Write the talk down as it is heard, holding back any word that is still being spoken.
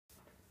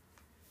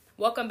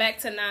Welcome back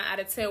to 9 out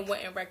of 10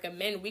 Wouldn't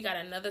Recommend. We got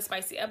another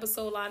spicy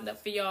episode lined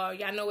up for y'all.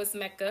 Y'all know it's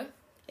Mecca.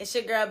 It's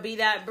your girl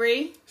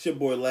B.Bree. It's your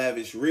boy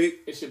Lavish Rick.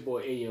 It's your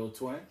boy Ayo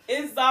Twin.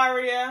 It's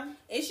Zaria.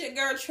 It's your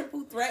girl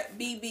Triple Threat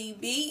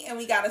BBB, and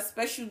we got a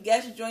special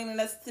guest joining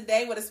us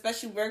today with a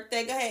special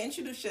birthday. Go ahead,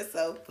 introduce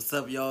yourself. What's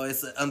up, y'all?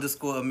 It's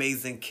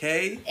 _Amazing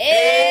K.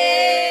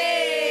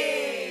 Hey!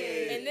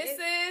 And this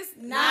is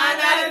 9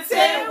 out of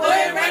 10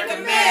 Wouldn't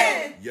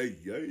Recommend. Yay,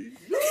 yay.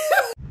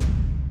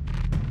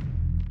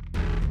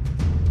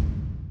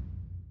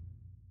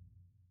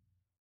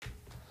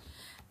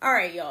 All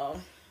right,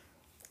 y'all.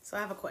 So I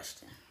have a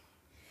question.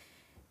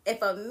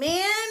 If a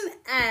man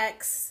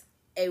asks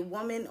a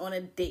woman on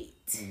a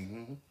date,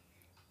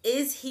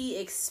 is he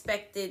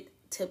expected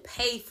to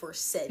pay for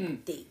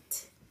said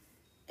date?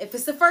 If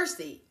it's the first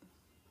date.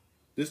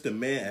 This the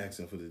man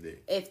asking for the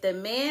date. If the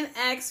man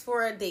asks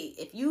for a date,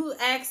 if you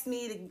ask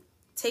me to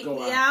take Go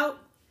me out,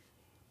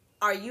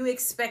 are you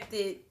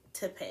expected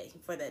to pay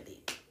for that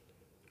date?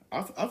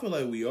 I feel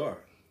like we are.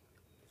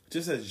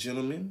 Just as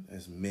gentlemen,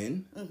 as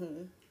men,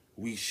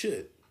 we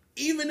should.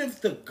 Even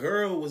if the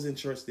girl was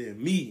interested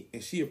in me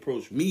and she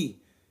approached me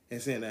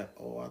and saying that,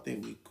 oh, I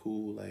think we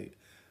cool, like,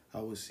 I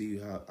want to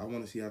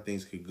see how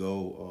things could go,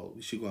 or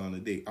we should go on a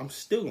date, I'm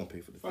still going to pay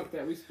for the date. Fuck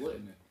that, we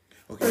splitting it.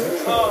 Okay.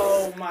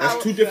 Oh my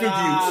That's two different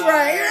views.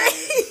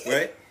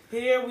 Right?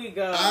 Here we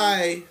go.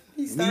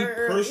 Me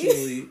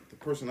personally, the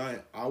person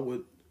I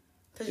would,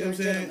 you know what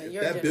I'm saying?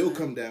 If that bill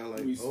come down,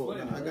 like, oh,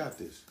 nah, I got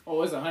this.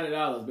 Oh, it's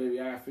 $100, baby.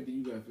 I got 50,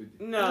 you got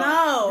 50.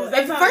 No.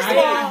 That's That's first not of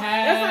all,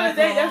 that's not a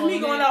date. That's me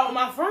going out with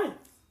my friends.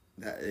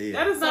 That is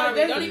not a Sorry,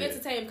 date. don't even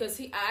entertain him because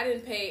I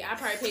didn't pay. I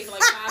probably paid for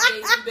like 5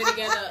 days. We've been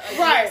together.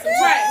 Right.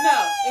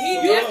 No. And he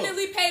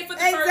definitely paid for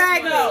the first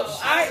Exactly. one.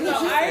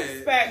 I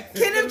expect.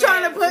 Kenneth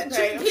trying to act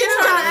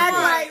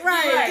like,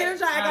 Right. Kenneth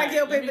trying to act like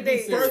he'll pay for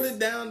dates. Further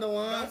down the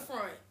line,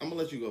 front. I'm going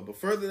to let you go. But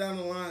further down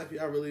the line, if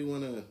y'all really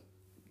want to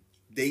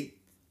date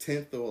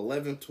 10th or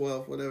 11th,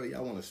 12th, whatever,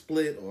 y'all want to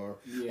split or,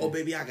 oh,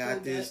 baby, I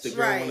got this. The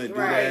girl want to do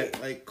that.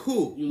 Like,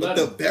 cool. But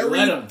the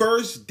very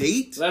first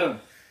date, let him.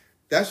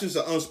 That's just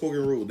an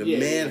unspoken rule. The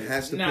man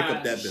has to pick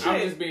up that bill. I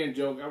was just being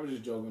joking. I was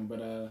just joking, but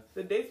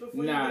the dates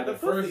before the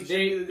first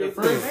date,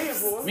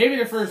 maybe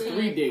the first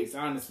 3 dates.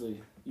 Honestly,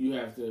 you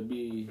have to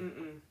be,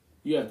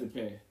 you have to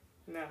pay.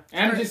 No,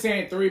 and I'm just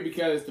saying 3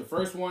 because the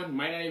first one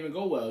might not even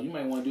go well. You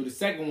might want to do the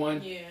second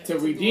one to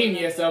redeem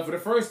yourself for the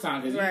first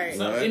time because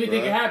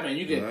anything can happen.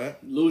 You could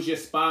lose your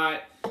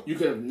spot. You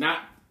could have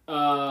not.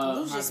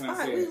 Lose your spot.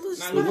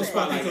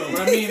 Like,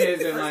 what I mean is,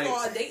 that, like,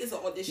 First date is an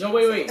audition. no,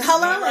 wait.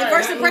 Hello,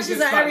 first impressions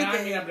are everything.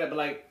 I mean after that, but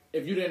like,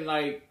 if you didn't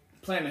like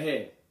plan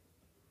ahead.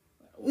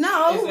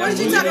 No, what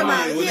you talking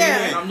about?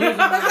 Yeah, because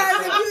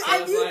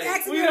if you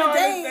ask me on a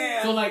date,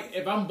 so like,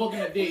 if I'm booking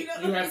a date,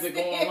 you have to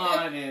go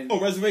online and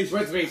reservation.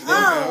 Okay. Okay. So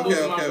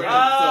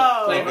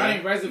like, if I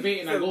ain't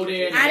reservating, I go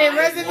there. I didn't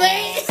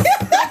reservate.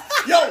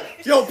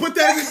 Yo, put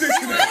that in the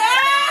dictionary.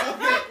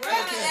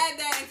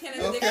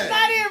 Okay.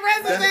 I didn't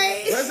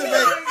reservate.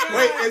 Reservate.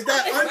 Wait, is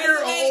that under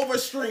or over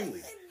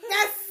extremely?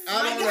 I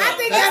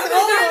think that's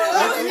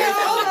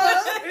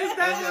over. It's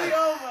definitely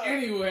over.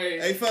 Anyway.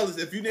 Hey, fellas,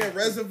 if you didn't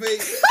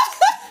reservate,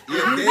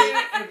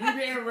 If you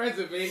didn't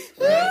reservate,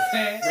 you know what I'm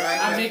saying?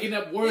 I'm making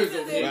up words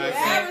over here.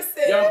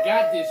 Y'all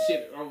got this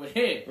shit over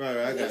here. Right,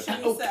 I got you.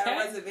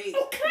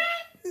 Okay.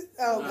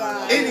 Oh,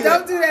 God. Anyway,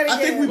 Don't do that again.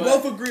 I think we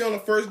both agree on the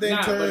first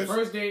date terms. But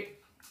first date,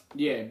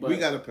 but we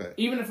gotta pay.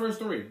 Even the first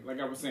 3, like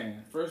I was saying,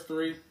 first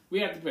 3, we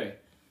have to pay.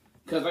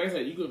 Because, like I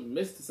said, you could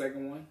miss the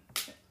second one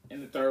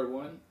and the third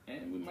one,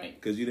 and we might.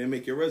 Because you didn't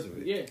make your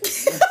reservation. Yeah.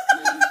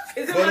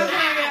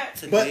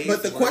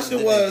 But the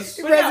question was,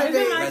 Go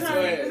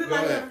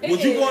ahead.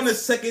 would you go on the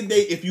second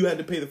date if you had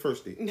to pay the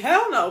first date?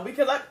 Hell no,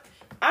 because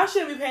I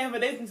shouldn't be paying for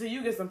dates until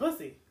you get some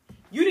pussy.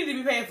 You need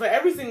to be paying for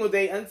every single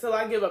date until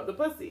I give up the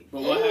pussy.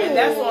 But what and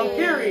that's on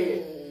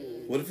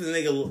period. What if the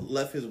nigga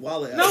left his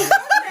wallet out? No,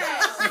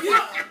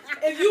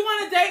 if you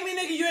want to date me,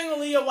 nigga, you ain't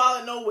gonna leave your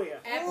wallet nowhere.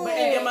 Apple But in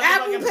Pay. your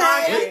motherfucking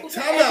pocket.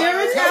 Time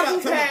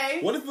out. Pay.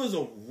 What if it was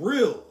a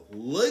real,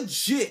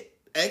 legit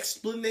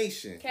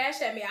explanation?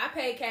 Cash at me. I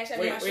paid cash at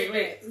me. Wait.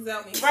 Right,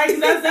 because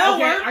that's that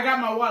Okay, work. I got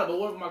my wallet, but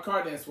what if my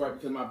card didn't swipe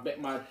because my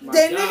Then job,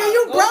 nigga,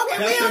 you broke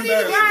and we That's don't need to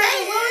be embarrassing.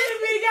 dating. We'll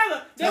just be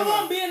together. There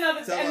won't be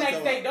another Tell next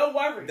her. date. Don't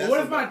worry. That's But what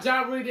if my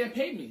job really didn't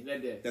pay me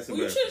that day? That's You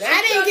embarrassing. should-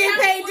 I didn't get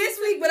paid this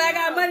week, but I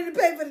got money to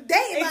pay for the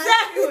date.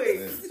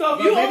 Exactly. So if But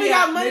you maybe only I-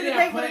 got money maybe to I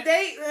pay for plan- the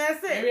date, then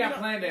that's it. Maybe You I know,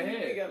 planned we'll be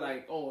ahead, together.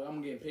 like, oh,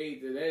 I'm getting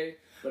paid today.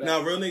 But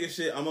Now, real nigga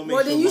shit, I'm gonna make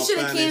Well, sure then you my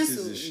should've finances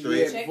canceled. is straight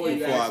Yeah, before before I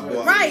you go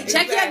out. Right,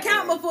 check your Exactly.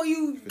 account before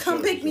you come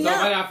sure, pick for me so if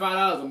I up. got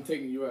 $5, I'm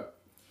taking you up.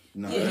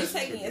 No, Yeah, you're that's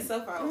taking tripping.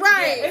 yourself out.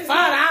 Right, It's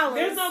 $5.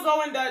 There's no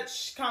going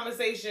Dutch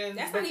conversation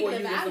That's not before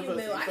even you a get the value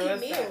pussy. meal. I So eat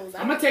that's meals.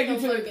 I'm gonna take you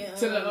to the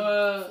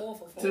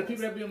the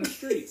people that be on the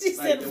street, She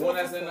like said the one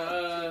that's in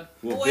the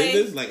Well, Boy.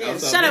 vendors, like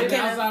outside Shut up, vendors.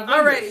 Kenneth. Outside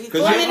Already. vendors. 4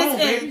 'Cause you minutes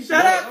don't, in. baby.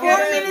 Shut up. 4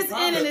 Yeah. minutes in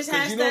and it's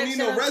Because you don't need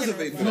no hashtag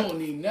reservation. You don't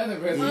need nothing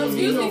reservation.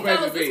 Excuse no me, fellas.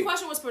 This reservation.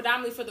 question was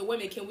predominantly for the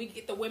women. Can we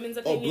get the women's Oh,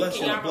 opinion? bless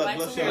Can y'all. y'all relax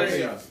Bless a y'all.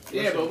 little?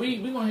 Yeah, but we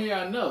gonna hear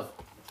y'all enough.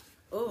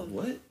 Oh,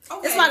 What? Okay.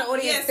 It's why the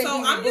audience Yeah, think so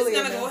we I'm just bullying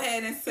gonna them. go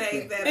ahead and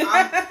say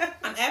that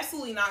I'm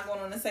absolutely not going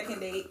on a second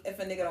date if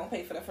a nigga don't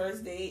pay for the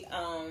first date.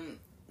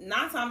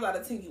 9 times out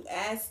of 10 you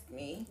ask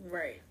me.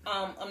 Right.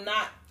 I'm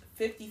not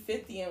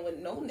 50-50 with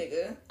no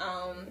nigga.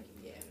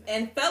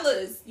 And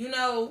fellas, you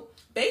know,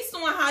 based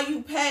on how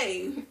you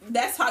pay,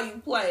 that's how you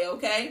play,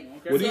 okay?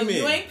 What do you So mean?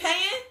 if you ain't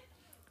paying,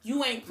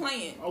 you ain't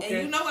playing. Okay.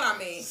 And you know what I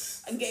mean.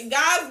 Again,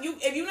 guys,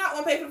 if you're not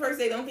gonna pay for the first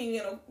date, don't think you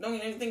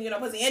get no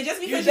pussy. And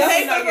just because you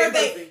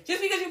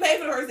pay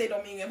for the first date,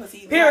 don't mean you get pussy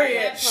either.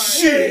 Period.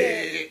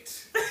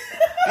 Shit.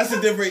 That's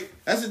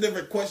a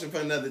different question for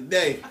another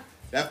day.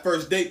 That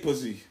first date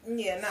pussy.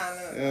 Yeah,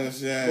 nah. You know what I'm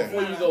saying?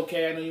 Before you go,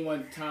 Kay, I know you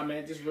want to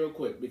comment just real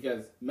quick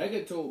because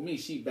Megan told me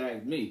she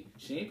bagged me.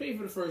 She ain't paid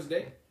for the first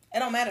date. It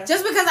don't matter.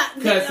 Just because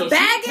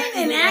bagging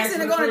and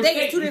asking to go on a date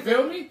is two different.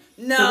 You feel me?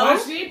 No. So why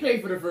she ain't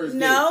paid for the first date?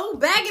 No,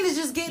 bagging is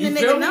just getting You the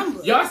feel nigga me?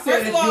 number. Y'all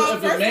said if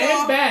First the of man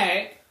all,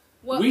 bag,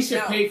 we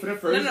should pay for the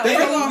first No. date.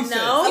 First of all,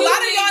 No. a lot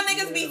of y'all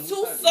niggas be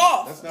too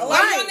soft. That's A not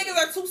lot of right. y'all niggas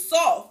are too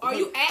soft. Are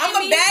you I'm at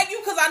gonna me? bag you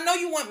because I know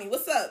you want me.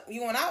 What's up?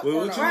 You want out? Well, or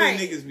what no? you Right.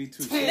 mean niggas be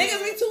too soft?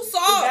 Niggas be too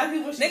soft. Exactly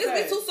what she Niggas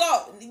said. be too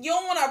soft. You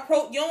don't want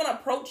to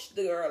approach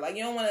the girl. Like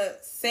you don't want to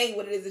say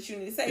what it is that you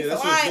need to say. Yeah,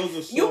 So that's what-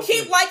 those are you soft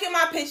keep niggas. liking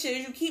my pictures.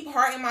 You keep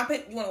hearting my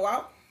pictures. You want to go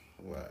out?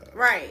 Wow.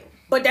 Right.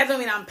 But that don't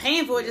mean I'm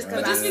paying for it just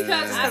because But just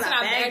because I said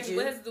I bagged bagged you,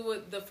 what has to do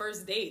with the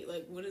first date?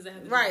 Like, what does that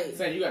have to do? Right.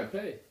 Saying you gotta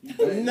pay.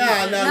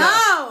 Nah.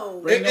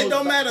 No. It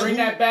don't matter Bring who-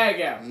 that bag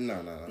out.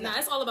 No. Nah,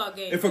 it's all about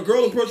game. If a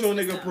girl approach or a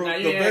nigga Nah, approach, Nah,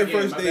 the you ain't very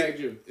game. first I bagged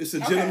date, you. it's a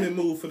gentleman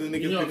move for the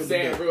nigga You know to what pick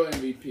I'm up the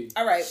saying? bill. Real MVP.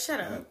 All right. Shut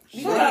up.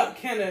 Shut up,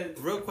 Kenneth.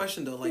 Real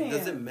question though, like,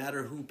 does it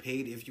matter who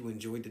paid if you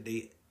enjoyed the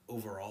date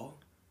overall?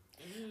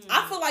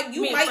 I feel like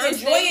you mean might first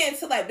enjoy date? it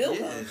until that bill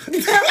Yeah.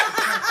 comes.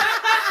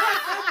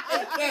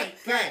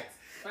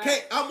 Okay,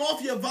 I'm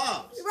off your vibes.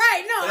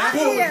 Right. No, I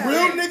Boom, hear.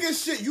 real nigga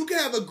shit. You can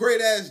have a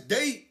great ass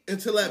date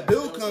until that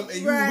bill come and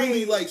you Right.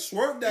 really like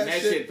swerve that And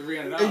that shit, shit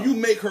 $300. and you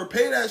make her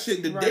pay that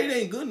shit. The Right. date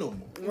ain't good no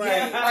more.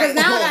 Right. Because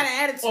now I got an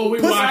attitude. Oh, we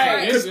Pussy,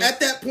 watching because this. at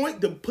that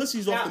point the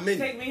pussy's off Now, the menu.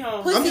 take me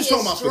home. Pussy I'm just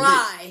talking is about for me.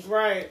 dry.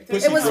 Right.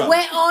 Pussy It was dry.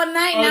 wet all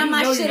night. Oh, now you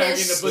my know shit you're not is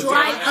getting the pussy.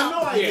 dried I know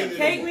up. I ain't Yeah. getting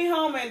Take it. me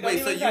home and don't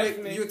Wait, so even touch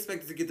me. you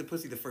expected to get the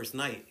pussy the first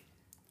night?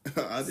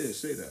 I didn't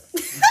say that.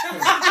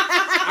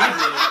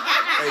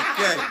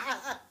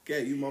 I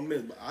Okay, you my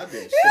man, but I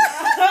didn't say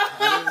that.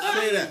 I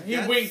didn't say that. did.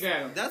 He winked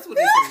at him. That's what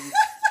they said.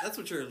 That's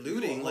what you're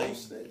alluding. Like,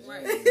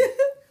 Right.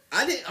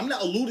 I'm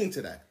not alluding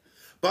to that.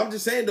 But I'm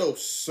just saying though,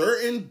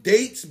 certain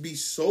dates be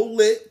so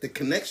lit, the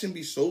connection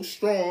be so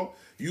strong,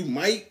 you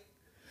might,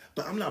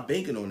 but I'm not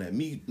banking on that.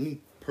 Me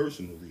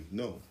personally,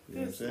 no. You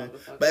know what I'm saying?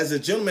 But as a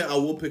gentleman, I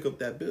will pick up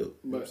that bill. You know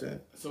what I'm But saying?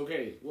 it's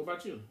okay. What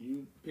about you?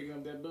 You picking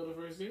up that bill the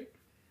first date?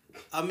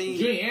 I mean,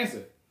 You ain't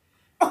answer.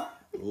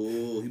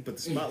 Oh, he put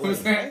the You know what I'm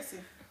spotlight.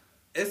 saying?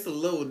 it's a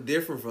little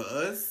different for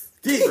us.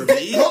 Dude, For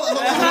me, hold on,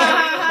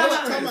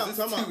 time out.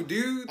 It's two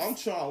dudes. I'm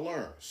trying to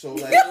learn. So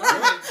like,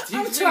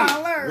 I'm trying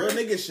to learn. real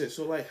nigga shit.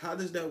 So like, how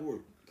does that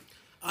work?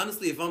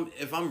 Honestly, if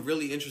I'm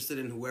really interested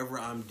in whoever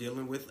I'm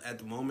dealing with at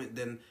the moment,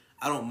 then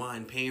I don't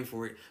mind paying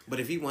for it. But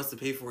if he wants to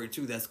pay for it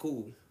too, that's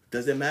cool.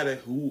 Does it matter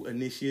who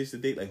initiates the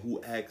date? Like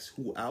who asks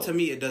who out? To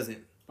me, it doesn't.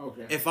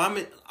 Okay. If I'm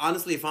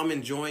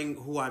enjoying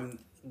who I'm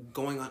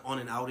going on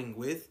an outing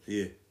with,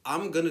 Yeah.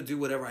 I'm gonna do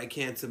whatever I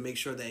can to make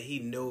sure that he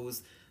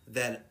knows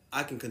that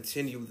I can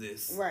continue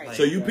this. Right. Like,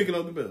 So you picking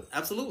up the bill?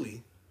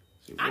 absolutely.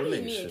 I Real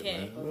need nigga me and shit, Kay.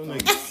 man. Real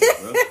nigga shit,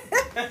 bro.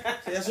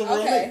 See, that's a real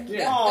Okay. nigga.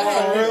 Yeah. Go That's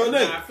a ahead. real Nah,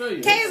 nigga. I feel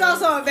you. Kay is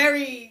also a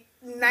very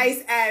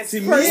nice ass See,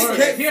 me person. and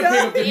Kay, He'll pick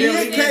up the me bill.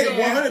 and Kay,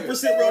 Yeah.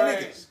 100% real Right.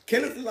 niggas.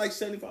 Kenneth is like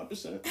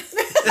 75%.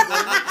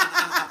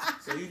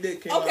 So you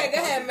did. Came Okay, out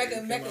go ahead, fine. Mecca. Came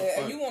out Mecca,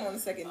 fine. if you went on a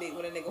second date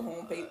with a nigga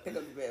home, pick up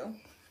the bill.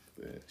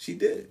 Yeah, she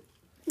did.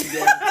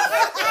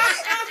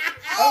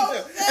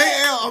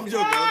 Hey, Al, I'm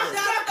joking.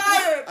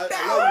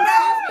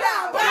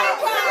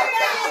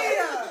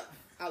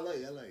 I love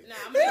you. Nah,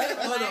 I'm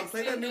gonna Hold on,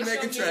 play that new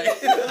Megan track.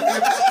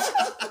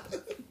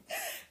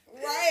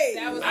 Right.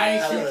 That was I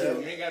ain't shoot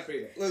you. You ain't got to pay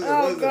that.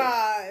 Oh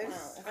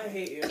gosh. I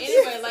hate you.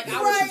 Anyway, like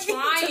I was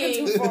trying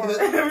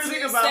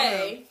Everything to about him.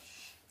 say,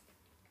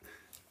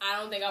 I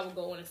don't think I would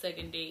go on a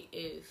second date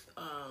if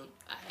I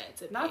had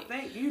to Not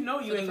pay. think. You know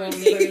you For ain't the going to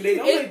first second date.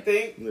 Don't It-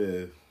 think.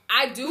 Yeah.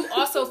 I do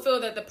also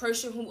feel that the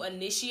person who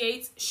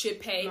initiates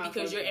should pay Not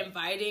because you're okay.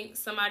 inviting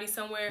somebody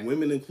somewhere.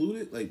 Women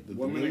included? Like the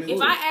Women women?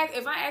 included.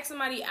 If I ask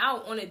somebody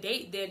out on a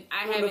date, then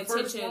I On have the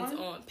first intentions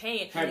one? on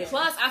paying. Have you?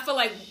 Plus, I feel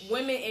like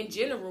women in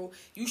general,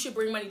 you should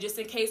bring money just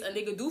in case a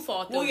nigga do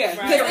fall through. Well, yeah,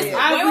 Because right. it's,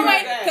 I agree with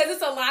wait, that. because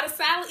it's a lot of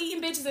salad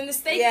eating bitches and the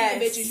steak Yes.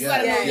 eating bitches. You Yes.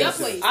 gotta know Yes. your Yes.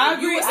 place. I You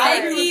agree- a I steak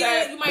agree with eater,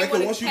 that. you might Mecca,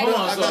 want once to you pay. go,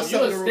 Hold I on, got so something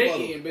you're to a steak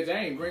rebuttal. eating bitch. I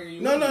ain't bringing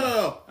you. No. I like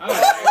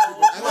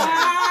I like-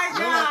 Why?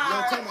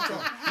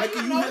 Mikey,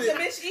 You you know what hit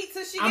the it. bitch eat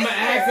till she I'm gets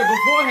gonna ask her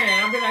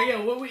beforehand. I'm be like,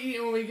 yo, what we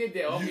eating when we get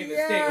there? Okay, the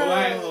steak. All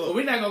right, but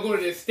we're not gonna go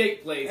to this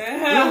steak place. We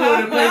don't go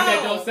to the place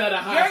that don't sell the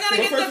hot You're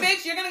steak. gonna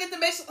get the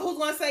bitch who's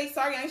gonna say,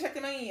 sorry, I ain't checked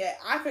the menu yet.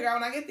 I figure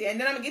out when I get there. And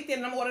then I'm gonna get there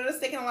and I'm gonna order the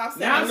steak and a lobster.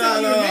 Now I'm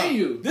sending you the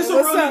menu. This is a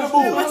real nigga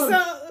move. What's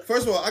up?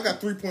 First of all, I got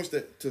 3 points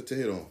to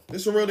hit on.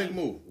 This is a real nigga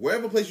move.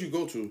 Wherever place you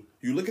go to,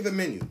 you look at the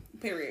menu.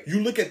 Period. You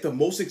look at the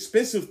most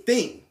expensive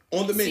thing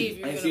on the menu.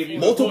 Multiply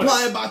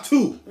Multiply it by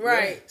 2.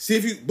 Right. See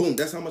if you boom.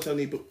 That's how much I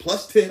need. But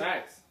plus 10.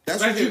 Facts.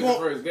 That's Especially what you the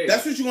going. first date.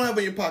 That's what you gonna have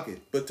in your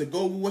pocket. But to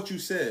go with what you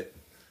said,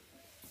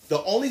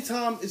 the only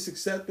time it's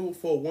acceptable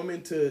for a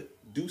woman to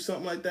do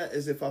something like that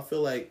is if I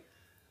feel like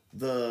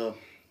the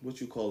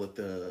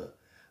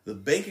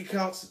bank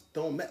accounts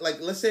don't like.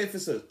 Let's say if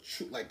it's a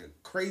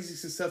crazy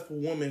successful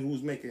woman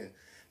who's making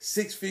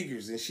 6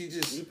 figures and she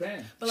just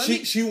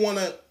she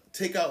wanna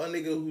take out a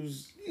nigga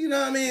who's, you know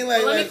what I mean,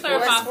 like. Let me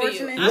clarify for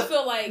you. I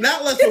feel like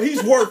not less so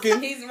he's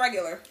working. He's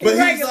regular. But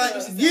he's like,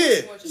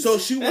 yeah. So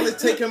she want to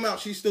take him out.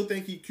 She still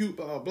think he cute,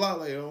 blah, blah,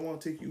 like, I don't want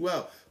to take you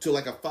out to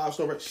like a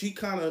 5-star. She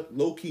kind of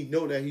low-key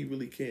know that he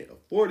really can't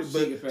afford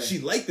it, but she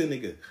like the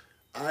nigga.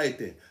 All right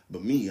then.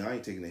 But me, I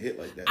ain't taking a hit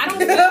like that. I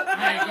don't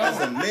as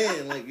a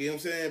man, like, you know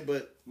what I'm saying?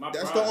 But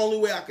that's the only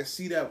way I can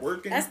see that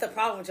working. That's the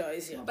problem with y'all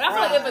is your But I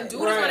feel like if a dude is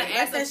going to Let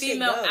ask a that shit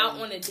female go.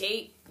 out on a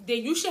date,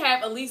 then you should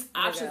have at least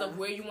options of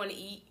where you want to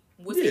eat,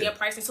 what's in your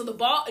pricing. So the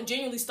ball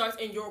genuinely starts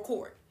in your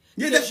court.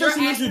 Yeah, Because that's just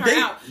asking your her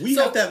date. out. We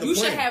so have to have the you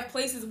plan. should have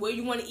places where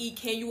you want to eat.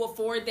 Can you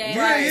afford that?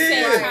 Right,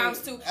 Same yeah.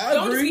 times too. I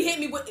Don't just agree. be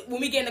hitting me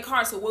when we get in the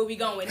car. So where we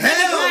going? Hell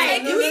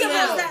Hey, no, we can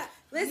no. go.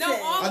 Listen, No,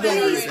 all I of don't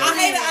agree that. with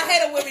that. I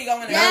hate it where we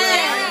going.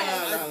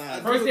 Yeah.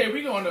 First day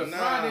we going to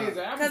Fridays.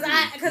 Because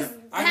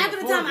I half can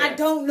of the time afford I that.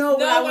 don't know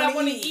what I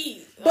want to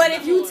eat. But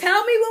if you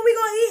tell me what we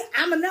gonna eat,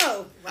 I'ma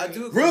know. I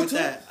do agree with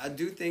that. I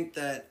do think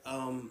that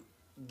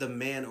the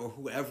man or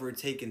whoever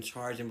taking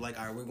charge and be like,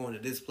 all right, we're going to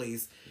this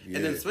place, and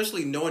then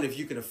especially knowing if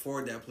you can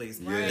afford that place,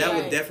 that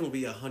would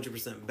definitely be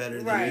 100%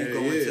 better than you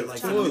going to like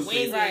some new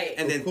place,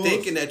 and then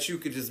thinking that you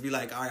could just be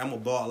like, all right, I'm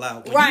gonna ball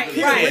out. Right. Or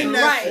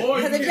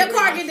Because if your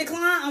car get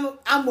declined,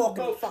 I'm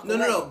walking the fuck away.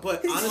 No.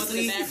 But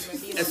honestly,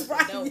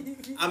 Right.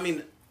 I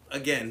mean,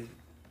 again,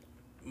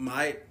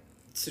 my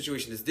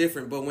situation is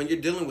different. But when you're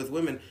dealing with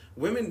women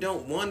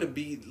don't want to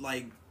be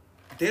like.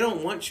 They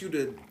don't want you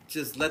to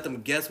just let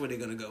them guess where they're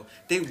gonna go.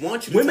 They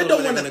want you to Women tell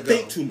don't them want where to they're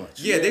think gonna too go. much.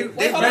 Yeah, they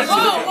Wait, want you to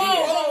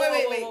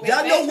wait.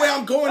 Y'all know where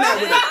I'm going at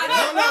with it.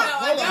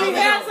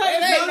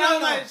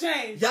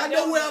 Change. Y'all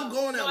know where I'm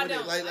going at I with it.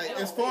 don't. Like I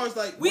don't. as far as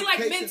like We like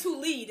vacation- men to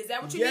lead. Is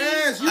that what you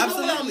Yes, mean? you know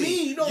what I Absolutely.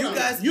 mean. You know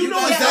guys-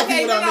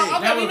 exactly what I mean.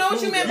 Okay, we know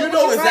what you meant. You but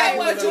know what exactly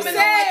what what you I mean.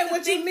 said.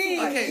 What you mean?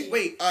 Okay,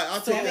 wait. All right,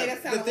 I'll take Okay,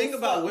 that. that's The thing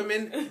about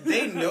women,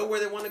 they know where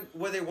they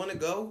want to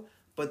go,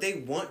 but they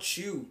want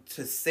you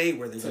to say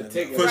where they're going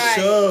to go. For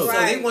sure. So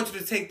they want you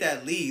to take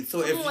that lead.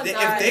 So if on, they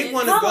guys.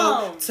 want to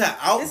go to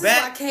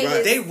Outback,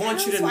 they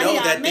want you to know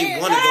that they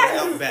want to go to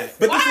Outback.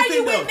 But Why this is are the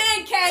you thing with though.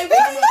 men, Kay?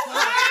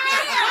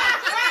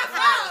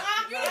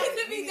 You need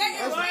to be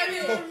dating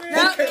women.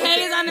 No,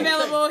 Kay is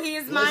unavailable. He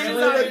is Let's mine.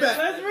 reel it back.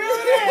 Let's reel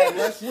it in.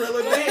 Let's reel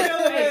it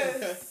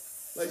back.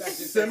 Like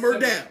simmer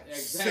down.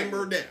 Exactly.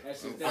 Simmer down.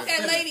 Okay,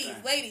 ladies.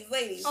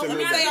 Oh, Let me let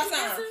me tell you ask you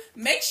something.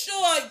 Make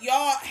sure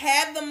y'all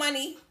have the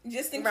money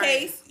just in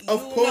case you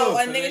Of know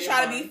course. a nigga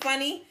try to be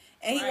funny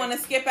and he want to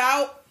skip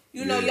out.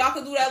 You know, y'all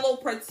can do that little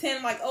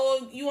pretend like,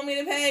 oh, you want me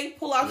to pay?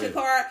 Pull out your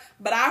card.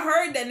 But I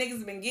heard that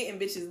niggas been getting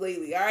bitches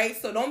lately, all right?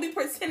 So don't be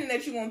pretending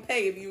that you gonna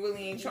pay if you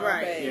really ain't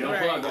trying to pay. Yeah, don't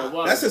pull out that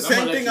wallet. That's the I'm gonna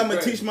same let thing you I'm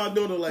gonna pay. teach my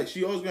daughter. Like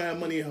she always gonna have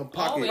money in her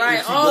pocket. Right,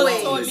 if she goes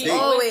out on a date.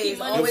 Always You know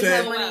what I'm have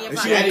saying? money in your And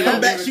she pocket. gonna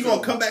come back. Yeah. She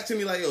gonna come back to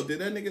me like, yo, did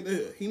that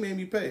nigga? He made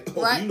me pay.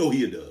 Oh, Right. you know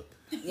he a dub.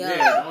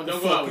 Yeah,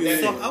 don't go out with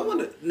Fuck that.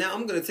 you. So now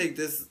I'm gonna take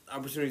this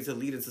opportunity to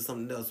lead into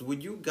something else.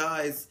 Would you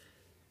guys,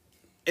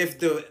 if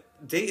the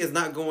date is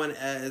not going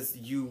as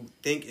you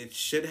think it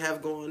should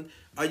have gone,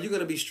 are you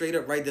gonna be straight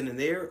up right then and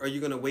there, or are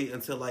you gonna wait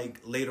until like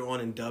later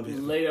on and dub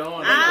him? Later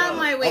on. I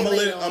might wait. I'm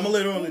a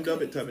later on and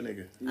dub it type of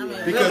nigga.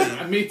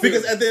 Yeah. Me too.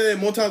 Because at the end of the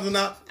day, more times than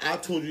not, I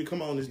told you to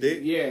come out on this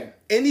date. Yeah.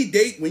 Any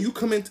date, when you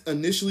come in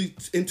initially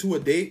into a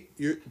date,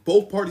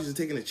 both parties are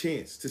taking a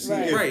chance to see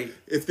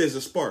if there's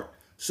a spark.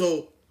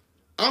 So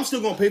I'm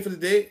still gonna pay for the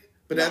date,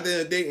 but at the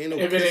end of the day, ain't no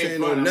If it ain't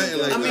kissing, no fun, nothing.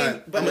 Like, I mean,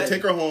 I'm but gonna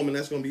take her home, and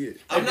that's gonna be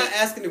it. I'm not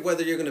asking if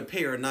whether you're gonna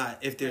pay or not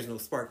if there's no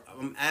spark.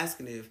 I'm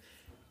asking if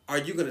are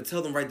you gonna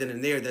tell them right then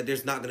and there that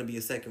there's not gonna be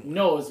a second one?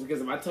 No, it's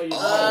because if I tell you,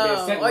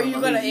 Or you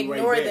gonna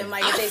ignore them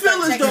like if I they feel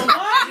start as though,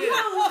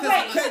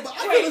 checking. okay, but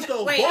I feel as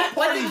though both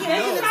parties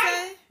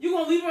know. You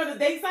gonna leave her at the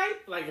date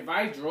site? Like if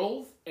I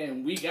drove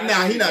and we got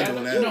Nah, he not together,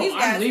 doing that. No, He's I'm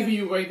got leaving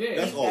you right there.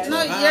 That's all. No, talk.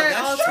 you're that's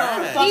all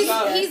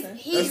trash.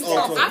 He's That's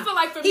all talk. I feel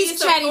like for me, He's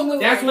it's a chatty focus moving.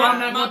 That's on why my- I'm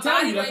not my gonna tell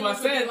body you. That's what I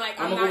language would be said. like,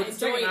 I'm I'm gonna go not with the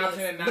second enjoying option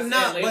this. and not But say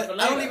not. late But for I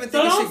don't later. even So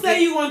think it don't should say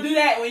get. you gonna do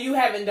that when you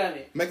haven't done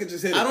it. Make it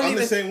just hit it. I don't I'm the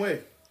even- same way.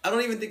 I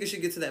don't even think it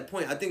should get to that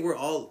point. I think we're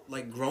all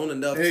like grown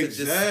enough to just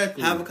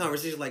Exactly. have a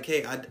conversation like,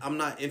 hey, I'm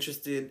not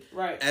interested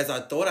Right. as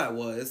I thought I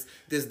was.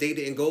 This date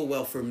didn't go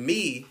well for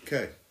me.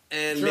 Okay.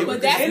 And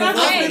but that's not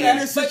in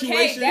this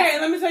situation.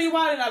 Let me tell you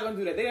why they're not gonna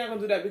do that. They're not gonna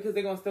do that because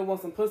they're gonna still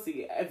want some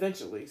pussy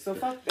eventually. So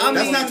fuck that.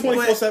 That's not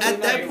 24/7.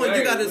 At that point,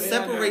 you gotta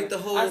separate the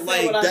whole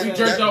like. We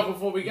jerked off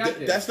before we got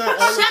there. That's not.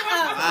 Shut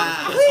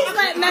up. Please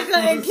let Mecca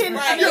and Kim.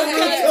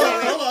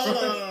 Hold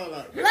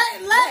on.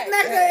 Let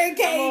Mecca and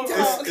Kate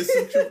talk. It's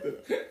some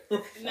truth there.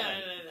 No.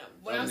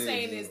 What I'm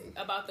saying is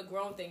about the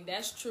grown thing.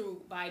 That's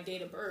true by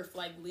date of birth.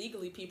 Like,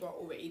 legally, people are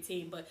over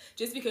 18. But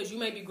just because you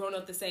may be grown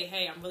up to say,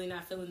 hey, I'm really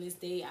not feeling this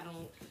date, I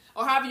don't...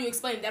 Or however you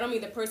explain it, that don't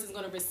mean the person's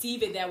going to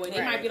receive it that way.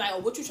 They might be like, oh,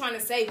 what you trying to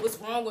say? What's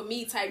wrong with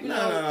me? Type, you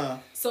know? No.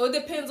 So it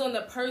depends on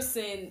the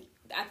person,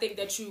 I think,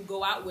 that you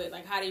go out with,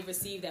 like, how they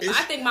receive that. But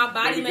I think my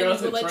body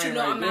language will let you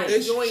know I'm not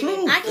enjoying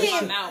it. I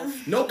can't. My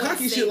mouth. No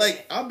cocky shit.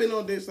 Like, I've been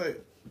on dates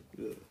like,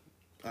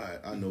 alright,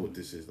 I know what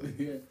this is. Like,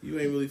 you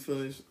ain't really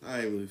feeling this. I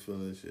ain't really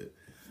feeling this shit.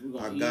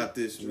 I got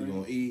this. We're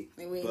gonna eat.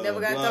 We ain't never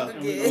got to talk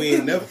again. We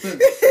ain't never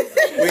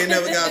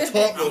got to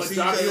talk or see each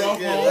other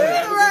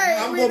again. Right.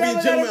 I'm gonna be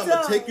a gentleman. I'm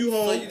gonna take you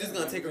home. So you're just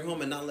gonna take her home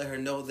and not let her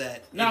know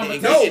that? No,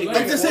 I'm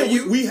just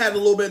saying we had a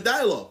little bit of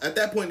dialogue. At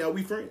that point, now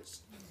we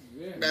friends.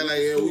 Yeah.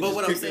 But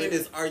what I'm saying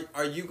is,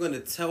 are you gonna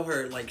tell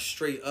her like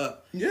straight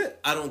up? Yeah.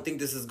 I don't think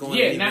this is going.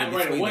 Yeah, not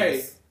right away.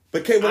 Us.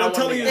 But Kate, what I'm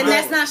telling you, then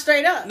that's not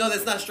straight up. No,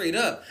 that's not straight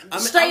up.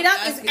 Straight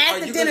up is at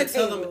the dinner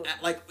table.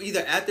 Like either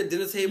at the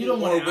dinner table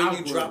or when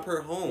you drop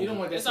her home. You don't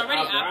want that. It's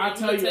already I'll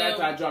tell you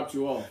after I dropped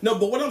you off. No,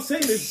 but what I'm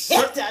saying is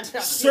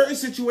certain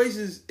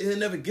situations it'll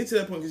never get to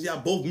that point because y'all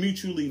both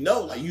mutually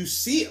know. Like you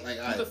see it, like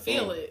you can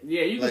feel it.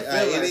 Yeah, you can like,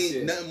 feel it. It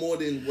ain't nothing more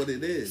than what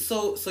it is.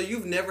 So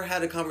you've never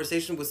had a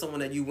conversation with someone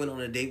that you went on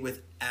a date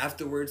with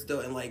afterwards though,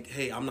 and like,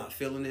 hey, I'm not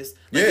feeling this.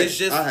 Like, yeah,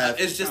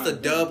 it's just a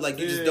dub. Like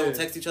you just don't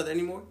text each other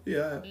anymore.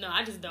 Yeah. No,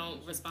 I just don't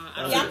respond.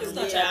 I just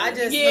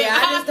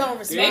don't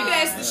respond. Maybe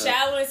that's the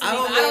shallowest. I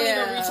don't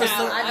even reach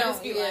out. I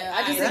just be like,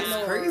 I just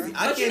ignore. Crazy.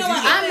 But you know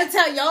what? I'm gonna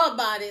tell y'all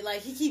about it.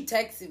 Like he keep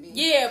texting me.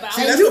 Yeah, but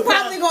and you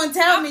probably gonna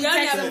tell me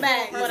text him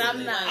back, but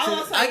I'm not. I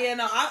want to tell you,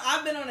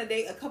 I've been on a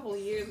date a couple of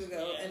years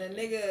ago, and a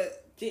nigga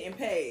didn't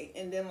pay,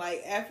 and then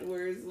like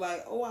afterwards,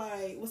 like, oh,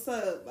 what's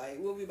up? Like,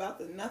 we'll be about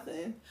to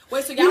nothing.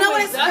 Wait, so y'all you know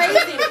what? It's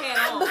crazy.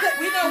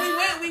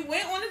 Because we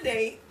went on a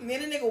date. Me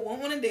and the nigga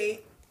went on a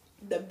date.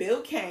 The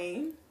bill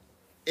came.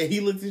 And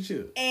he looked at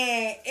you.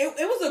 And it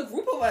was a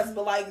group of us,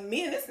 but like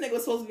me and this nigga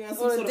was supposed to be on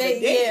some sort of a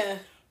date. Yeah.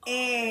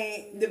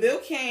 And the bill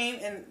came,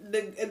 and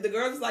the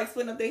girls was like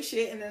splitting up their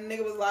shit, and then the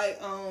nigga was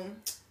like,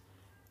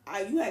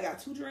 you had got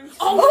 2 drinks.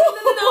 Oh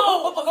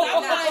no!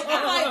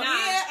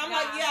 I'm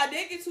like, yeah, I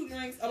did get 2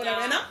 drinks or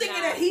whatever. And I'm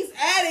thinking that he's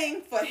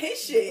adding for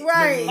his shit.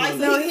 Right. Like,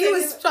 so he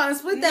was trying to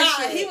split that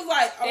shit. He was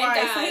like, all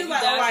right. So he was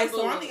like, all right.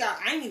 So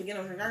I ain't even get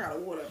no drink. I got a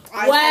water.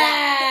 Wow.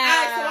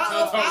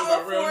 So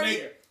I owe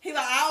 40. He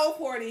like, I owe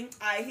 40. All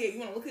right, here, you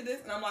want to look at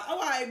this? And I'm like, oh, all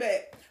right,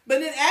 bet. But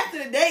then after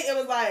the date, it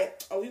was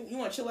like, oh, you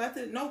want to chill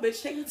after? No,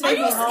 bitch, take me to my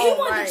car. He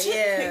wanted to chill.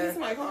 Take me to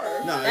my car.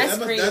 Nah, that's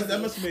crazy. That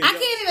must be I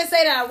can't even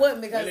say that I wouldn't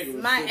because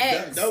my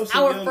ex,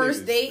 our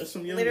first date,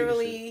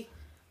 literally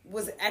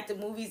was at the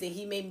movies and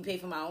he made me pay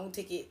for my own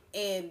ticket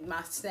and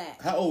my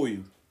snack. How old were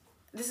you?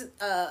 This is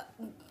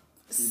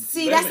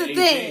see, that's the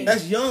thing.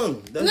 That's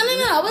young. No.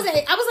 I was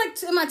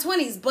like in my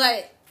 20s,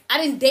 but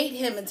I didn't date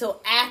him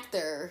until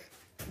after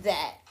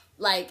that.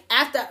 Like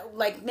after,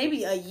 like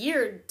maybe a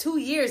year, 2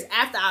 years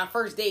after our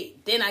first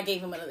date, then I gave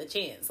him another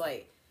chance.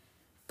 Like,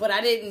 but I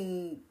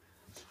did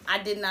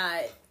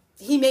not.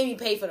 He made me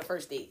pay for the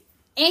first date,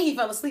 and he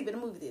fell asleep in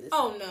the movie theater.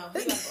 Oh no!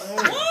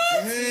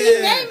 What?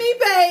 He made me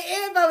pay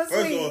and fell asleep.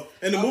 First of all,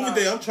 in the movie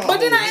theater, I'm trying. But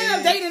then I ended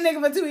up dating a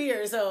nigga for 2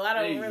 years, so I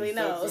don't really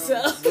know.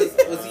 So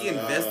was he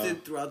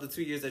invested throughout the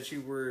 2 years that you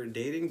were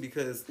dating?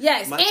 Because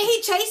yes, and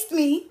he chased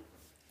me.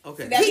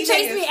 Okay. He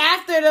chased me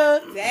after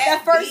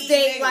that first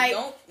date. Like,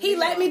 he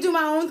let me do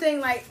my own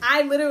thing. Like,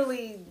 I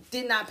literally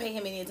did not pay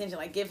him any attention.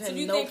 Like, give him so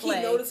you no think play.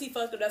 He noticed he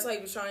fucked up? That's why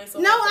he was trying so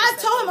No, I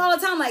told him all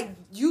the time, like,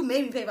 you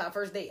made me pay for our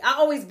first date.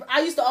 I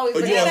used to always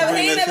bring it up.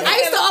 I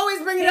used to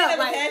always bring it up.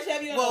 Like,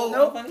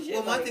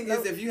 well, my thing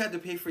is, if you had to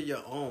pay for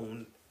your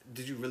own,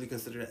 did you really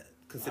consider that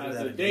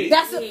a date?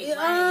 That's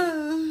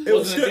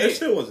it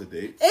still was a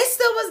date. It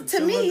still was, to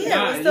me,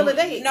 yeah, it was still a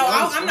date. No,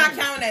 I'm not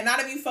counting that. Not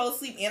if you fell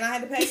asleep and I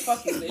had to pay.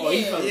 Fuck you. It's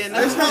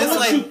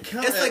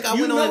like I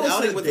went on an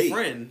outing with a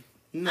friend.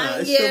 Nah,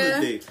 it's still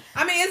a date.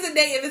 I mean, it's a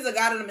date if it's a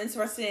guy that I'm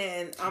interested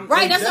in.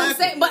 Right, that's what I'm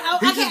saying. But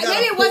maybe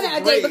it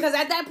wasn't a date because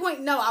at that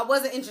point, no, I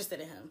wasn't interested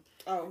in him.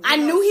 I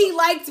knew he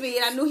liked me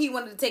and I knew he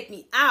wanted to take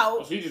me out.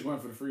 Oh, so you just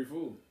went for the free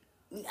food.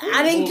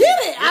 I didn't get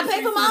it. I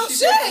paid for my own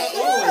shit.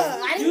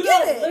 Yeah, I didn't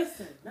get it.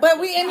 Listen. But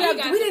we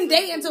didn't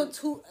date until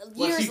 2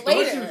 years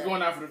later. She was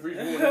going out for the free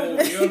food. You know what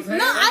I'm saying?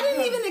 No, I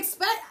didn't even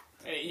expect.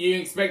 You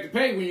didn't expect to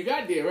pay when you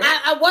got there,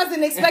 right? I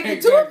wasn't expecting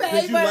to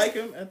pay. Did you like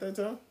him at that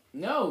time?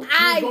 No,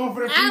 I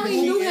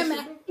only knew him.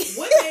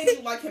 What made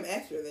you like him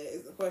after that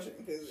is the question.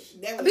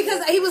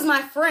 Because he was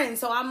my friend,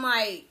 so I'm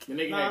like, the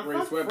nigga had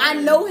great sweat. I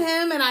know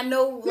him, and I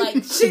know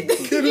like shit.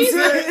 He's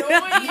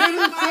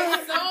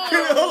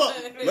hold on,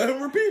 let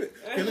him repeat it.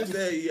 Killer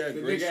said he had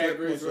great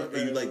sweatpants on,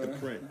 and you like the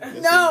print.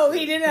 No,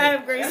 he didn't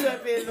have great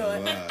sweatpants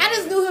on. Wow. I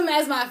just knew him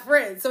as my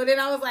friend, so then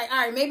I was like, all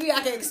right, maybe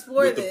I can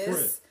explore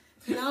this.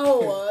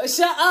 No,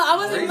 shut up. I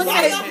wasn't looking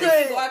at his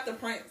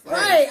print.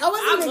 Right, I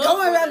wasn't even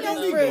going after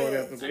his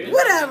print.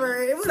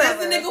 Whatever. That's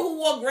the nigga who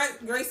wore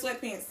gray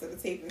sweatpants to the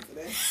taping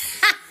today.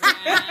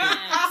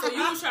 So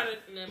you was trying to...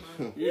 Never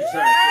mind. You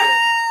trying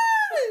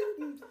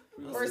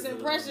to... First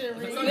impression,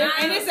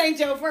 and this ain't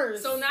your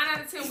first. So 9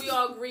 out of 10, we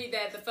all agreed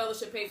that the fella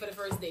should pay for the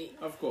first date.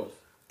 Of course.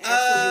 If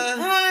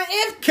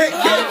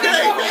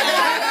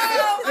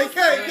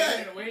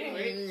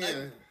Wait.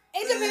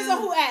 It depends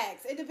on who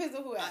asks. It depends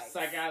on who asks.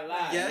 Like I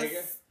lied, yes,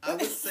 nigga. I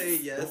would say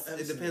yes.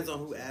 It depends on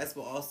who asks,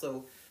 but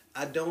also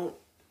I don't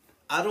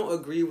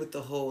agree with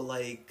the whole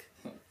like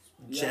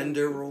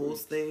gender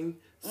roles thing.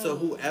 So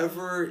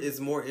whoever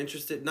is more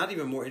interested, not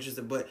even more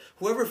interested, but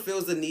whoever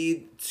feels the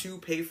need to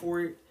pay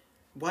for it,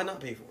 why not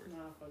pay for it?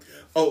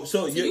 Oh,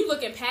 so you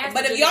looking past?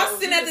 But if y'all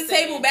sitting at the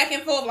table back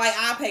and forth like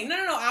I pay, no,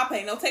 I'll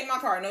pay. No, take my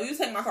card. No, you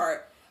take my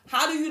card.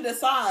 How do you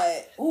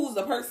decide who's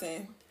the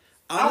person?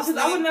 Honestly,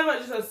 I would never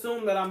just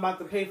assume that I'm about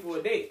to pay for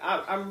a date.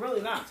 I'm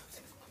really not.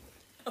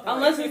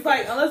 Unless it's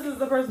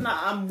the person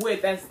that I'm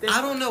with. That's different.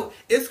 I don't know.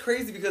 It's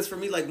crazy because for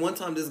me, like one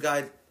time, this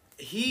guy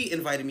he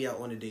invited me out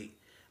on a date,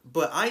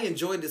 but I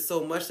enjoyed it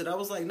so much that I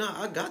was like,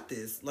 nah, I got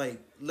this. Like,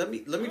 let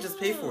me just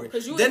pay for it.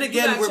 Then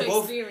again, we're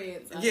both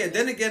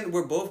Then again,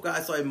 we're both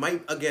guys, so it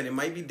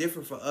might be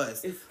different for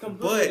us. It's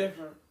completely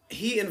different.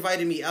 He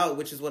invited me out,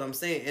 which is what I'm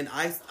saying, and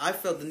I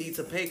felt the need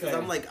to pay because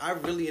I'm like, I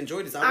really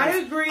enjoyed this. I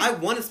agree. I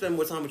want to spend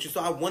more time with you, so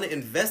I want to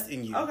invest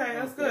in you. Okay,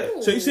 that's good.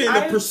 Ooh. So you're saying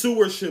the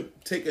pursuer should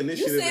take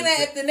initiative? You saying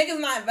that if the nigga's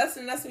not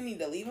investing, that's when we need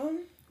to leave him?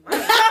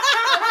 I'm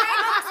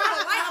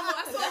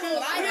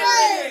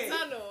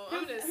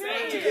just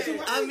saying.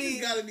 I mean,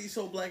 you gotta be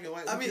so black and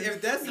white. I mean,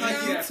 if that's how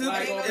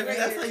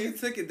you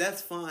took it,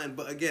 that's fine.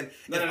 But again,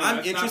 if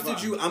I'm interested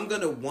in you, I'm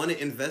gonna want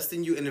to invest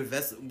in you and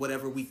invest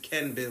whatever we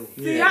can build.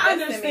 See, I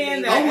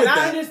understand that, and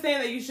I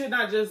understand that you should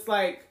not just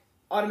like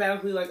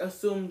automatically like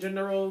assume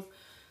gender roles,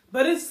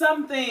 but it's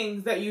some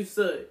things that you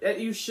should.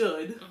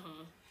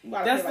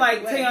 That's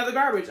like taking out the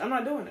garbage. I'm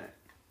not doing that.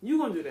 You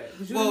gonna do that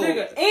because you're a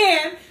nigga,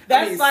 and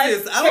that's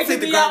I don't take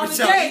the garbage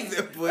out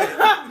either, but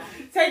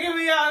taking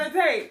me out on a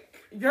date.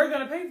 You're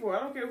gonna pay for it. I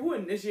don't care who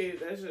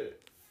initiated that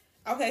shit.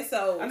 Okay,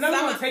 so I'm not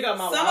gonna take out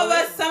my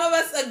wallet. Some of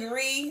us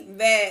agree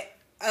that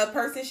a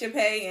person should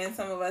pay, and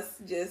some of us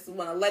just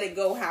want to let it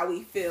go how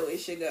we feel it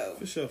should go.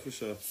 For sure.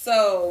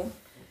 So,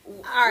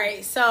 all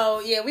right. So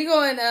yeah, we're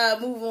going to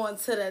move on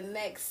to the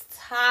next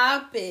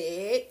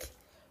topic,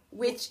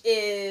 which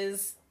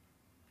is,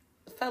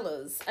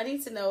 fellas. I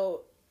need to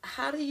know,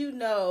 how do you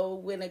know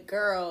when a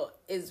girl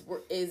is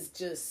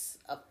just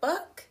a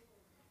fuck,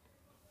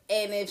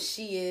 and if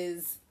she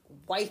is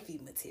wifey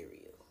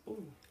material?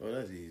 Ooh. Oh,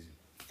 that's easy.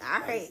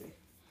 All right.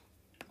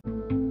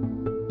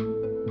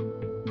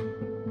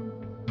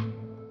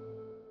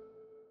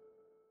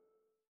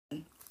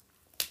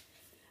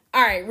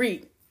 All right,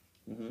 Reed.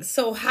 Mm-hmm.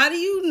 So how do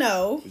you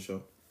know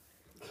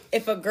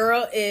if a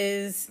girl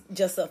is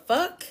just a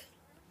fuck,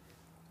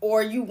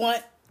 or you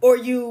want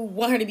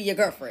her to be your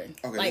girlfriend?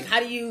 Okay, like, how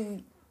do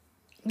you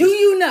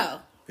know?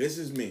 This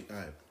is me. All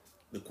right.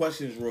 The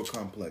question is real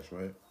complex,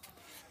 right?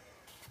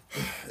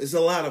 There's a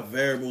lot of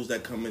variables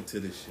that come into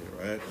this shit,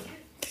 right?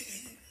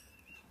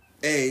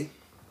 A,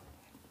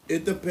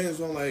 it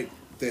depends on like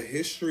the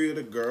history of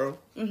the girl.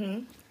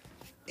 Mm-hmm.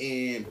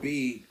 And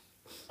B,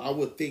 I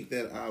would think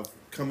that I've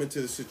come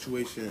into the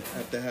situation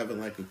after having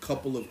like a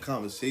couple of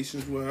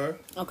conversations with her.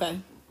 Okay.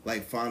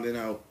 Like finding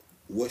out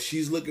what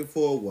she's looking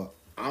for, what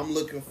I'm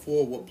looking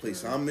for, what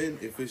place I'm in.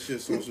 If it's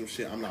just on some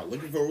shit, I'm not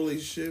looking for a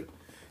relationship.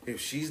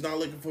 If she's not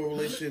looking for a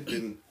relationship,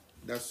 then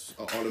that's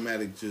an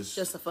automatic just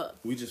a fuck.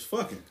 We just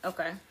fucking.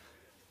 Okay.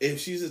 If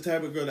she's the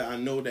type of girl that I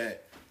know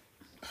that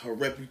her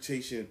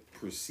reputation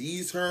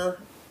precedes her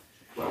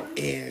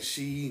and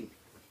she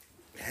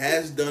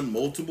has done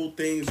multiple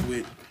things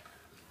with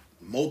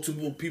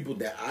multiple people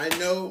that I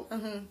know,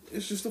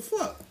 it's just a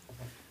fuck.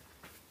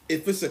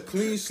 If it's a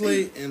clean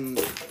slate and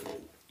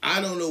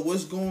I don't know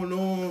what's going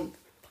on,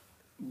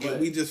 but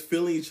we just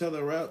filling each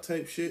other out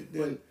type shit,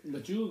 then...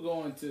 But you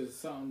go into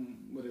something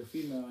with a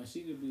female and she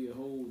could be a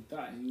whole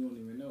thought and you won't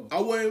even know. I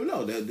wouldn't even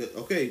know.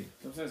 Okay,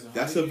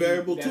 that's a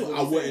variable too.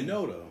 I wouldn't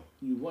know though.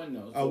 You wouldn't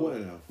know. So I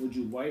wouldn't know. Would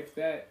you wife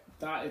that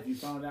thought if you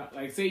found out?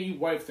 Like, say you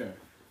wifed her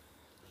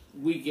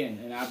weekend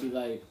and I'd be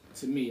like,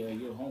 to me,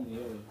 like, yo, homie,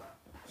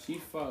 she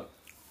fucked.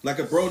 Like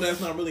a bro that's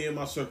not really in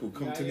my circle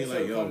come to me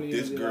like, yo,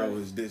 this girl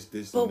is this.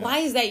 But why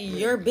is that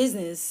your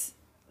business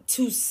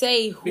to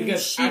say who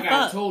because she I got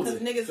fucked. told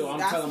it, so I'm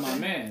telling my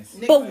man.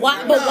 But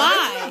why? But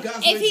why?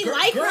 If he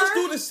like girls her,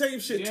 do the same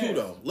shit too,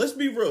 though. Let's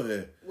be real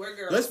here. We're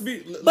girls. Let's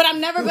be. But I'm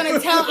never gonna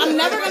tell. I'm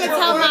never gonna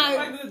tell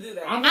my.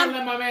 I'm gonna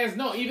let my man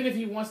know, even if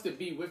he wants to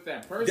be with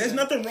that person. There's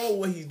nothing wrong with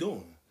what he's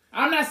doing.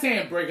 I'm not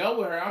saying break up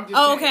with her. I'm just.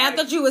 Oh, saying, okay. like, I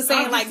thought you were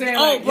saying like, saying,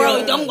 oh, like, bro,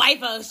 yo, don't wipe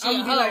her. She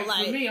I'm a gonna be hoe.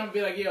 like, for me, I'm gonna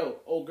be like, yo,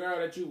 old girl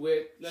that you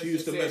with. She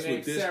used to mess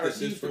with this. Sarah.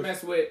 She used to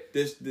mess with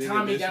this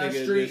Tommy down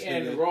the street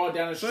and Raw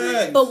down the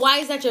street. But why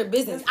is that your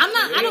business? I'm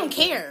not. I don't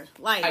care.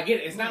 Like, I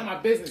get it. It's not my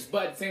business,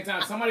 but at the same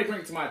time, somebody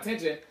bring it to my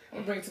attention. I'm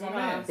gonna bring it to my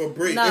man. But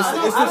Brie, No. it's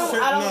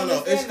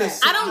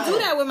I don't do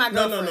that with my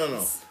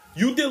girlfriends.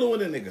 No. You dealing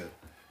with a nigga.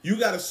 You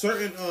got a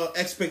certain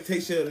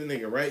expectation of the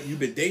nigga, right? You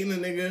been dating a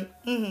nigga,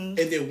 and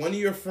then one of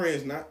your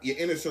friends, not your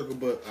inner circle,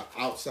 but an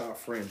outside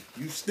friend,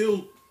 you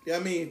still,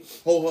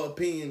 hold her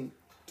opinion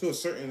to a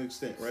certain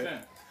extent, right?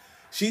 Yeah.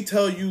 She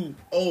tell you,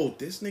 oh,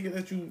 this nigga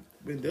that you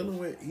been dealing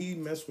with, he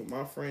messed with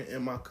my friend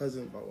and my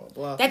cousin, blah, blah,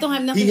 blah. That don't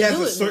have nothing to do with He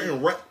has a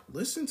certain rep.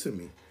 Listen to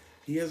me.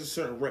 He has a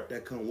certain rep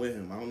that come with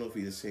him. I don't know if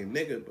he's the same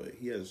nigga, but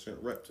he has a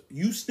certain rep.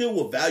 You still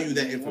will value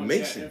that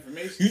information.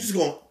 You just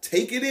gonna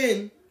take it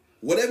in.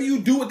 Whatever you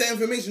do with that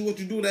information, what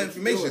you do with that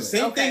information.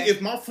 Same thing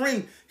if my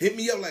friend hit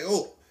me up like,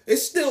 oh,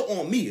 it's still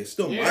on me. It's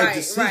still my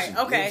decision. Right,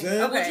 okay. You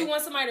know Would you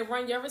want somebody to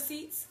run your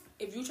receipts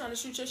if you trying to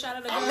shoot your shot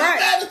at a girl? I'm not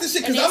mad at this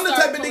shit because I'm the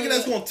type of nigga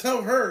that's going to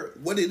tell her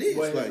what it is.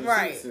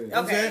 Right.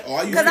 Okay.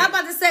 Because I'm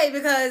about to say,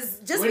 because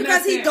just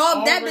because he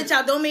dogged that bitch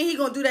out don't mean he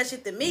going to do that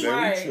shit to me.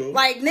 Very true.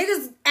 Like,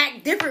 niggas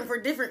act different for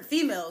different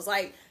females.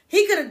 Like,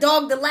 he could have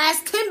dogged the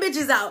last 10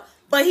 bitches out.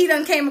 But he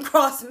done came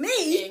across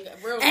me,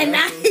 and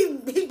now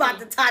he about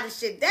to tie the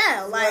shit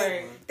down.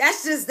 Like,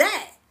 that's just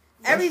that.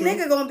 Every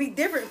nigga gonna be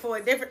different for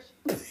a different...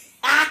 Every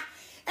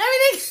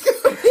nigga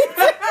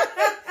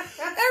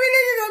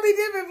gonna be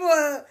different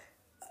for,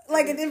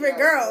 like, a different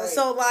girl.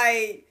 So,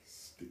 like,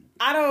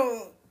 I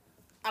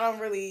don't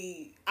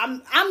really...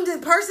 I'm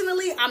just,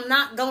 personally, I'm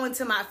not going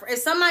to my... If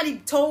somebody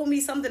told me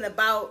something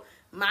about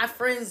my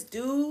friend's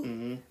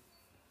dude,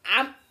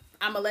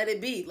 I'm gonna let it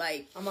be.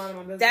 Like, I'm out of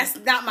my business. That's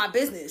not my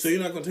business. So you're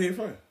not gonna tell your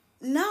friend?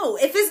 No.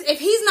 If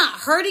he's not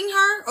hurting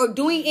her or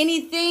doing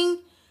anything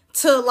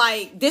to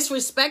like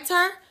disrespect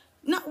her,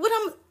 no.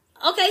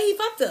 Okay, he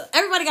fucked her.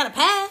 Everybody got a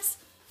pass.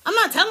 I'm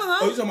not telling her.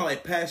 Oh, you talking about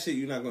like past shit?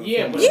 You're not gonna?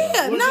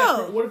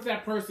 What if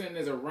that person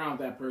is around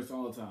that person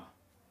all the time?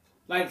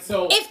 Like,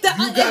 so if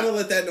you gotta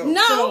let that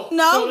know.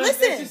 No.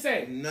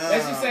 Listen.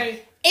 Let's just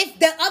say. If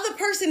the other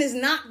person is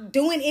not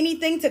doing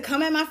anything to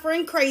come at my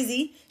friend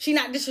crazy, she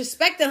not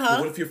disrespecting her. But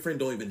what if your friend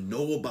don't even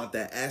know about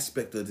that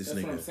aspect of this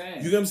nigga? What I'm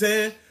saying. You know what I'm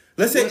saying?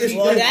 Let's say it's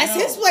that's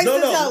his place to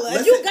tell her.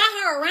 If you got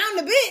her around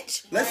the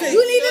bitch,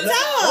 you need to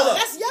tell her.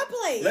 That's your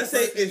place. Let's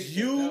say it's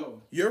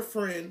you, your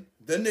friend,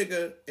 the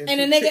nigga, and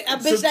a nigga, a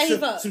bitch that he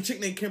fucked. Some chick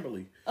named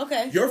Kimberly.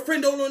 Okay. Your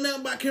friend don't know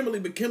nothing about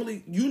Kimberly, but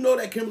Kimberly, you know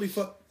that Kimberly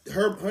fucked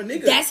her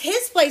nigga. That's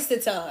his place to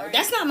tell her.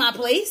 That's not my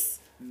place.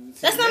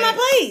 That's not my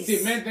place.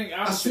 See, men think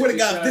I swear to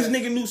God, if this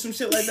nigga knew some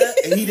shit like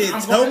that and he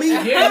didn't tell me,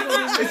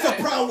 it's a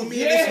problem with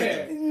me and this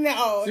nigga.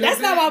 No, that's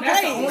not my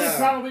place. That's the only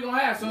problem we're going to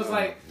have. So it's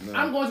like,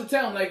 I'm going to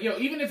tell him, like, yo,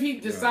 even if he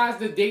decides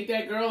to date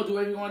that girl, do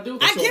whatever you want to do.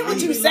 I get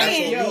what you're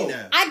saying.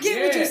 I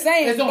get what you're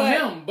saying. It's on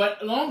him.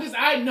 But as long as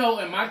I know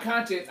in my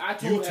conscience, I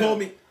told him. You told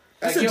me.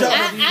 That's a job.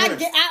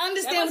 I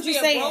understand what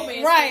you're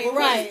saying.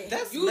 Right.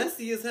 That's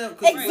messy as hell.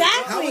 Exactly.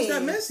 How is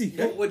that messy?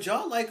 Would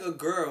y'all like a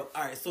girl?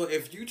 All right, so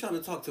if you trying to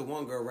talk to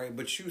one girl, right,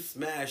 but you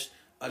smash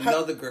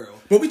another girl.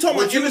 But we talking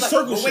about inner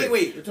circle shit.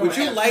 Wait. Would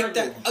you like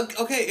that?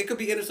 Okay, it could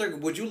be inner circle.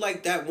 Would you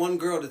like that one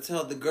girl to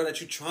tell the girl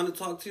that you're trying to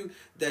talk to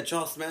that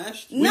y'all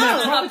smashed? We're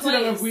not talking to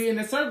them if we in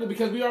the circle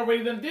because we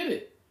already done did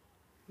it.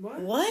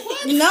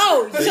 What?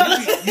 No.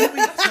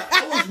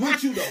 I was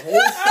with you the whole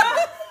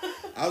time.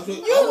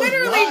 You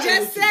literally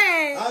just said.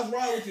 I was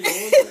wrong with you the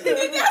whole time.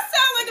 Did that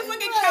sound like a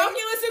fucking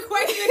calculus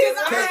equation?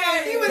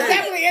 He was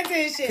definitely into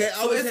his shit.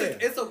 So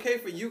it's okay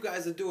for you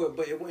guys to do it,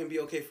 but it wouldn't be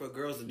okay for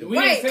girls to do it.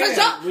 Right, because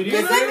let me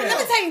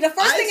tell you, the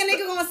first thing a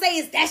nigga gonna say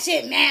is that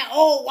shit mad.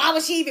 Oh, why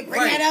would she even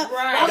bring that up?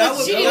 Why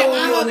would she even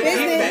mind her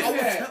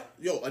business?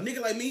 Yo, a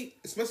nigga like me,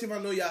 especially if I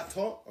know y'all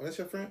talk, that's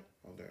your friend?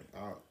 Oh, damn.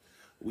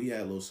 We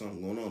had a little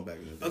something going on back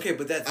in the day. Okay,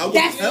 but that's you.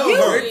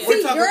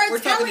 We're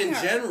talking in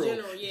general.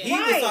 Yeah. He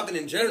was talking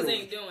in general. Niggas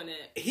ain't doing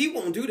that. He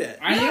won't do that.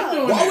 I am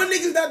doing Why that. would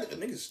niggas not?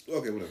 Niggas,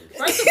 okay, whatever.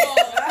 First of all,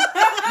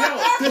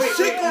 the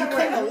shit gonna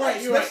come right.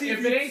 If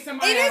it ain't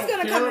somebody it is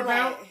gonna come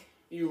about,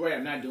 you're right.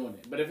 I'm not doing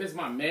it. But if it's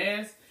my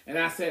man's, and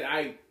I said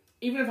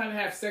even if I didn't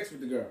have sex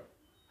with the girl,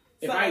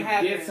 if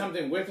I did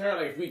something with her,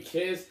 like if we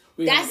kissed.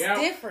 That's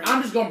different.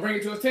 I'm just gonna bring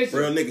it to attention.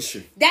 Real nigga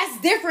shit. That's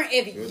different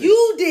if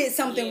you did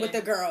something with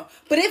the girl.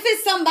 But if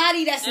it's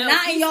somebody that's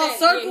not in y'all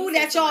circle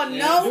that y'all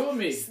know,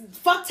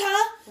 fucked her,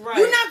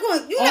 you're not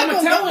going to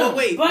go.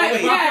 Wait.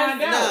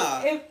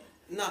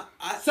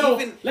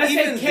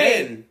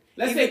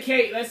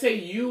 Let's say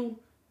you,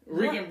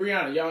 Reek and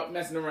Brianna, y'all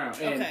messing around,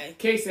 and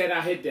Kay said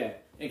I hit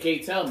that, and Kay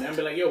tell me, I'm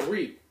be like, yo,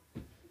 Reek,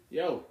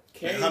 yo,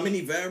 Kay. How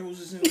many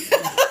variables is in?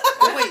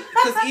 Wait.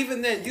 Because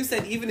even then, you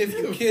said even if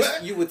you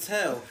kiss, you would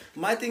tell.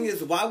 My thing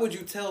is, why would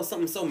you tell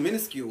something so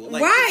minuscule?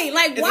 Like, right,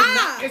 like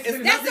why? That's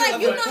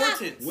like, you know how,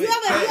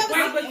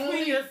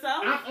 between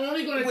yourself. I'm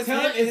only going to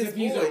tell it if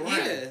he's around.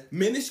 Yeah.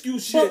 Minuscule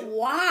shit. But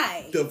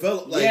why?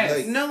 Develop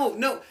like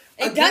no.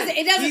 It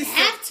doesn't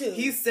have to.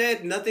 He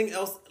said nothing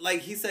else.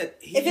 Like he said,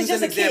 he if used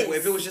it's just an example. kiss.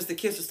 If it was just a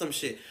kiss or some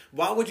shit,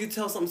 why would you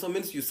tell something so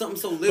minuscule, something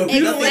so little? But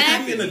people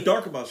don't be in the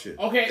dark about shit.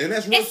 Okay, and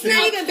that's real it's shit.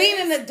 not even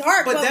being in the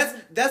dark. But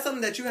that's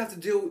something that you have to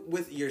deal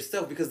with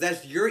yourself because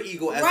that's your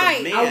ego as a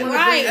man.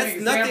 That's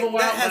nothing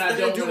that has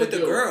nothing to do with the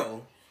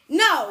girl.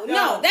 No,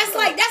 that's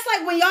like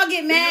when y'all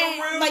get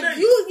mad. Like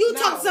you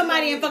talk to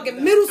somebody in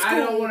fucking middle school. I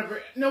don't want to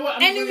bring. No, what?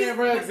 I'm bringing a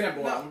real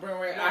example.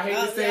 I hate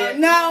to say it.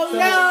 No.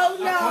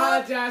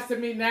 Apologize to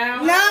me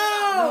now.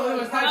 No,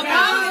 it's not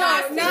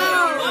bad.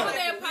 Why would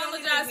they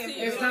apologize to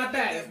you? It's not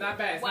bad. It's not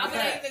bad.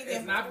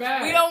 It's not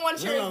bad. We don't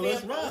want your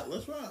example.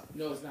 Let's rock.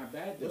 No, it's not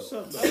bad though. What's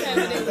up, Okay, but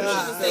then you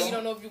just say you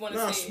don't know if you want to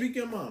say it. Speak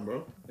your mind,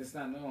 bro. It's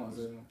not no.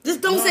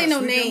 Just don't say no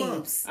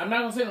names. I'm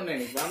not gonna say no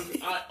names.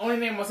 But only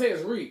name I'll say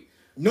is Reek.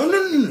 No.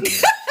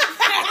 It's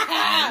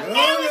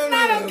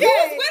not okay. You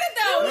was with it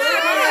though.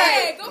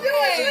 Go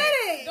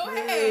ahead. Go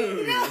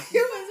ahead. No,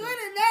 you was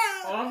with it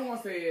now. All I'm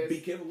gonna say is be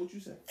careful what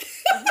you say.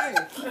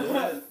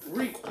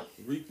 Reek.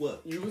 Reek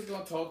what? You was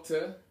gonna talk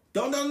to.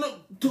 No. No. No.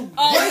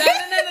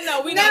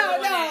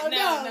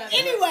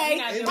 Anyway,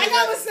 like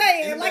I was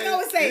saying. Anybody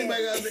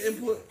got the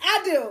input?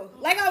 I do.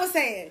 Like I was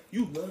saying.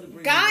 You love to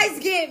bring guys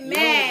get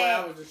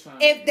mad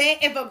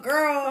if a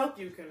girl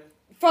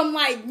from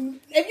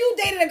if you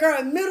dated a girl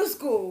in middle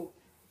school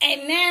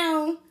and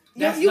now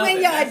you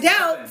and your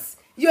adults.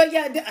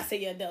 I say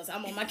your adults.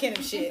 I'm on my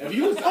Kenneth shit. If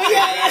you was your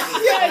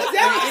adults.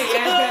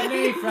 that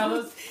name,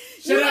 fellas.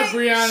 Shut up,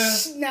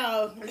 Brianna.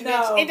 No,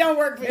 it don't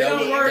work for you.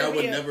 That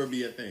would never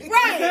be a thing.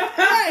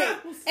 Right.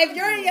 If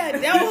you're in your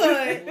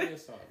adulthood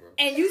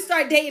and you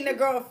start dating a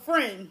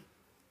girlfriend,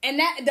 and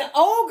that the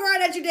old girl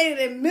that you dated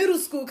in middle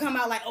school come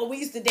out like, oh, we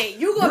used to date.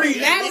 You gonna be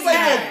mad as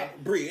hell.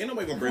 Bree, ain't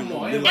nobody gonna bring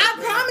more. I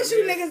promise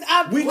you, niggas.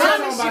 We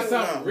talking about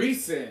something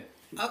recent.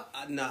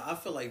 I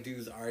feel like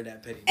dudes are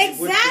that petty.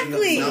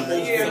 Exactly.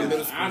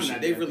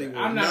 They really would.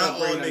 I'm not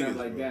gonna bring niggas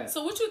like that.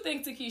 So what you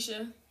think,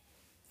 Takesha?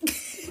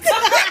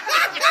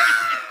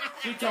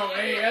 She told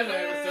every other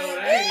episode.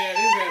 I ain't had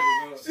this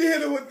episode. She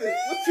hit it with the.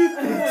 What you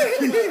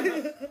think?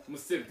 I'm gonna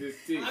sip this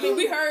tea. I mean,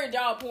 we heard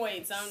y'all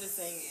points. I'm just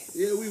saying.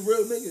 Yeah, we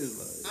real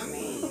niggas. Like, I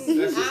mean,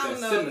 I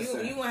don't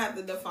know. You gonna have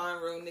to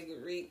define real nigga,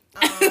 Reek.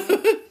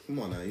 Come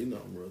on now, you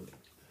know I'm real.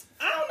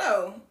 I don't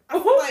know. I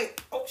feel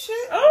like, oh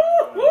shit. I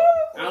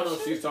don't know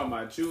if she's talking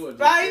about you or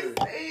just I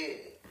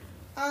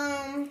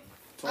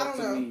don't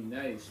know. Me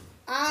nice.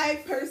 I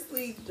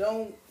personally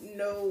don't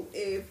know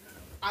if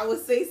I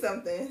would say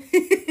something.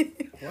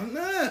 Why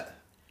not?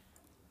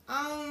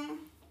 I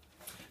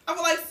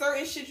feel like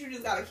certain shit you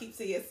just gotta keep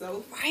to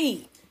yourself.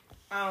 Right.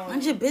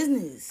 Mind your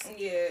business.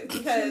 Yeah,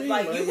 because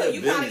like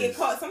you kind of get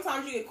caught.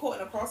 Sometimes you get caught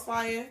in a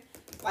crossfire.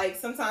 Like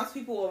sometimes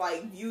people will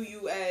like view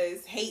you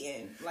as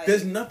hating. Like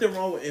there's nothing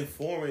wrong with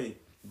informing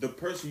the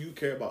person you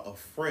care about, a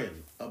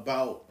friend,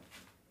 about.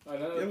 You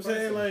know what I'm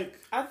saying? Like,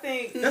 I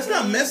think that's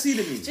not messy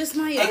to me. Just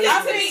my. I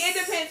think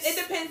it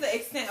depends the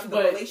extent of the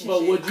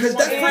relationship. Because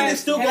that friend is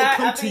still gonna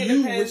come to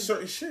you with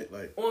certain shit,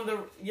 like on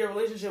your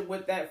relationship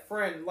with that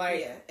friend.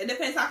 Like, it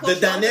depends how close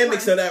the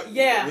dynamics of that.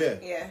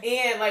 Yeah.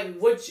 And like,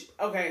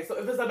 okay, so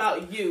if it's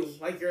about you,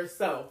 like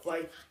yourself,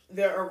 like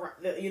they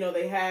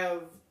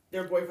have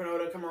their boyfriend or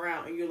whatever come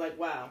around, and you're like,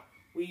 wow,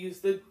 we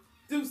used to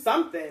do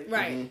something,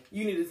 right? Mm-hmm.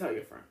 You need to tell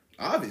your friend.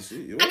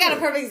 Obviously, I got a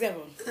perfect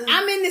example.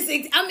 I'm in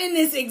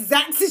this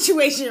exact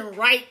situation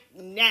right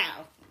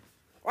now.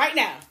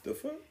 The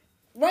fuck?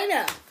 Right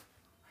now.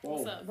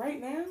 What's up?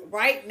 Right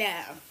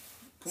now.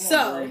 Come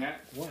on,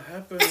 what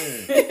happened?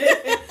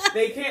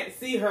 They can't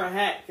see her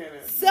hat, can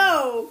it?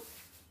 So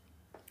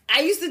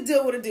I used to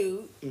deal with a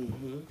dude.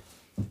 Mm-hmm.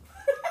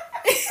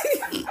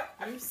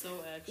 I'm so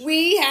actually.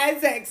 We had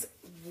sex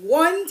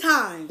one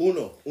time.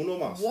 Uno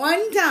mas.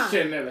 One time.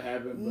 Shit never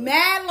happened. But...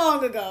 Mad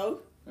long ago.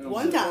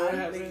 One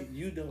time.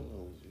 You don't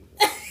know.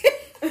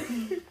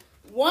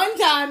 One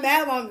time,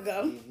 mad long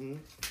ago. Mm-hmm.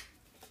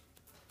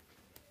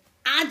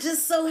 I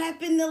just so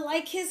happened to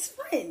like his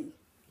friend.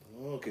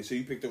 Oh, okay, so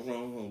you picked the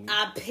wrong homie.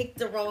 I picked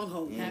the wrong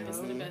homie. Happens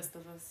to the best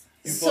of us.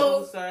 You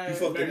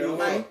fucked the new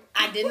homie?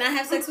 I did not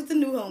have sex with the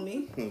new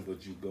homie.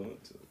 But you going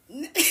to.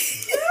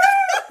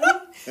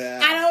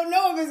 I don't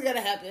know if it's going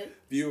to happen.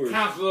 Viewers,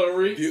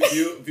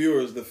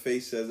 viewers, the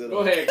face says it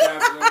all. Go ahead,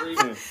 Counselor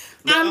Reed.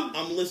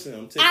 I'm listening.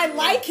 I'm taking I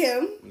like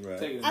him.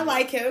 Right. I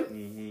like him.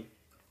 Mm-hmm.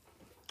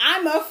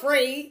 I'm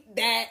afraid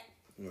that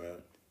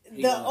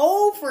the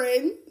old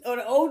friend or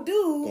the old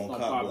dude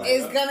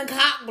is gonna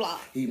cock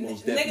block. He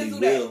most niggas definitely do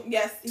will. that.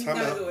 Yes, he's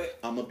gonna do it.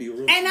 I'm gonna be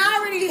real. And I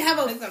already have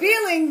a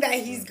feeling that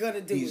he's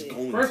gonna do He's it.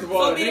 going First of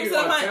all, So the beat him nigga to the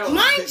gonna punch. tell.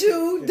 Mind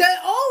you, the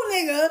old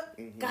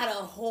nigga got a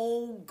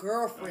whole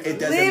girlfriend. It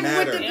doesn't Live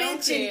matter. with the It don't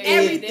bitch care. and It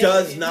everything. It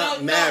does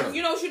not matter. No,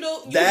 you know what you do?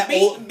 You That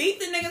beat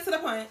the nigga to the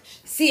punch.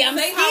 See, I'm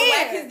Say how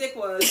whack his scared. dick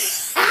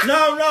was.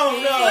 No.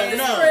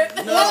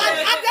 Well,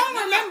 I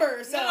don't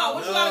remember. So. No,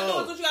 what you gotta do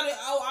is what you gotta.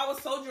 Oh, I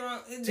was so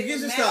drunk. His dick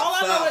was mad. stop. All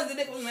I know Stop. is the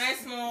dick was mad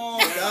small.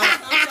 I'm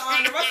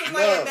sorry. The rest of the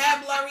night is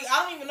bad blurry.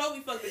 I don't even know if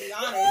we fucked, to be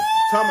honest.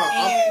 Time out.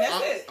 And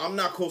that's it. I'm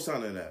not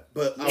co-signing that,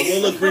 but I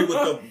will agree with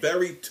the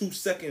very 2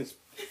 seconds.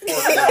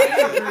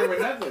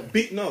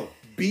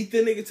 Beat the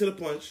nigga to the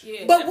punch.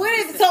 Yeah, But what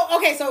is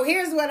so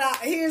here's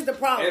the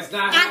problem. It's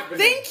not I happening.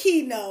 think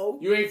he know.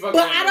 You ain't fucking.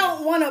 But I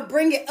don't want to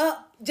bring it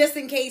up just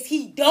in case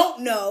he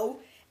don't know,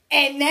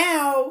 and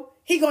now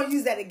he gonna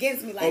use that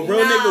against me. Like A real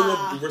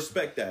nigga would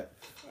respect that.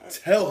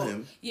 Tell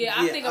him. Yeah,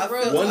 I think a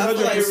real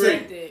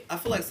 100%. I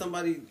feel like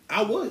somebody.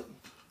 I would.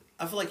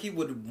 I feel like he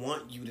would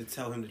want you to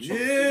tell him the truth.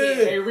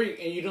 Yeah. Hey Rick,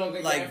 and you don't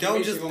think Like,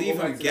 don't just leave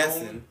him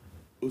guessing.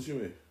 What you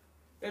mean?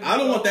 I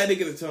don't want that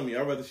nigga to tell me.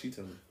 I'd rather she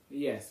tell me.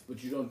 Yes,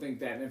 but you don't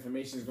think that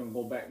information is gonna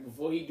go back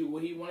before he do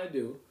what he want to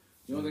do.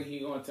 You don't think he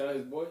gonna tell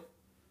his boy?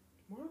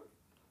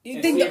 You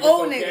And think see the if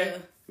old it's okay?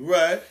 nigga?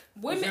 Right.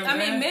 Women, I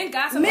mean, men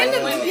gossip. Men more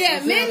do- than women.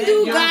 yeah, men You do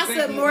don't think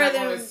gossip he's more not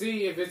than- gonna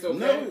see if it's okay.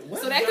 No.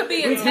 So that could be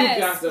We a do test.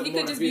 gossip He more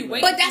could just than be females.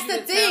 waiting. But that's for you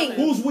the to tell thing. him.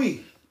 Who's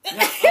we?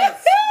 Not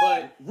us,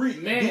 but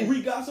Do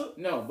we gossip?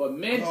 No, but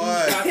men do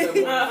Alright. gossip more than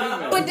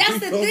females. But that's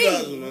the Don't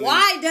gossip, thing. man.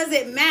 Why does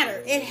it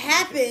matter? It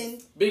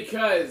happened.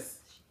 Because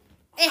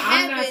It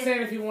I'm not happened.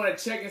 saying if he want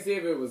to check and see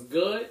if it was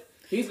good.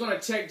 He's gonna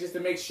check just to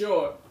make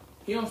sure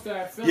he don't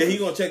start feeling. Yeah, he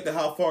gonna check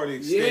how far the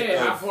extent.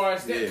 Yeah, how of- far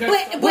it's Yeah.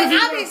 But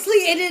obviously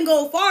it didn't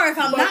go far if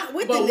I'm not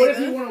with the But what if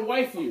he nigga. want to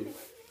wife you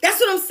That's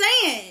what I'm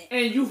saying.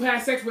 and you've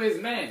had sex with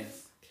his man?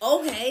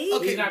 Okay.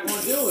 He's not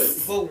gonna do it.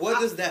 But what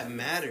does that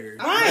matter?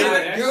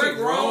 Right. You're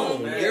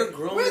grown. You're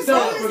grown. We're So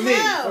grown for as me,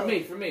 hell.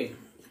 for me.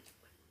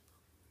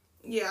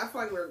 Yeah, I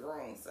feel like we're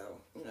grown, so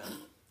you know,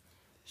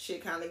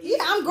 shit kind of. Yeah,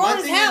 I'm grown My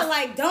as thing hell. is-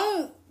 Like,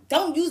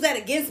 don't use that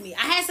against me. I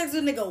had sex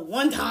with a nigga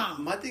one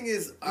time. My thing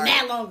is,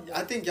 That long ago.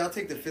 I think y'all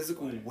take the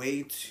physical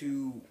way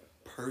too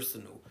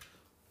personal.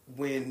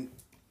 When,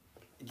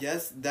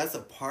 yes, that's a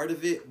part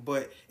of it,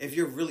 but if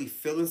you're really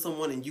feeling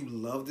someone and you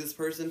love this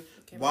person,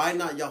 why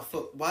not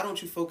why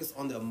don't you focus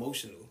on the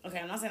emotional? Okay,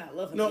 I'm not saying I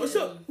love him. No, what's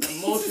up?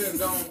 Emotions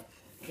don't.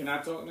 Can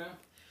I talk now?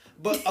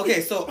 But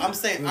okay, so I'm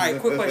saying, all right,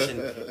 quick question: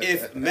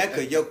 if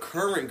Mecca, your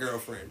current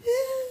girlfriend,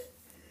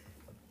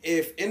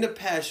 if in the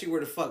past she were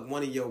to fuck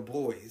one of your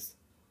boys,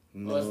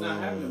 Well, it's not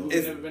happening.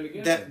 We've never been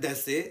together.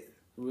 that's it.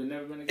 We've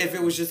never been together. If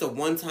it was just a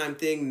one-time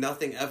thing,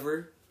 nothing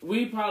ever.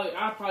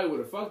 I probably would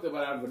have fucked her,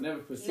 but I would never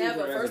pursue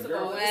Never. her as First a of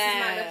girl. all, this is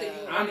not nothing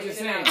you I'm want just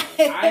to saying,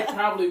 get out. I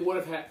probably would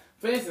have had.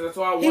 For instance, that's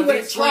why I He wanted would've to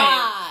explain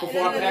tried.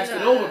 before I passed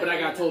it over, but I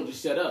got told to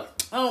shut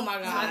up. Oh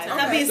my god. Okay.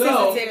 Stop being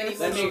So sensitive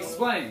let me anymore.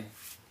 explain.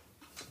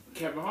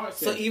 Kevin Hart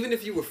said. So even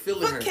if you were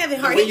feeling Fuck her, Kevin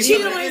the Hart. way He you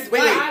cheated feeling- on his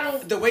wait,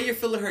 wife. the way you're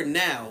feeling her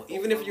now,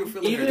 even if you were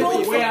feeling even her, the way if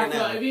you're the way feeling I her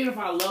felt, now, even if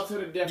I loved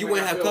her to death, You like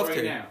wouldn't I have feel cuffed right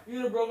her. now.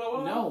 You'd have broke up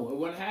with her? No, it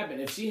wouldn't happen.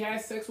 If she had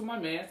sex with my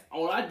man,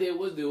 all I did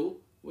was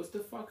to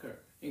fuck her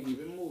and keep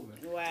it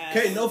moving. Wow.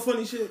 Okay, no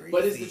funny shit.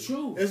 But it's the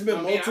truth. It's been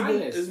I'm being multiple.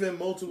 honest. It's been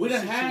multiple We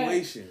done had-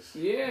 situations.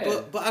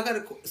 Yeah. but I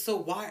gotta. So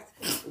why?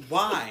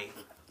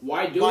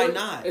 Why do Why it?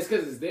 not? It's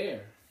because it's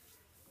there.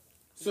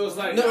 So it's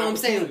like No, I'm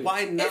saying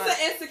why not? It's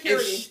an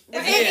insecurity.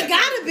 It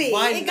gotta be.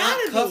 Why It not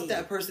gotta cuff be.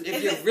 that person if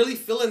It's you're a- really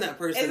feeling that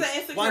person? it's an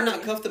insecurity. Why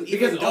not cuff them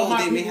Because even all though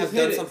my they may peoples have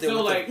hit done it. something So,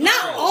 with like- them?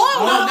 Not all.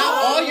 No,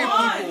 not all your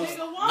Why? peoples.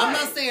 Nigga, why? I'm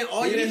not saying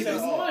all You your didn't say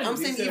peoples. all. I'm You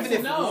saying said even all.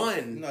 if No.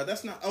 one. No,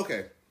 that's not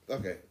okay.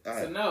 Okay, all So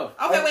right. no.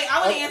 Okay, wait. I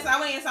want to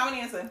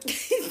answer.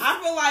 I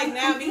feel like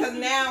now because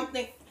now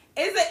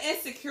it's an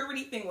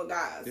insecurity thing with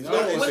guys. It's No, not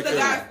with the insecurity.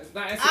 guys. It's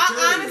not I insecurity.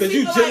 honestly Because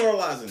you feel like-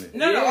 generalizing it.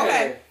 No, Yeah.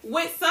 okay.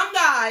 With some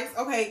guys,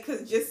 okay,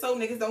 because just so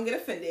niggas don't get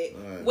offended.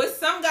 Right. With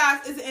some guys,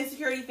 it's an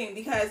insecurity thing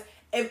because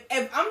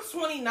if I'm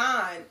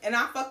 29 and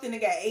I fucked a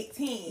nigga at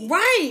 18,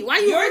 Right. Why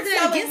you you're holding that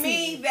telling against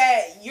me me?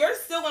 that you're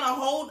still gonna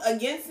hold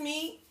against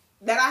me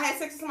that I had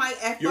sex with somebody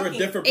at You're a fucking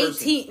different person.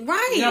 18.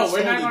 Right. No,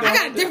 we're not gonna I got a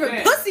hold different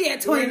that. pussy at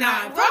 29.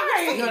 We're What not-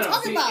 are you No, no,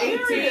 talking see, about?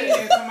 18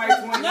 and somebody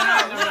 29,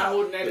 I'm No. not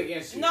holding that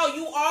against you. No,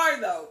 you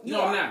are though. You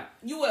No, are. I'm not.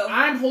 You will.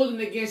 I'm holding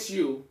it against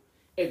you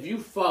if you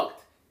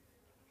fucked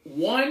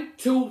 1,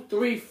 2,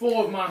 3,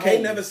 4 of my homies.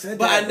 Kay never said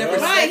But that. I never bro.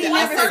 said Right, he that. I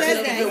never said said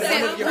just that. even He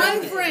said one of your one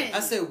homies. friend. I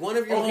said one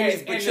of your Okay,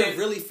 homies, but and you're then-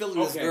 really feeling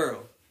this okay.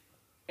 girl.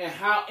 And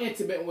how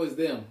intimate was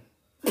them?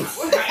 How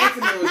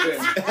intimate was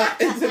them?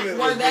 Intimate Were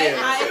was they? there.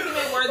 How intimate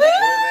were Where they?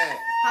 that?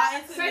 How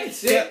Same intimate?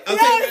 shit. Yeah, I'm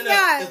No, saying it's right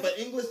now, not. if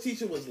an English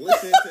teacher was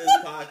listening to this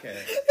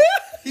podcast,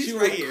 He's she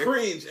right would here.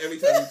 cringe every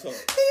time you talk.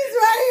 He's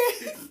right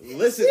here.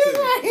 Listen He's to me.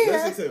 right here.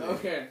 Listen to me.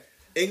 Okay.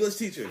 English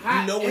teacher,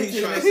 you know what he's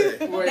trying to say.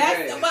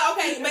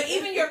 But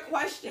even your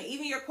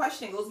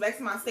question goes back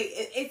to my state.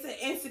 It's an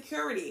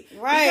insecurity,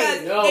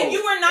 right? Because if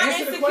you were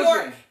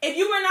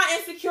not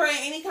insecure in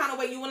any kind of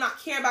way, you will not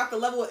care about the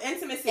level of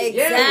intimacy.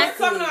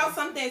 Exactly. We're talking about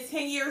something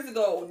 10 years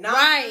ago,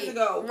 9 years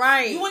ago.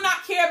 Right. You will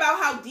not care about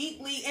how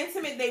deeply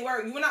intimate they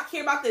were. You will not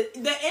care about the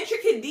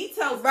intricate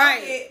details of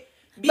it.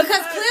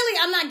 Because clearly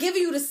I'm not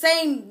giving you the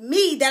same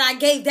me that I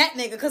gave that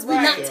nigga because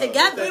we're not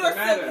together. We were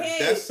still kids.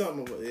 That's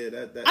something.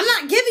 I'm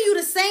not giving you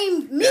the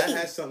same me. That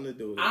has something to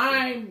do with it.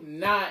 I'm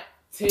not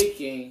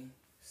taking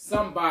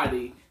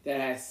somebody that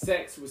has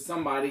sex with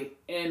somebody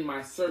in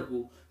my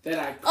circle that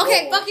I call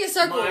fuck your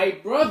circle. My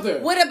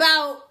brother. What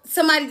about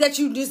somebody that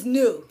you just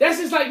knew? That's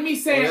just like me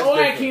saying, all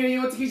right, Kenan,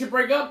 you want Takesha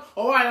break up?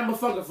 All right, I'm a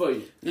fucker for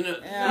you. No.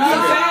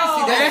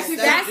 That's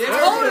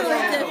totally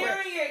different.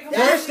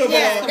 First of all,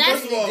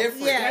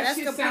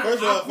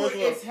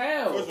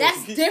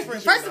 that's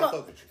different. First of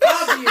all,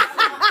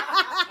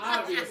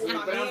 obviously,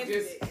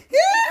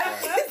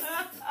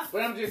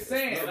 but I'm just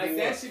saying, like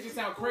that shit just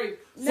sound crazy.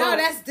 No,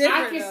 that's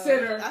different. I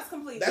consider that's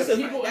completely the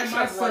people in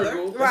my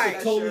circle. Right.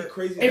 That's totally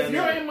crazy. If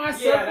you're in my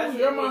circle,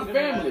 you're my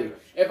family.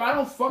 If I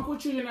don't fuck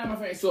with you, you're not my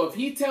family. So if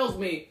he tells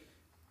me,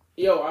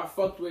 yo, I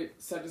fucked with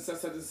such and such,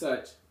 such and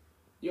such,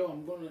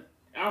 yo,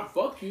 I'll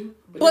fuck you.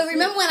 But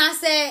remember when I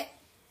said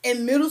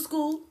in middle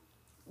school,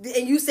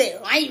 and you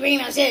said, why you bringing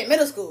that shit in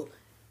middle school?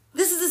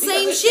 This is the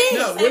same shit.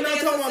 No, we're not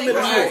talking about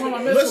middle school.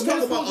 Let's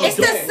talk about adulthood. It's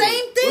the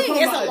same thing.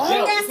 It's a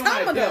long ass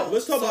time ago.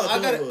 Let's talk about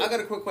adulthood. I got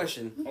a quick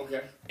question.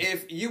 Okay.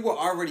 If you were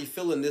already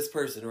feeling this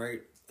person,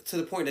 right, to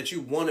the point that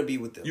you want to be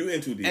with them, you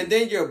in too deep, and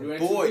then your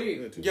boy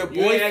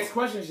ain't asked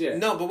questions yet.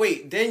 No, but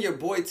wait, then your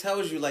boy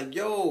tells you like,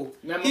 yo,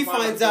 he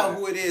finds out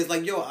who it is.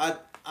 Like, yo, I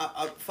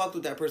fucked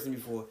with that person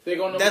before. They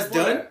gonna know that's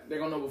before done. That. They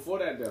gonna know before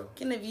that though.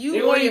 And if you they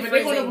gonna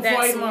know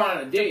before I even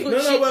want a date. No,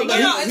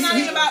 it's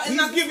not about.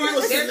 He's giving you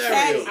a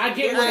scenario. I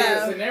get what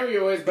the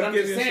scenario is, but I'm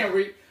just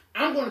saying,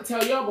 I'm gonna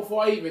tell y'all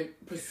before I even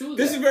pursue that.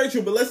 This is very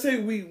true, but let's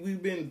say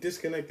we've been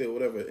disconnected or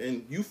whatever,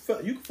 and you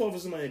can fall for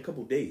somebody in a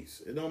couple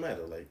days. It don't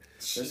matter. Like,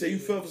 let's say you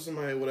fell for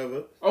somebody or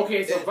whatever.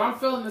 Okay, so if I'm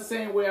feeling the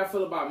same way I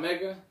feel about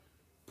Mega,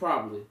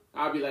 probably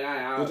I'll be like,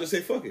 I'll just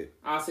say fuck it.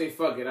 I'll say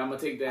fuck it. I'm gonna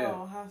take that.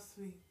 Oh, how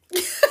sweet.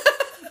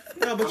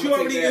 No, but you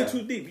already in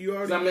too deep. You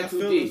already got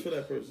feelings for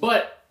that person.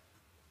 But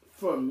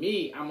for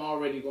me, I'm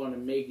already going to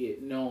make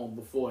it known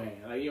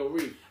beforehand. Like, yo,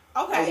 Reed,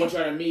 okay, I want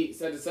y'all to meet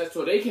such and such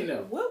so they can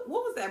know. What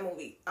was that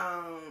movie?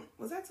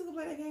 Was that to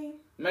play that game?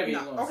 Megan, you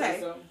want to say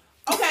something?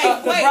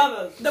 Okay,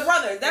 wait. The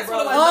brothers. That's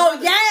what it was. Oh,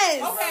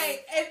 yes. Okay,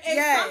 if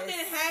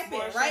something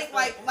happened, right?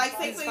 Like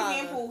say for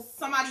example,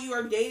 somebody you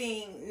are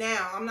dating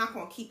now. I'm not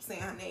gonna keep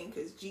saying her name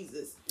because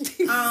Jesus.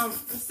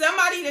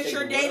 Somebody that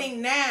you're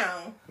dating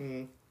now.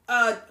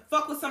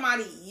 Fuck with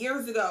somebody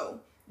years ago.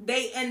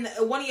 They and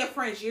one of your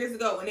friends years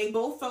ago, and they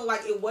both felt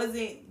like it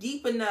wasn't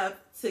deep enough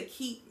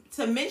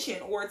to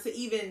mention or to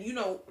even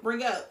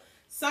bring up.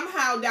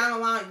 Somehow down the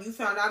line you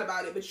found out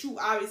about it, but you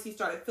obviously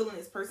started feeling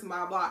this person,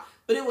 blah blah.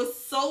 But it was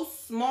so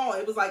small.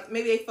 It was like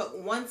maybe they fucked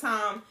one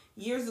time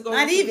years ago.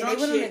 Not even. They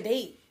went on a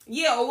date.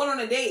 Yeah, or went on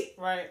a date.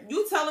 Right.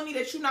 You telling me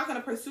that you're not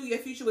gonna pursue your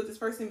future with this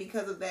person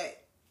because of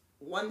that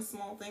one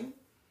small thing?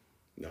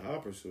 No, I'll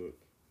pursue it.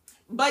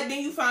 But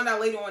then you found out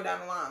later on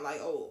down the line,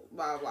 like, oh,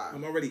 blah, blah.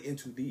 I'm already in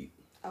too deep.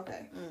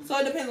 Okay. So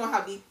it depends on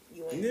how deep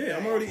you in. Yeah,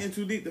 I'm already in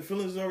too deep. The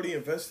feelings is already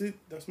invested.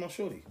 That's my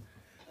shorty.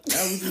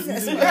 Now we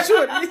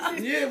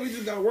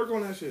just gotta work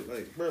on that shit.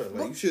 Like, bro,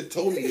 like, you should have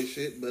told me this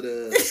shit, but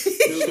you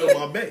still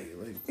my bae.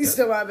 Like, you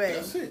still my bae.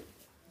 That's it.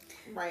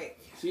 Right.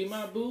 She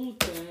my boo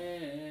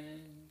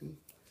thing.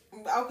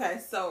 Okay,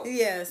 so.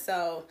 Yeah,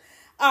 so.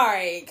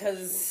 Alright,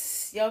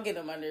 because y'all get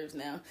on my nerves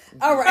now.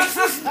 Alright.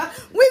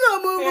 We're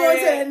gonna move on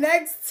to the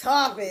next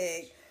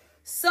topic.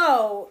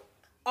 So,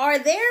 are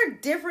there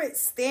different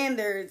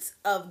standards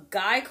of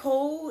guy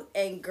code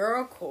and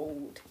girl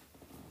code?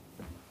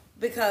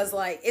 Because,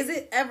 like, is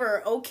it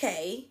ever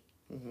okay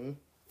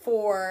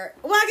for...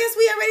 Well, I guess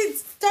we already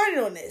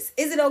started on this.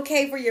 Is it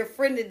okay for your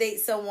friend to date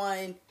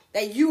someone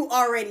that you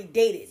already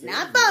dated?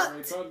 Not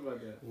fucked,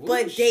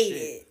 but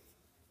dated.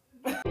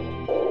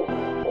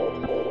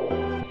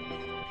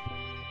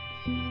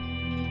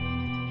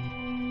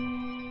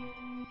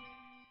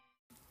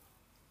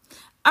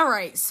 All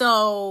right,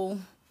 so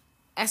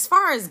as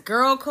far as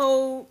girl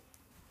code,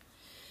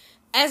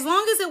 as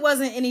long as it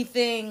wasn't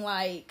anything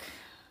like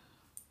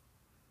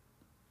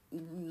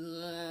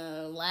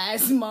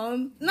last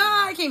month, no,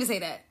 I can't even say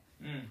that.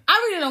 I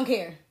really don't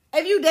care.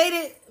 If you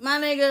dated my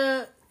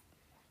nigga,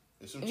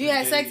 if you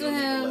had sex with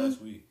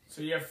him,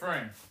 so your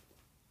friend.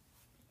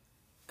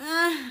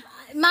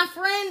 My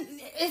friend,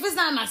 if it's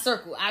not in my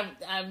circle,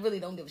 I really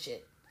don't give a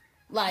shit.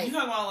 Like, you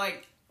talking about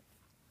like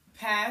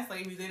past,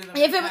 like if you dated them.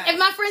 If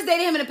my friends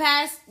dated him in the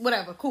past,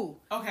 whatever, cool.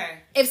 Okay.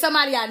 If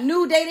somebody I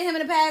knew dated him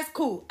in the past,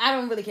 cool. I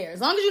don't really care. As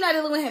long as you're not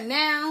dealing with him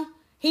now,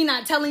 he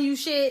not telling you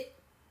shit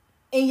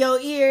in your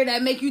ear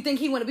that make you think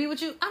he want to be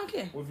with you, I don't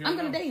care. I'm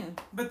gonna date him.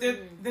 But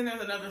then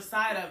there's another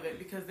side of it,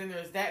 because then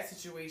there's that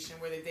situation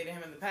where they dated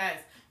him in the past,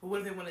 but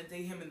what if they want to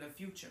date him in the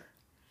future?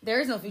 There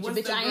is no future, What's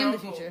bitch. the I am the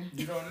girl future.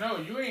 You don't know.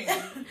 You ain't.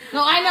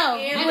 No, I know.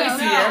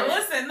 No,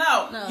 listen,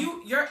 no. No.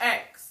 Your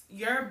ex,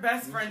 your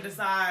best friend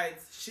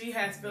decides she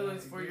has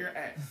feelings for your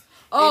ex.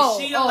 Oh,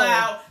 Is she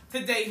allowed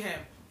to date him?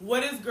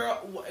 What does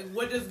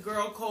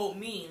girl code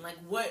mean? Like,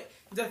 what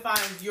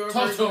defines your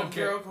version of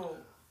girl code?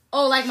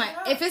 Oh, like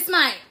if it's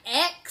my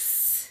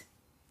ex,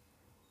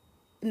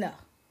 no.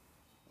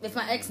 If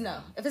my ex, no.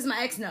 If it's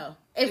my ex, no.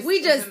 If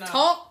we just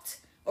talked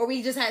or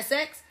we just had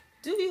sex,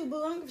 do you, boo?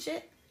 I don't give a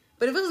shit.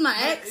 But if it was my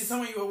ex, it's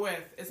someone you were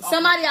with. It's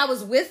somebody I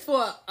was with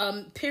for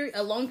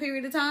a long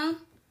period of time,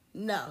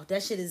 no,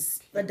 that shit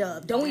is a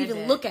dub. Don't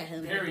even look at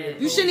him.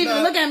 You shouldn't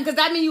even look at him because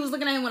that means you was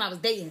looking at him when I was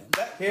dating him.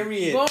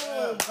 Period. Boom.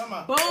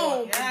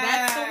 Boom. Yes.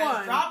 That's the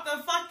one. Drop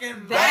the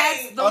fucking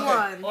That's the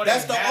one.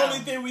 That's the only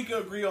thing we can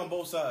agree on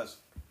both sides.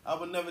 I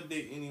would never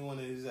date any one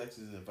of his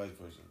exes and vice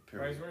versa.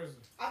 Period. Vice versa.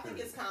 I think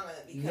it's kind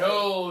of because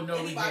no,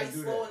 anybody's we can't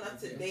do slow that. enough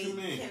to date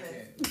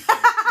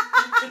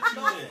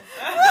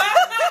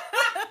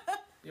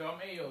Yo, I'm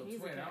Ayo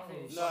twin. I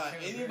don't know. Nah,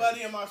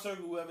 anybody in my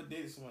circle who ever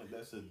dated someone,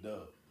 that's a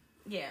dub.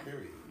 Yeah.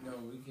 Period. No,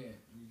 we can't.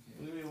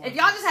 If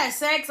y'all just had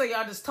sex or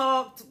y'all just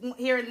talked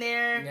here and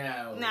there,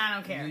 no, I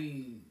don't care.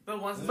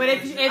 But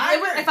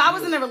if I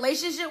was in a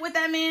relationship with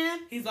that man,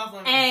 he's off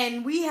limits.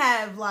 And we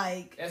have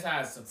like that's how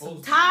it's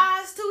supposed to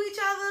ties to each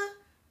other.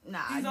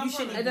 Nah, you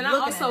shouldn't. And then I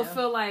also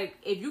feel like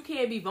if you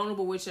can't be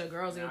vulnerable with your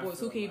girls and your boys,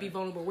 who can you be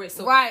vulnerable with?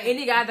 So right.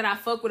 Any guy that I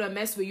fuck with or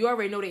mess with, you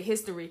already know their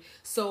history.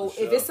 So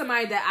if it's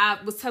somebody that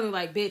I was telling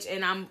like bitch,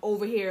 and I'm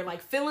over here like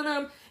feeling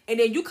them, and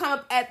then you come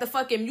up at the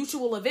fucking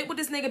mutual event with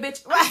this nigga,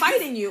 bitch, I'm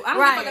fighting you. I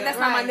don't give a fuck if that's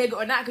not my nigga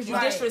or not, because you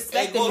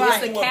disrespected me.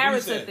 It's a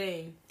character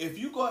thing. If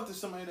you go after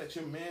somebody that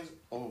your man's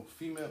or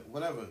female,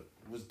 whatever,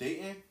 was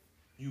dating,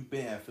 you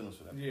been had feelings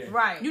for that. Yeah.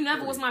 Right. You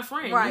never was my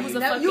friend. Right. You was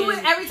a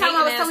fucking every time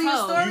I was telling you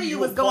a story, you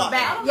was going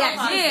back. Yes.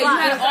 Yeah, you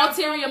had an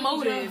ulterior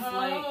motive.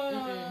 Like,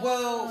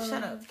 well,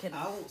 shut up, Kendall.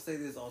 I won't say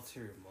there's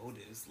ulterior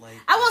motives. Like,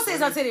 I won't say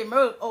it's ulterior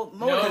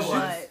motives,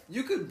 but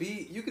you can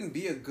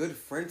be a good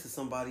friend to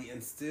somebody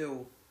and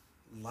still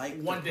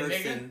like the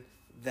person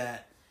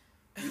that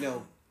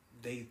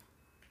they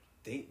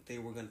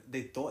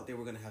thought they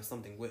were gonna have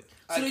something with.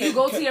 So you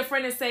go to your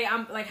friend and say,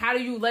 "I'm like, how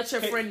do you let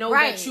your friend know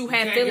that you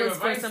have feelings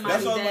for somebody?"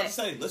 That's what I'm about to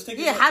say. Let's take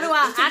it. How do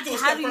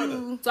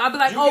you? So I'll be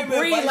like, "Oh,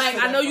 Bree, like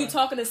I know you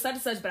talking to such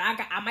and such, but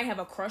I might have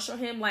a crush on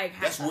him." Like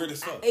that's weird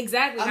as fuck.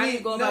 Exactly. How do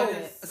you go about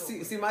it?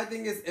 See, my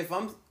thing is if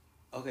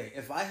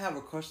I have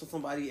a crush on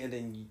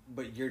somebody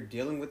but you're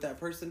dealing with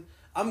that person,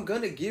 I'm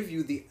gonna give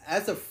you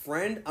as a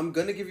friend, I'm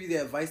gonna give you the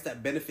advice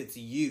that benefits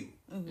you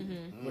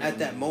at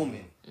that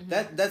moment.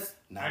 That's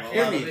not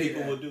a lot of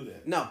people will do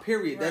that. No,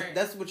 period. Right.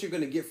 That's what you're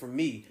gonna get from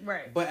me.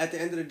 Right. But at the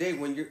end of the day,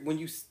 when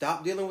you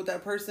stop dealing with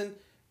that person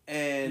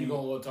and you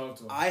gonna go talk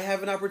to him. I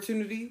have an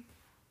opportunity,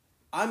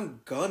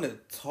 I'm gonna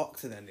talk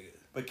to that nigga.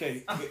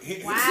 Okay. Wow.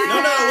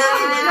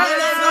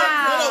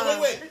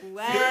 Wait.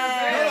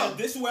 No.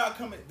 This is where I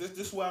come in. This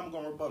is where I'm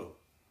gonna rebuttal.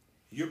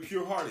 You're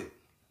pure hearted.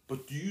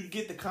 But do you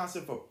get the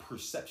concept of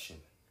perception?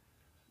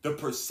 The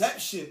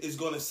perception is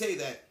going to say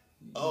that,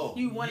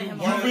 you wanted him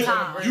all the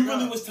time. You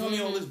really was telling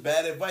me all this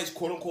bad advice,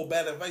 quote unquote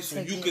bad advice, so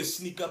you could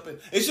sneak up and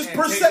it's just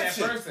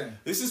perception.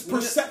 This is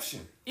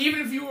perception.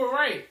 Even if you were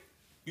right.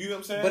 You know what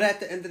I'm saying? But at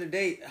the end of the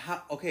day,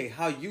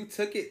 how you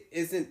took it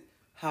isn't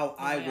how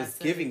I was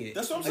giving it.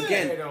 That's what I'm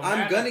saying. Again,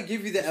 I'm going to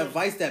give you the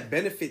advice that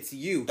benefits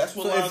you. That's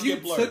what so if you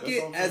took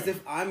it as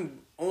if I'm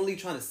only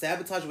trying to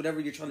sabotage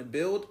whatever you're trying to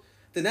build,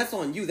 then that's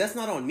on you. That's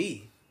not on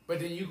me. But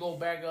then you go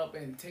back up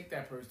and take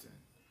that person.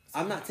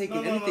 I'm not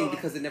taking anything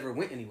because it never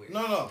went anywhere.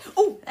 No.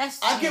 Oh,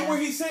 I get what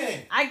he's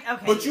saying.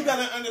 But you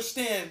gotta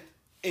understand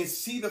and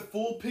see the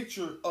full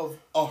picture of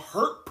a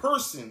hurt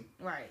person.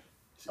 Right.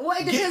 Well,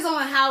 it depends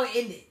on how it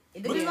ended.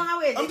 It depends on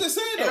how it ended. I'm just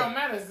saying though. It don't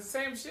matter. It's the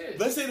same shit.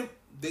 Let's say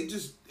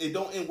it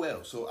don't end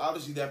well. So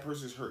obviously that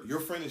person's hurt.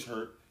 Your friend is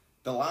hurt.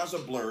 The lines are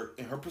blurred,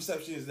 and her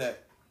perception is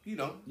that you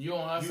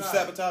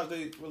sabotage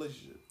their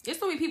relationship. There's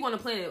so many people on the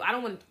planet. I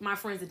don't want my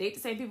friends to date the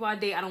same people I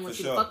date. I don't want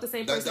you to fuck the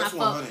same person I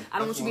fuck. I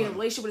don't want you to be in a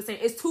relationship with the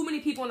same. It's too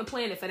many people on the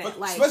planet for that.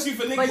 Like, especially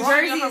for niggas. But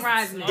Jersey's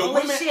horizon. The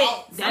women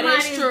that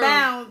is true.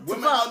 Bound to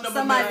fuck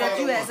somebody that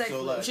you had sex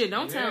with. Shit,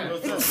 don't tell me.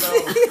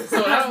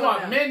 So that's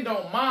why men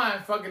don't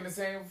mind fucking the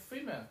same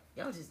female.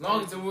 Y'all just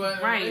long as we're in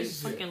a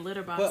relationship. Fucking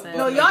litter box.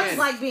 No, y'all just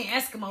like being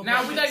Eskimo.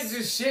 Now we like to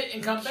just shit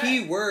and come back.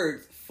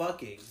 Keyword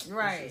fucking.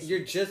 Right. You're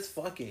just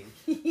fucking.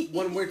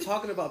 When we're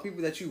talking about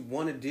people that you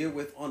want to deal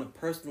with on a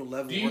personal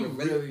level,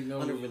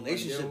 on a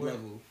relationship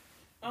level.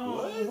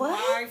 Oh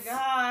my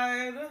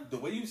god! The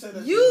way you said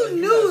that, you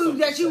knew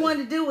that you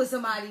wanted to deal with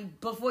somebody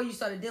before you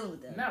started dealing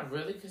with them. Not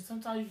really, because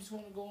sometimes you just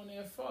want to go in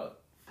there and fuck.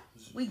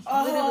 We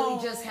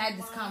literally just had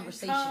this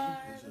conversation. God.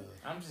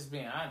 I'm just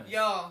being honest.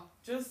 Y'all,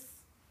 just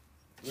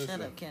shut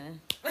up, Ken.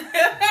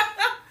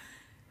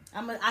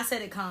 I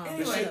said it calm.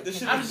 Anyway, I'm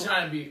just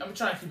trying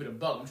to keep it a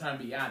buck. I'm trying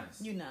to be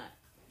honest. You're not.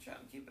 I'm trying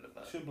to keep it a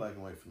buck. Shit black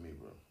and white for me,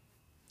 bro.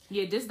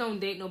 Yeah, just don't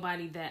date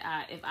nobody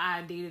that if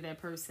I dated that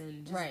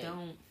person, just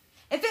don't.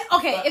 If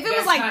it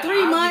was like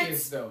 3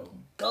 months, though.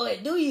 go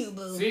ahead, do you,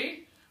 boo?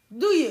 See?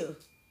 Do you?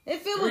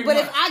 It feels good, but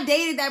if I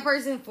dated that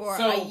person for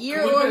a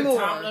year or more.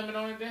 Put a time limit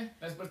on it then?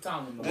 Let's put a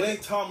time limit on it. It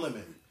ain't time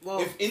limit. Well,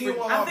 if any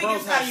one of my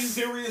bros have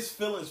serious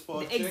feelings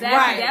for a chick,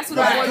 exactly, that's what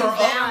it boils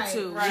down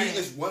to. She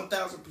is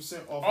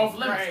 1,000% off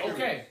limits. Right.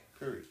 Okay.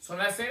 Period. So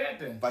let's say that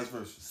then. Vice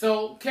versa.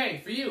 So, okay,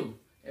 for you,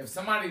 if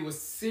somebody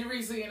was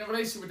seriously in a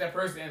relationship with that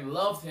person and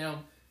loved him,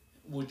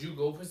 would you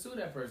go pursue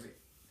that person?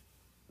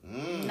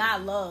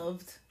 Not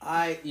loved.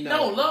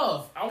 No,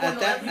 love. At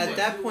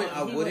that point,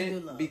 I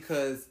wouldn't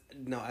because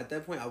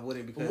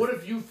But what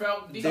if you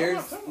felt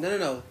there's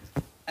no.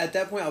 At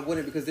that point, I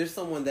wouldn't because there's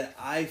someone that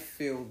I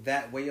feel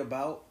that way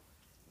about,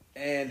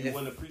 and you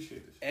wouldn't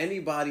appreciate this.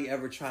 Anybody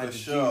ever tried to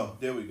do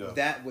there we go.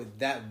 that with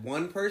that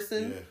one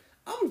person,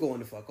 I'm going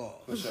to fuck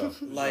off. For sure.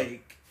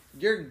 Like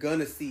you're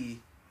gonna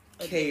see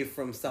K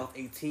from South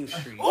 18th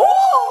Street.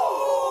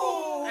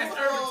 Oh, that's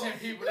urban 10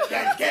 people.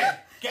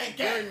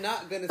 You're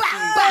not gonna see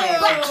K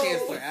on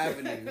Chancellor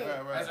Avenue.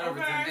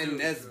 Right. And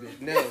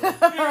Nesbitt. No.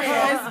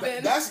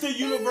 That's the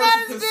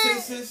universal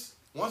consensus.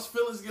 Once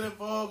feelings get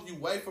involved, you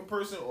wife a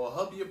person or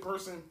hubby a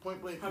person, point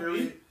blank,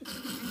 period.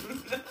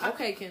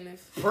 Okay,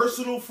 Kenneth.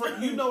 Personal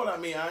friend, you know what I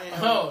mean. I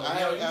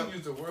ain't.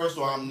 Use the word. First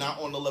of all, I'm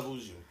not on the level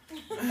as you.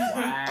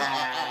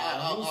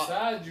 Wow. Whose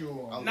side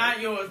you on?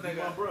 Not yours, nigga.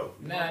 My bro.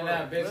 Nah,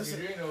 bitch.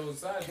 You ain't know whose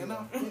side you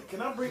on. Can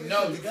I bring this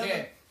No, shit you together?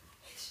 can't.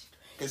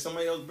 Can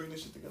somebody else bring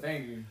this shit together?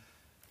 Thank you.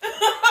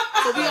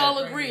 So we all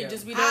agree,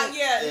 just we don't.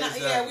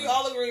 Yeah, we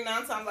all agree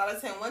 9 times out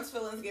of 10. Once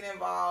feelings get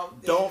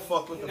involved, don't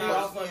fuck with the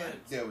person.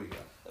 There we go.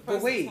 But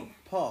wait,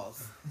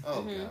 pause.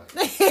 Oh God.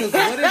 Because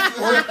what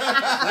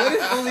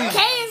if only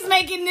Kay is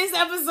making this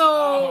episode.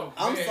 Oh,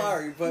 I'm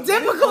sorry, but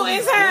difficult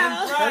as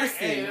hell. We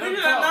should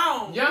have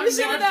known. We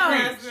should have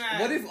known.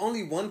 What if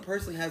only one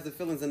person has the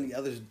feelings and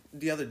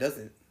the other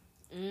doesn't?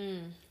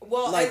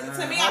 Well, like,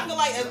 to me, I feel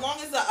like as long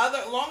as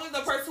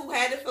the person who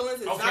had the feelings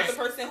is not the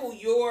person who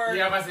you're I'm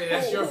about to say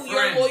that's your who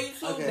friend. you're loyal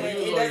to, Okay. then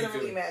it doesn't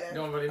really matter.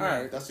 Don't really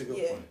matter. That's a good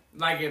point.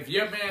 Like if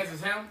your man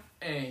is him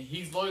and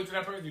he's loyal to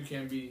that person, you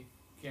can't do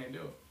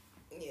it.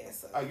 Yeah,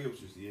 so. I get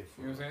what you see. You know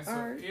what I'm saying? So,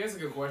 right. yeah, it's a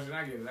good question.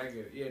 I get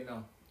it. Yeah,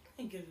 no.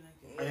 I get it.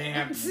 It ain't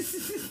happening.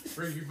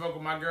 If you fuck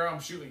with my girl, I'm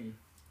shooting you.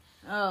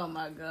 Oh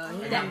my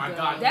God. I got my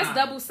God. That's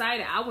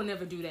double-sided. I would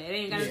never do that. It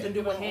ain't got nothing to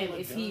do with him.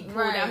 If he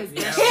pulled out his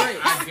best Yeah, friend,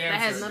 I that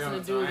has nothing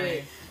to do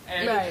with.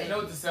 And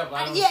note to self,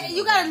 I don't Yeah,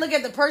 you gotta look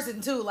at the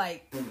person too.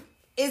 Like,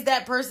 is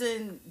that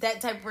person that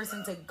type of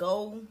person to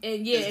go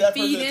and To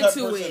feed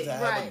into it?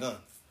 have Right. a gun?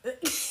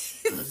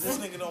 This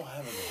nigga don't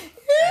have a gun.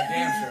 I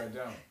damn sure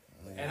don't.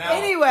 And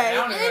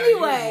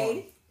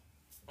Anyway.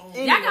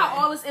 Y'all got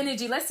all this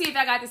energy. Let's see if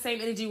I got the same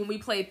energy when we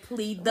play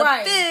Plead the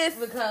Fifth.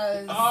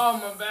 Because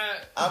my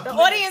bad. the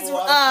audience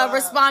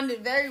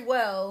responded very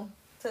well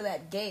to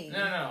that game. No.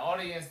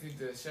 Audience need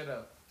to shut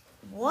up.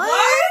 What?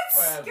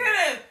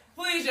 Get it.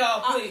 Please,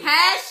 y'all, please.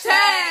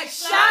 Hashtag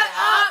shut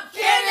up,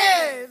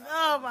 Kenneth.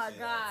 Oh my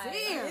God.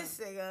 Damn. This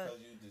nigga.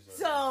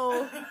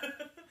 So,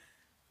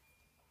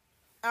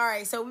 all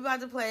right. So we about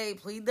to play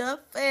Plead the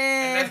Fifth.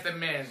 And that's the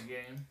man's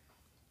game.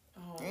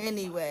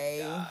 Anyway.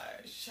 God,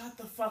 shut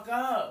the fuck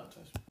up.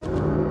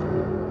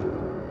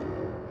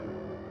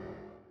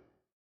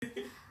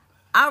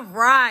 All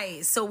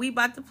right, so we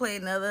about to play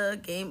another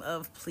game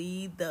of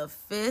Plead the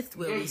Fifth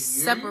where we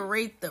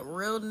separate the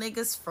real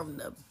niggas from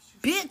the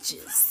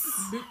bitches.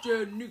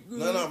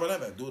 No, run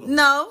that back. Do it.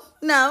 No,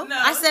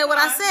 I said what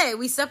I said.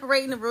 We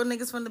separating the real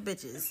niggas from the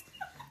bitches.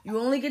 You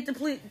only get to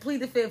plead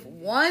the fifth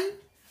one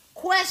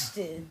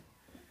question,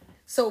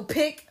 so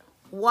pick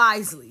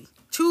wisely.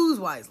 Choose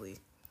wisely.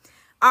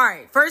 All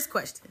right, first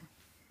question.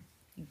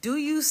 Do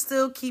you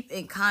still keep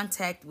in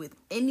contact with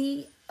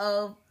any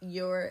of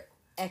your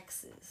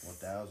exes?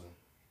 1,000.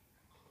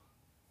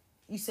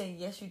 You say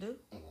yes, you do?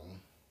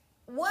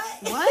 Mm-hmm.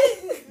 What?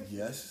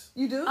 Yes.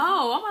 You do?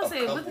 Oh, I'm about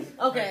to say.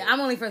 Okay, I'm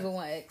only friends with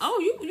one ex. Oh,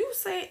 you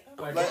say.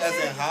 Like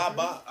as in high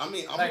by. I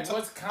mean, I'm a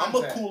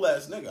cool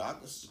ass nigga.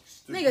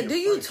 Nigga, do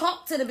you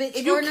talk to the bitch?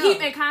 If you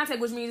keep in contact,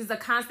 which means it's a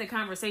constant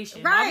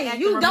conversation. Right.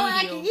 You don't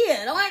act.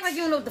 Yeah, don't act like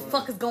you don't know what the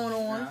fuck is going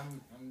on. Nah,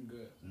 I'm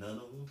good. None of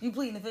them. You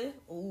pleading the fifth?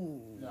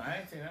 Ooh. No, I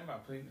ain't saying nothing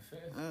about pleading the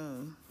fifth.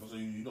 So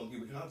you don't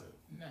keep in contact?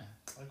 Nah.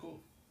 Like, cool.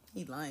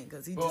 He lying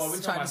because he Bro,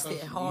 just trying to stay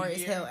hard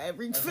as hell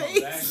every That's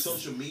face.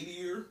 Social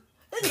media?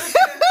 What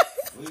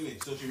do you mean?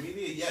 Social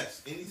media?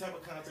 Yes. Any type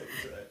of contact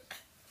with your ex.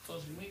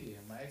 Social media.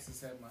 My exes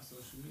have my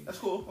social media. That's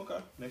cool.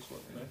 Okay. Next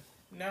one.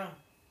 No.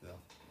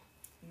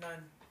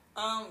 None.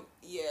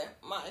 Yeah,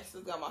 my ex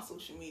has got my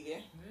social media.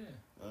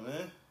 Yeah. Oh,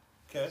 man.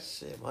 Okay.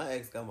 Shit, my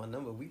ex got my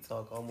number. We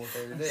talk almost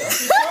every day.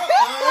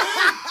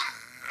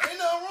 Ain't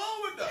nothing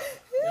wrong with that.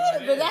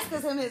 Yeah, but that's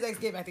because him and his ex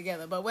get back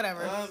together. But whatever.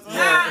 That's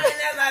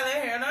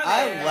neither here nor there.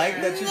 I like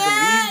that you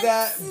believe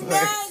that,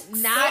 but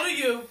Not, so do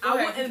you.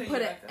 I wouldn't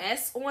put an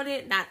S on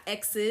it, not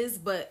X's,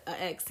 but an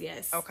X,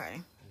 yes.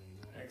 Okay.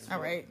 All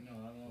right. No, I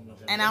don't know about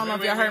that. And I don't know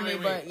if y'all heard me,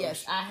 but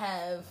yes, I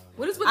have.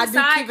 What is with I the do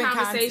side keep in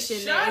conversation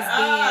Shut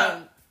as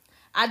being...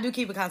 I do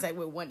keep in contact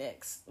with one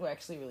ex. We're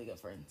actually really good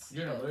friends.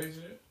 You're in a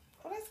relationship?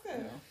 Oh, that's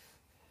good.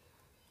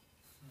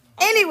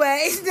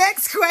 Anyway,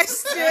 next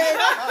question.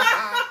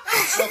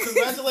 Well,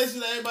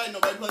 congratulations to everybody.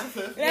 Nobody played the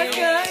fifth. That's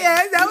good.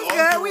 Yes, that was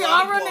good. We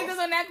all real niggas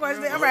on that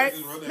question. All right.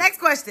 Next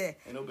question.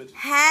 Ain't no bitches.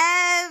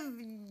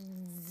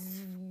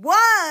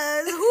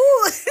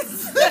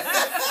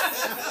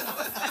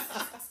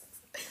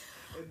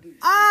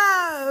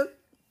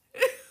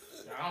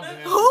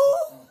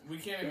 We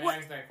can't even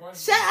ask that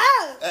question. Shut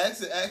up.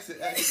 Ask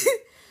it.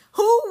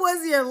 Who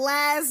was your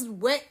last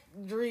wet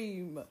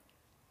dream?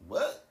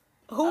 What?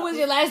 Who was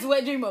your last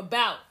wet dream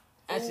about?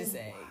 I should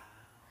say.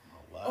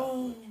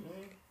 Wow.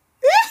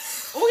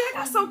 Oh,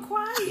 y'all got so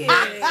quiet.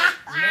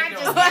 I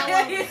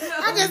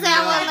just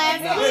had one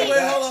last night. Wait,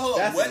 hold on.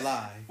 That's wet? a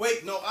lie.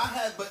 Wait, no,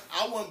 but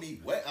I want to be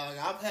wet. Like,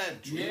 I've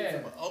had dreams. Yeah.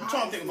 I'm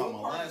trying to think about my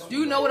last one. Do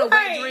you know what a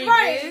wet dream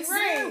is?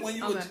 Yeah, when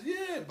you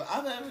but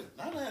I've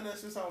had that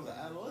since I was an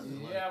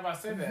adolescent. Yeah, I'm about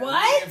to say that.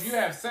 What? If you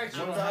have sex,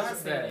 you don't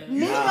have that. Niggas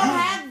don't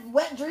have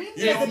wet dreams?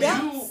 Yeah,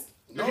 Adults?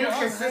 if you're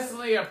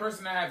consistently a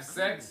person that have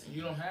sex,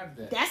 you don't have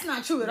that. That's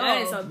not true at all.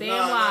 That is so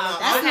damn wild.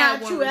 That's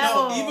not true at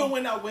all. Even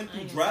when I went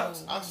through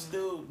droughts, I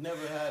still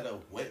never had a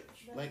wet.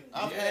 Like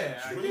I've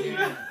had dreams.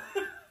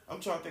 I'm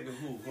trying to think of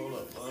who. Hold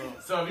up.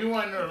 So if you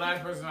want to know the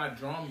last person I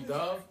drone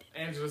Dove,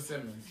 Angela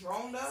Simmons.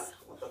 Drone Dove?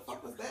 What the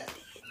fuck was that?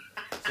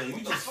 So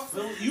you just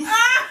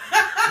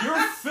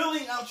you're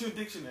filling out your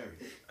dictionary.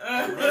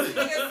 Really? You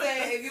can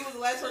say if you was the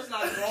last person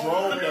I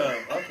Drone Dove.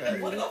 Okay.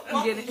 What the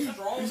fuck is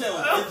drone You said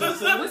Dove?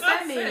 What's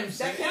that mean?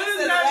 That can't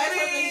say the last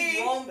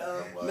person drone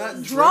Dove.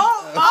 Not Drone?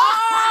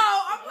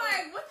 Oh, I'm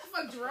like, what the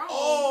fuck, drone?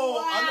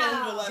 Oh, I know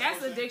who the last That's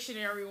person. a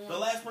dictionary one. The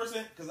last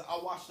person, because I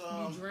watched. You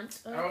dreamt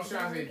of I was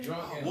trying to say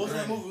drunk and What was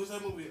that drink. movie? What's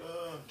that movie?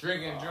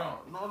 Drink and drunk.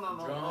 No.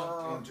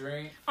 Drunk and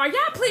drink. Are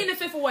y'all pleading the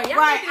fifth away? Y'all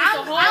Right, making this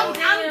a whole I'm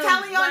damn,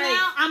 telling y'all like-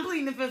 now, I'm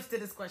pleading the fifth to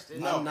this question.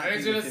 No, I'm not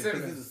Angela Angela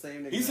Simmons. Simmons. The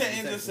same nigga He said that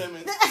Angela said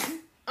Simmons.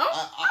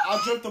 Oh. I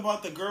dreamt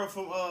about the girl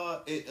from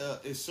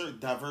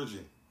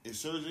Divergent.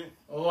 Insurgent.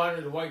 Oh, I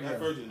know the white girl.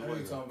 Divergent, the What are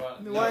you white talking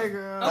about? The white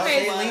girl.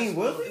 Okay. Shailene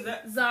Woodley? Is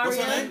that What's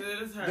her Zaria. name?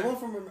 it is her? The one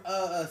from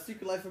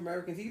Secret Life of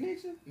American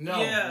Teenager?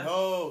 No. Yeah.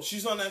 No,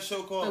 she's on that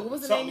show called Wait, what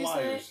was the Something name you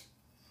Liars. said?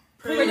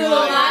 Pretty Little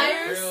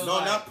Liars? Pretty Little No,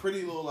 Liars. not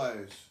Pretty Little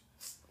Liars.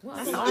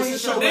 That's It's the a only show.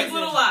 show. Big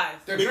Little Lies.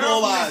 The Big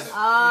girl Little from Lies. the- The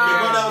girl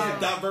that Yeah.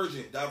 was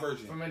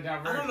Divergent. From a I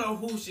diversion. don't know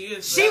who she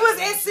is. She was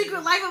in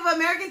Secret Life of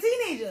American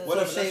Teenagers. What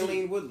So if that's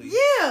Shailene Woodley?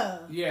 Yeah.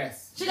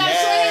 Yes. She got Yes.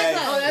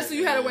 straight Oh, answer. that's who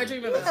you had a wet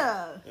dream about.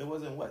 Yeah. It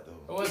wasn't wet It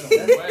though. wasn't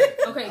wet.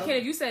 Okay,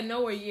 Kenneth, you said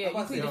no or yeah. I'm You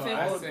about to plead say, the no, fifth.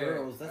 I one. said-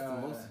 girls, that's the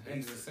most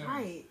Angela Simmons.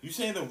 Right. You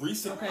saying the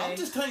recent? Okay. I'm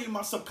just telling you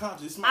my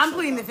subconscious. It's my I'm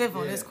pleading the subconscious.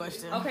 fifth on Yeah. this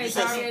question. Okay, You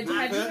said Zaria, something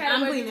have you like had I'm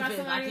a wet pleading dream the about fifth.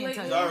 I somebody can't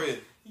lately? tell Zaria.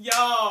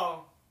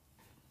 Y'all.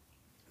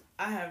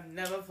 I have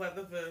never fled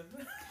the fifth.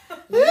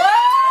 What?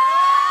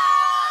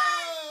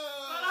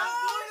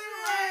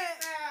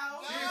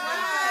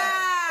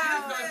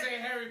 She's gonna say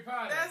Harry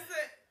Potter. That's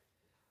it.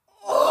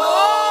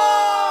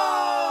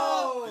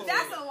 Oh!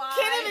 That's a lie.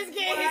 Kenneth is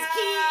getting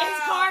his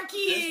car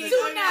keys This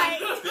nigga- tonight.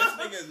 This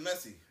nigga is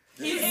messy.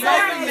 He's It's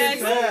very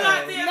messy. messy.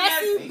 Goddamn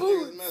Messy He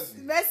boots. is messy.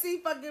 Messy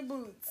fucking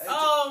boots.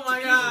 Oh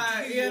my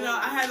god. You know,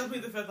 I had to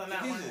plead the fifth on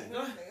that one.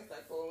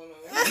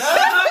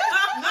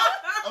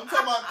 I'm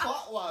talking about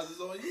clockwise. It's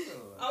on you.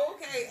 Oh,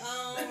 okay.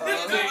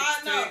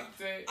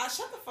 I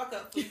shut the fuck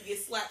up before you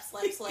get slapped.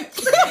 Anyway,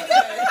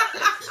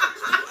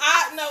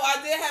 I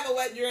did have a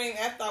wet dream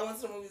after I went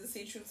to the movies to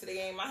see Truth to the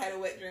Game. I had a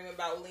wet dream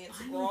about Lance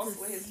Ross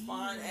with his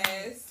fine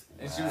ass.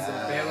 And she was in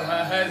bed with her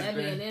That man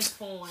husband. is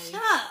fine.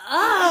 Shut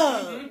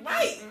up.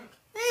 Right.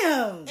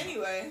 Damn.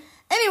 Anyway,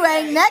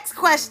 Next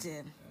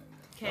question.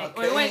 Okay,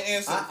 Wait. wait.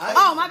 Answer.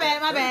 Oh, my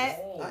bad. I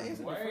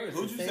answered wait. first.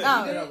 Who'd you The say? same Oh.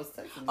 nigga that I was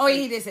texting. Oh,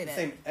 he did say that.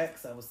 Same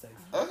ex I was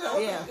texting.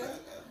 Okay. Yeah.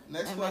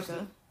 Next And question.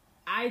 Mecca.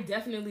 I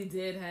definitely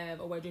did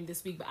have a wet dream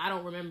this week, but I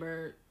don't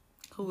remember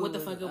what the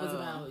fuck it was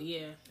about.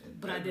 Yeah,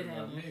 but I did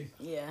have one.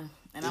 Yeah.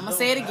 And I'm going to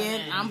say it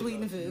again. I'm pleading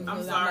the fifth. I'm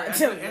because sorry. not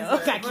telling y'all. I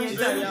can't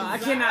tell y'all. I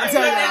cannot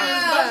tell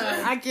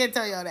y'all. I can't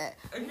tell y'all that.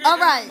 All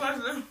right.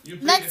 You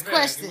plead Next the fifth.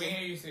 question. We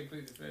hear you say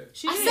plead the fifth.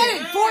 She I did. said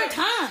it 4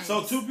 times.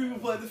 So 2 people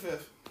played the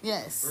fifth.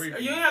 Yes. 3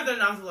 You don't have to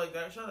announce it like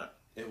that. Shut up.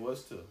 It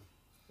was 2.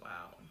 Wow.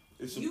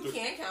 It's you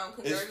can't count.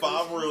 It's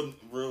 5 real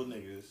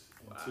niggas.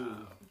 And 2.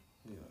 Wow.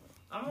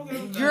 I'm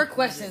okay with You're that.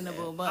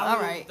 questionable, but I all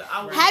will- right. I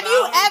will- Have you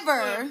I will-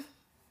 ever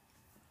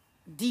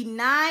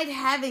denied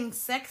having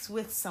sex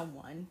with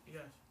someone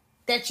Yes.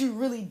 that you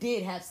really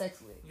did have sex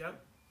with? Yep.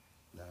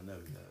 Nah, I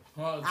never did.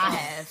 I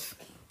have.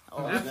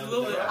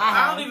 Absolutely. never.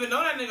 I don't even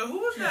know that nigga. Who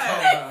was that?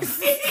 I don't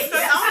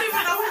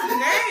even know his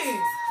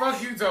name.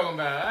 Fuck you talking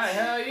about?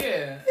 Hell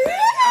yeah. I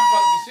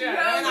fucked the shit out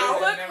of that You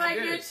nigga, look never like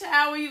did your it.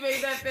 child when you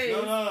made that face.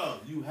 No.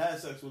 You had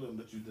sex with him,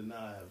 but you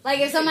denied. Like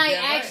if somebody Yeah,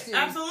 right. asked you.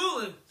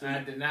 Absolutely. I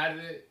denied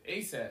it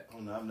ASAP. Oh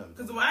no, I've never.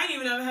 Because I ain't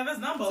even ever have his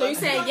number. So you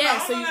said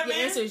yes, so I don't know your that man.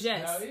 answer is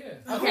yes. Hell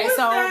yeah. Okay, Who is so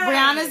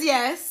that? Brianna's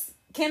yes.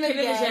 Kenneth Kenneth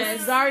is yes.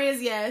 yes.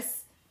 Zaria's yes.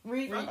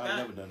 Reek I've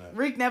never done that.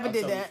 never I'll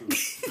did tell that. the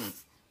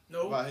truth.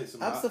 No. If I hit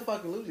some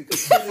Absolutely.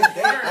 Because to this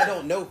day, I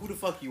don't know who the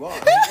fuck you are.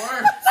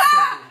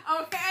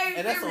 Okay.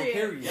 And that's on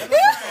period.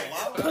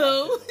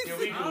 Pooh. Can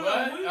we do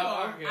what?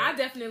 Oh, okay. I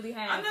definitely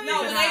have. I think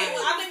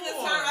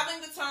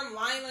the term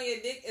lying on your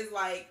dick is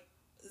like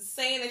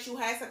saying that you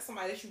had sex with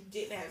somebody that you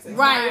didn't have sex with.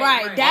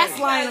 Right. That's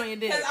lying on your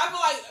dick. Because I feel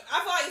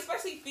like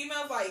especially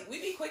females, like we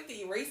be quick to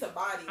erase a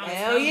body. Like,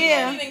 hell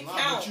yeah. Even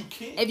count.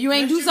 If you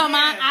ain't do something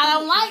I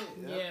don't like.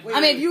 Yeah. I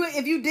mean,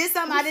 if you did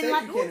something I didn't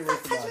like,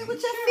 touch me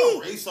with your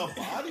feet. Erase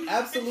somebody?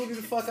 Absolutely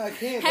the fuck I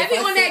can. Heavy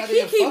on that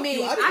Kiki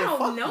me. I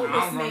don't know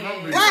this man.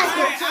 Right. I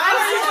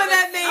don't know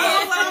that man.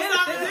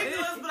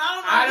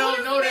 I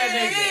don't know that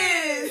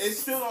nigga. It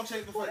still don't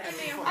change the fuck. I can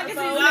see this man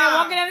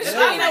walking down the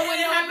street.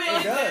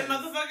 It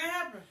motherfucking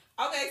happened.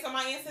 Okay, so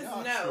my answer is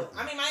no.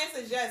 I mean, my answer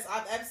is yes.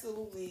 I've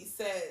absolutely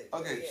said.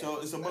 Okay, so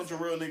it's a bunch of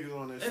real niggas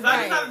on this. If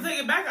I decide to take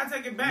it back, I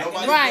take it back.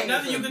 Right.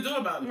 Nothing you can do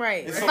about it.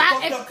 Right. It's If so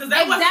fucked up. Because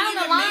that wasn't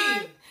even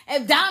me.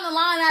 If down the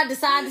line I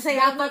decide to say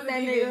I fuck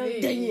that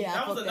nigga, then yeah,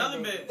 That I was fuck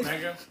another that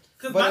nigga. bit.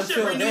 Because But my shit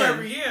until renew then-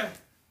 every year.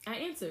 I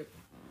answered.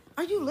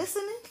 Are you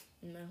listening?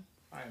 No.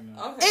 I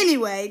know. Okay.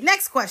 Anyway,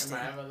 next question.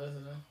 Am I ever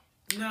listening?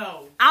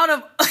 No. Out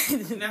of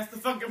And that's the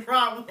fucking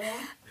problem.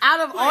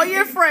 all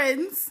your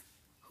friends,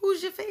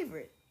 who's your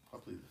favorite? I'll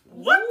plead the fifth.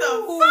 What the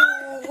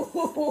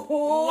fuck?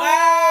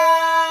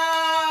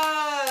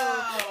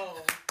 Wow.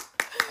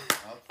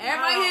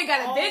 Everybody here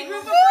got a big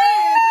group of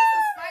friends. This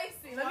is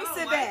spicy. Let me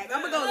sit like back. that.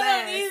 I'm gonna go I don't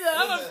last. either.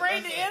 I'm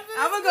afraid to answer.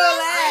 I'm gonna go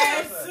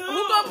last. Listen. Who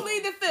gonna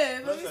plead the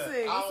fifth? Let me Listen,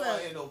 see. I don't What's want up?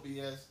 to hear no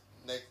BS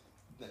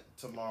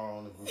tomorrow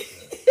on the group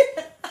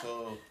chat.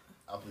 So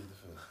I'll plead the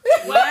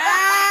fifth.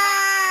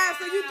 Wow.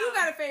 So you do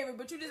got a favorite,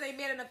 but you just ain't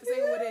man enough to say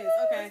who it is.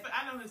 Okay.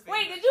 I know his favorite.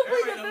 Wait, did you plead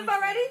Everybody the know fifth his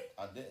already?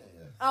 I didn't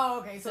yet. Oh,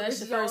 okay. So that's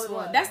the first only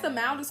one. That's the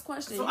mildest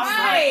question. So You I'm said.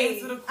 gonna Right.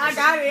 answer the I question.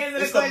 gotta answer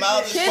the It's the question.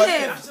 mildest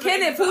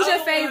Kenneth, who's your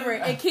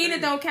favorite? And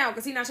Keenan don't count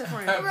because he's not your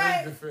friend.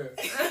 Right. The fifth.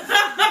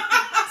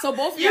 So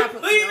both of You y'all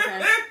put plead the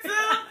okay. fifth too?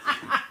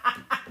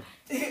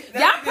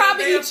 Y'all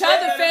probably each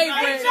other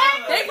favorite.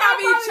 Exactly. They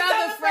probably each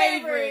other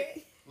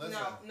favorite. Listen.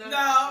 No.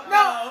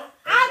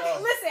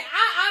 Listen,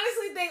 I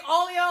honestly think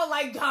all of y'all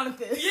like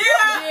Jonathan.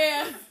 Yeah.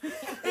 Yeah.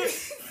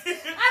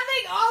 I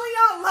think all of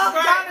y'all love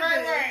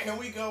Jonathan. Right. Can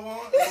we go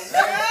on?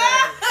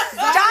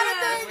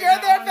 Jonathan,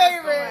 you're their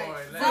favorite.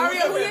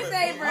 Mario, who your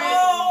favorite?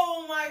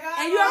 Oh my god.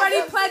 And you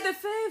already pled the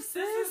fifth, This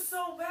sis. is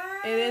so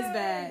bad. It is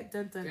bad.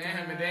 Dun, dun,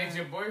 Damn, dun. it ain't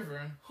your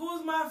boyfriend.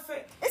 Who's my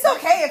favorite? It's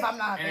okay if I'm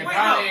not And it Wait,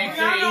 probably no, ain't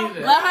Brianna- Kay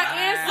either. Let her Listen,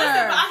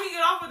 answer. but I can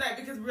get off with that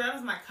because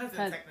Brianna's my cousin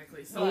Cousin.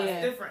 technically, so Yeah.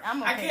 it's different.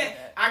 I'm okay I can't. with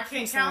that. I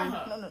can't count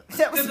her. No.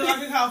 Because if I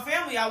could count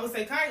family, I would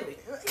say Kylie.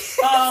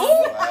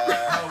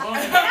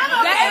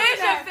 That is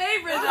your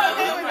favorite, though.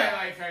 Nobody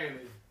like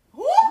Kylie.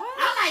 I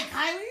like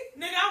Kylie.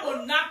 Nigga, I will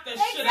knock the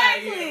shit out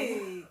of you.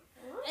 Exactly.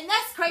 And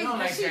that's crazy You don't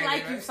because like she Kylie,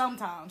 like you right?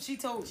 sometimes. She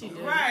told you.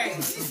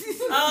 Right.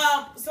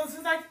 So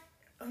since I,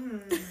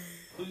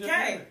 Who's your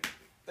okay, favorite?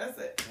 that's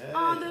it.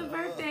 Oh, the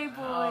birthday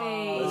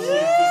boy.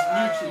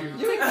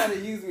 You gotta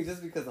use me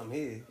just because I'm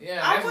here. Yeah,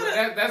 I that's,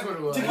 would've- that's what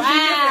it was.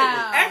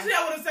 Wow. Actually,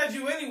 I would have said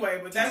you anyway,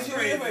 but that's Who's your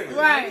crazy. favorite?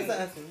 Right.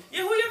 Yeah,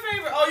 who your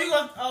favorite? Oh, you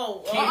go.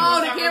 Oh,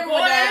 the camera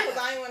with that.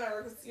 Because I ain't want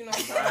to, you know.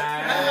 What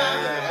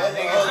I'm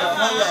saying.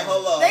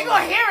 Hold up. They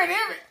gonna hear it.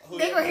 Who's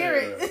They your gonna hear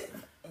favorite? it.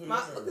 Who's My,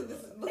 your look at this.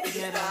 favorite? Look at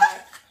this guy.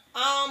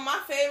 My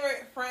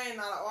favorite friend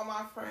out of all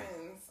my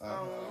friends.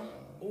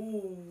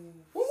 Ooh.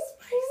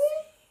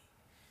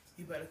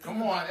 You better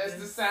Come on, that's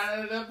the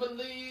sound of the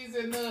police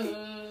in the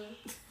hood.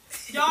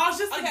 Y'all, it's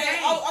just a Okay. game.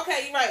 Oh,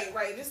 okay.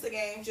 Right. Just a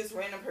game. Just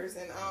random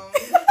person. Off the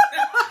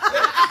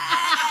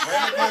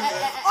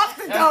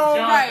That's dome.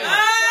 Jonathan. Right.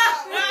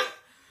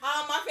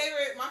 My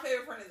favorite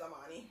friend is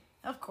Amani.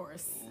 Of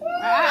course.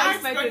 I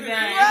expected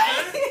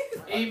that.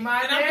 Eat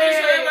my And I'm pretty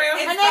sure everybody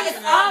else Her is name is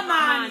fucking up.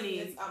 Amani.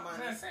 It's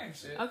Amani. Yeah, same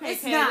shit. Okay,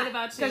 It's Kay, not. what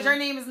about you? Because your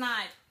name is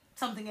not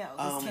something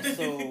else. It's Kay.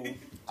 So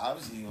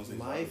Obviously, you gonna say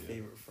my Mario.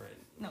 favorite friend.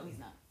 No, he's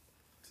not.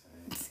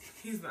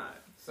 He's not.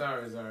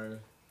 Sorry.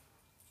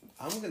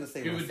 I'm gonna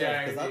say You myself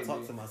die, because I baby.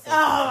 talk to myself.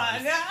 Oh my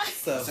god.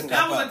 So That's a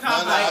That was a cop-out.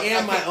 cop-out. I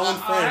am my own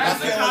friend. I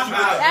That's a can't let you do cop-out.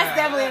 that. That's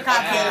definitely a I cop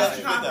can't out. let you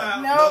do that.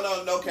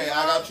 Cop-out. No, okay. I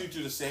got you to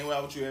the same way I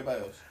would treat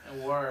everybody else.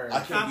 Word. I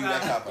can't do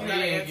that cop You He gotta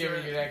out. ain't answer giving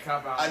it. you that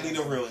cop out. I need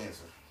a real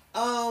answer.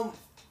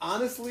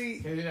 Honestly,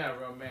 Because you're not a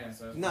real man,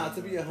 so. nah.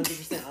 To be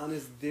 100%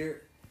 honest,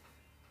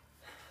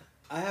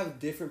 I have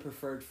different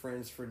preferred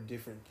friends for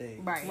different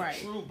things. Right.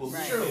 True, but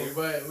Right. True,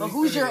 but But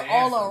who's your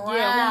all around?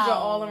 Yeah, who's your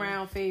all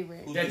around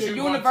favorite? Who's That your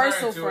you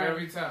universal universal to friend.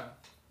 every time.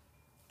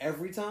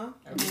 Every time,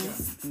 Every time.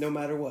 no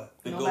matter what.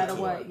 the No go-to? matter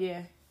what,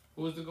 yeah.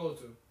 Who's the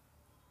go-to?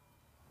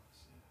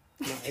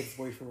 My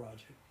ex-boyfriend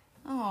Roger.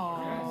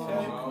 Oh.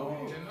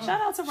 Yeah.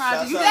 Shout out to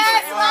Roger. You Shouts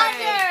got out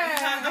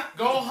Roger.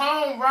 Go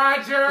home,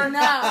 Roger.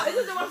 No. This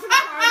is the one from the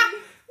party.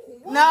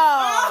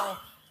 No.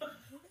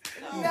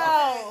 No.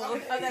 Oh,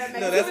 that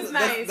makes it was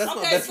nice. That's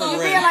my Okay, best so friend.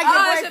 you being Randy. like Oh,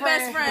 your it's your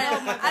best boyfriend.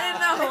 friend. I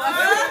didn't know.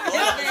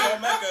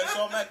 It's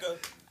all Mecca.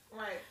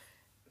 Right.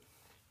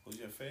 Who's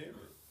your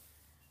favorite?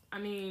 I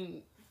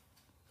mean,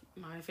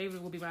 my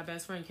favorite will be my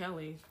best friend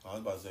Kelly. I was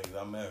about to say, because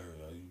I met her.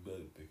 You better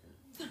pick her.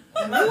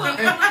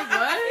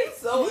 What?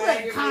 So you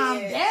like calm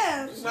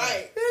down.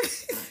 Right.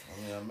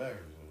 I mean, I'm married.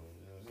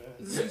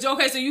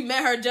 Okay, so you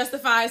met her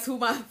justifies who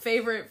my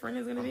favorite friend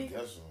is gonna be?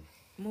 Yes, sir.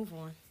 Move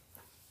on.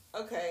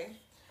 Okay.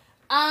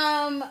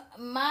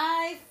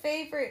 My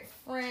favorite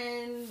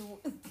friend.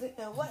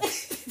 What?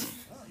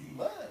 You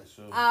lied,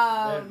 so.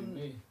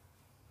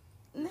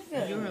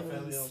 Nigga. Your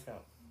family don't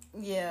count.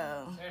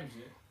 Yeah. Same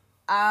shit.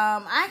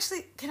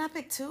 Actually, can I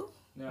pick two?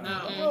 No.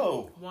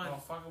 No. One. Oh,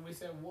 fucking, we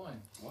said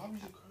one. Why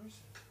was you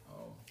cursing?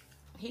 Oh.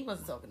 He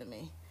wasn't talking to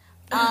me.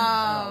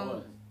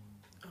 Oh,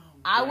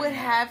 I would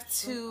have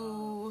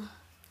to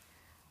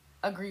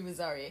agree with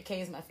Zaria.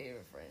 Kay is my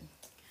favorite friend.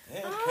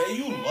 Damn, K,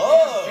 you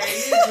love.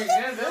 Hey, you pick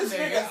them This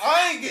niggas. nigga,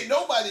 I ain't get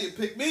nobody to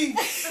pick me.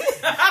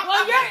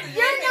 Well,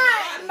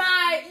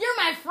 you're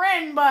my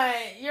friend, but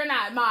you're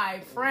not my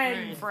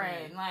friend.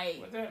 Like,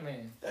 What that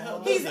mean? The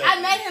hell he's, does that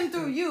I met mean? him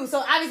through you, so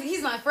obviously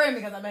he's my friend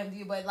because I met him through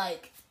you. But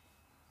like,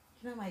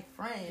 you're not my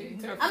friend.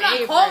 He's her I'm not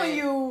favorite. calling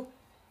you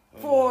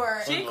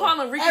for She ain't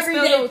calling Ricky everyday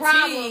Spillo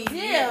problems.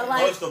 tea. Yeah,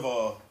 like First of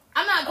all,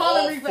 I'm not all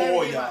calling Ricky for four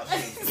everyday y'all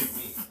problems. should pick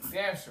me.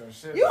 Damn sure.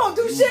 Shit. You don't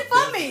do You shit for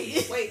definitely-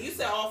 me. Wait, you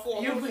said all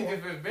four. You Who plead four?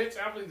 the fifth,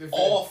 bitch. I plead the fifth.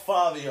 All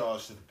five of y'all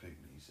should have picked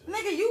me.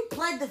 Nigga, you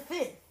pled the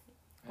fifth.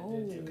 Because I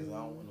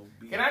don't want no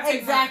beat. Can I take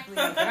Exactly.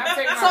 My, can I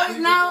take my So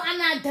plead now the I'm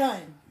not done.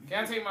 fifth?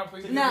 Can I take my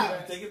plead the No. fifth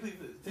back? Take it, please.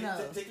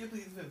 No. Take it,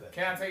 please. Back.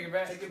 Can I take it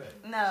back? Take it back.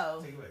 No.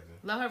 Take it back.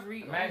 Let her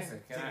read. I'm asking.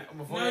 Can I,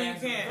 before No, you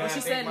answer, can't. can I She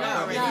take said my- no. No.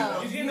 You You can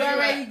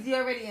take it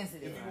already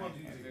answered If it. you want to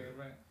use Can I take it. it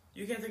back?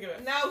 You can't take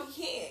it back. No, he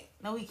can't.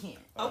 No, he can't.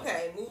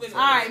 Okay, moving on.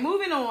 All right,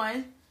 moving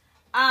on.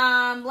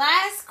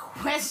 Last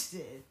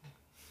question.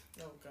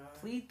 Oh God.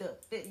 Plead the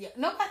fifth. Yeah,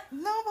 nobody.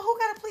 No, but who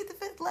got to plead the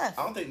fifth left?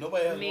 I don't think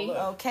nobody has Me. no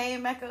left. Okay,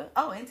 and Mecca.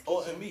 Oh, and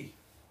Oh, and me.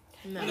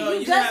 No. No, you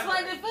you just have-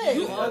 played the fifth.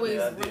 You Yeah, always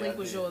I did.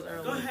 relinquish yours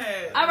early. Go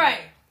ahead. All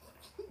right.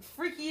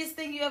 Freakiest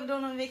thing you ever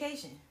done on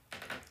vacation?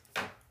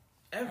 Have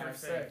Everything.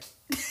 sex.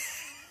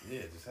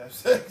 Yeah, just have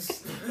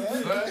sex.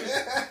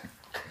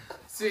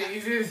 Shit,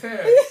 easy as hell.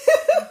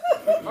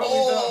 What we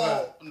talking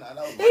about? Nah,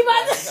 that was He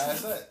about to- just have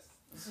sex.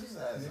 This is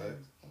have sex.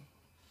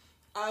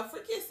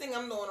 Freakiest thing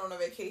I'm doing on a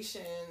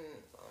vacation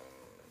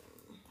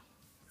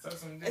Suck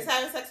some is dick.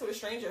 having sex with a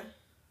stranger.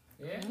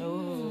 Yeah.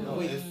 Ooh.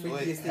 Wait, Wait,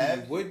 freakiest thing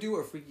have- you would do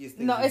or freakiest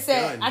thing No, you've it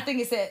said. done? I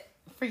think it said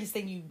freakiest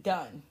thing you've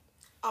done.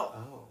 Oh.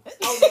 Oh.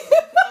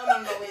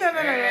 No, wait.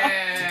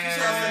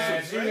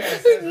 Yeah, she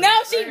has No,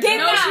 she did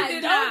No, not. she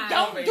did not.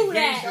 Don't do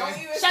that. Don't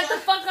even Shut the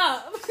start. fuck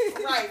up.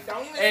 Right,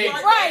 don't even Hey.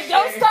 start. Right, that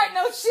don't shit. start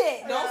no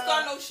shit. Don't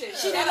start no shit.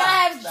 She did Shut not up.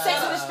 have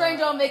sex with a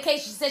stranger on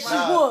vacation. She said she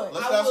Nah, would.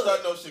 let's I not would.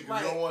 start no shit because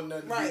Right. you don't want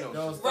nothing to Right. be no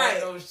Don't shit. start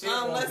Right. no shit.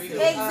 Let's won't see. be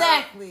there.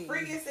 Exactly.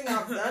 Freakiest thing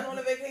I've done on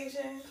a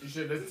vacation. You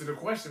should listen to the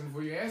question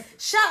before you answer.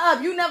 Shut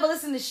up. You never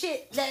listen to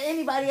shit that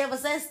anybody ever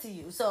says to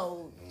you.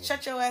 So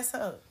shut your ass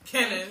up.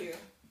 Thank Kenneth. you.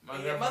 My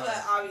And your girlfriend-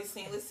 mother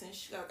obviously ain't listen.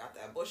 She got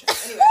that bullshit.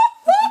 Anyway.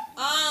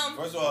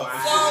 First of all,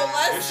 Wow. So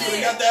let's if she see.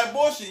 would got that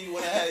abortion, you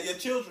would have had your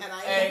children. And I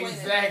ain't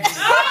complaining.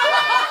 Exactly.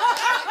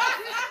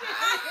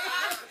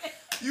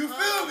 You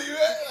feel me,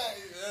 right?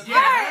 Yeah.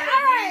 All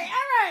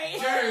right.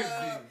 Jersey.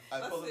 I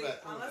Let's pull it see.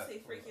 back. Pull it Let's back. see.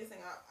 Freakiest thing.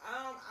 I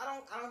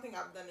don't think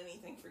I've done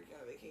anything freaky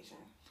on a vacation.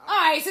 All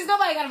right, since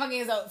nobody got a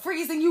fucking answer,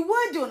 freakiest thing you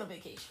would do on a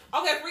vacation.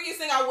 Okay, freakiest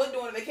thing I would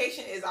do on a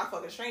vacation is I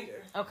fuck a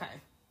stranger. Okay.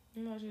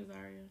 You know she's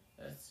Aria.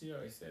 That's, you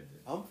already said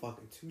that. I'm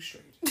fucking too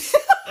straight.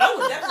 I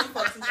would definitely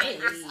fuck some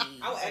strangers.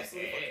 I would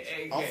absolutely fuck some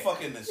strangers. I'm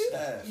fucking the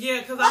staff. Yeah,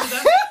 because I'm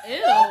done.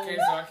 Ew. Okay,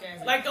 so I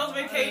can't. Like those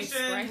vacations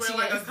Scratchy where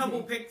like a ass couple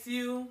dick. picks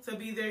you to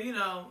be their, you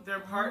know, their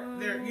part,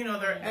 their, you know,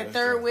 their That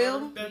third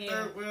wheel. their Yeah.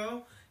 third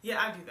wheel.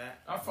 Yeah, I do that.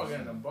 I'm fucking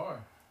in a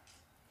bar.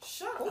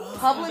 Shut up.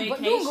 Public, but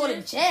you don't go to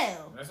vacation?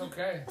 jail. That's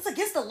okay. That's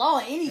against the law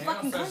in any Ain't no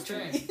fucking such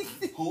country.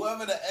 thing.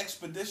 Whoever the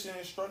expedition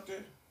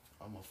instructor,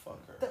 I'm gonna fuck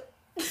her.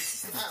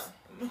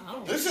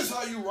 Oh. This is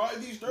how you ride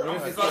these dirt What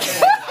bikes. if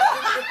it's You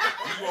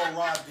gonna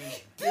ride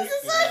these dirt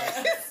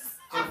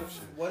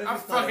What if I'm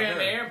it's not a fucking in the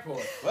her?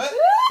 airport. What?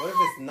 What if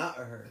it's not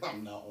a her?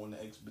 I'm not on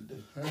the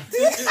expedition. What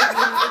you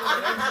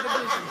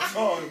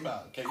talking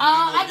about? Okay, you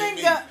I ain't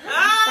think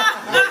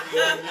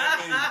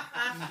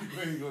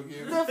gonna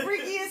get me. the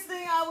freakiest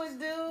thing I would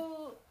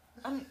do,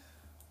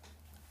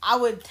 I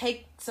would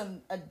take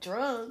a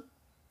drug.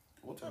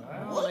 What type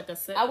Wow. of what? Like a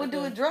set. I would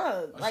do a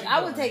drug. Like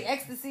I would take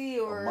ecstasy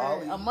or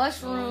Molly? a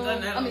mushroom.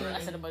 Done that I mean,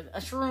 already. I said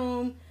a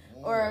shroom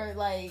or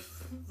like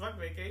Fuck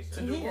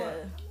vacation. yeah.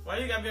 Why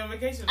you gotta be on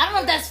vacation? I don't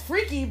know if that's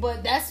freaky,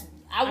 but that's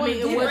I I want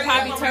mean, to it do would it.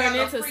 probably Bring turn up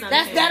into a something.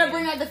 That's gotta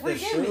bring out the freak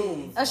The in me.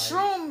 shrooms, A like,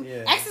 shroom,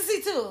 yeah.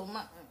 ecstasy too.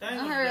 That I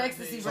ain't heard no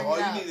ecstasy good So bring all it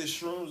you out. need is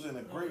shrooms and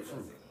a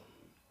grapefruit.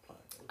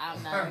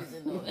 I'm not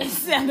using no.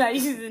 I'm not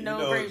using You no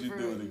know what you do with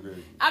grapefruit. the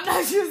grapefruit. I'm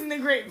not using the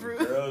grapefruit.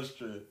 Girl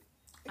strip.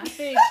 I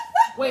think.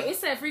 Wait, it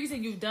said freaky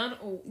thing you've done.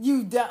 Or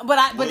You done,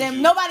 but Would then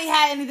you? nobody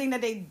had anything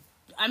that they.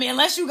 I mean,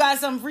 unless you got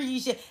some freaky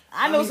shit.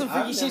 I know mean, some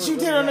I've freaky shit never you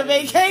did really on the had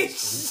any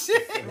vacation.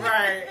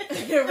 Right.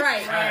 You're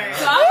right. Right.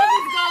 so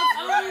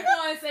I'm gonna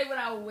go and say what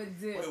I would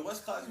do. Wait, what's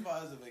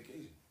classified as a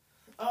vacation?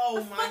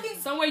 Oh my. Fucking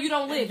Somewhere you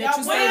don't live Y'all that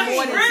you stay wait,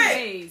 more than Rick. 2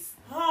 days.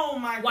 Oh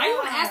my god. Why you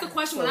want to ask the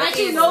question when Like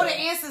you know the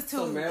answers to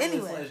So Maryland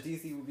anyway. /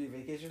 DC would be a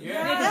vacation?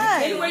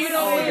 Yeah. Anywhere you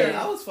know where.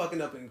 I was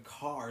fucking up in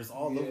cars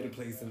all over the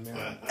place in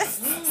Maryland.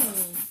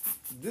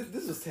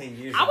 This was 10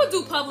 years I ago. would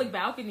do public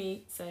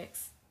balcony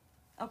sex.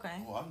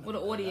 Okay. With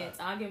an audience.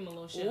 I'll give him a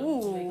little show.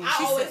 Ooh.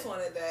 I always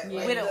wanted that. Yeah.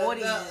 Like With an the,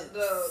 audience.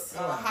 The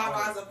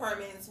high-rise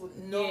apartments with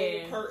no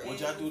curtains. Would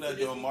y'all do that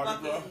during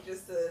Mardi Gras?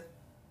 Just to...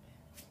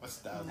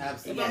 If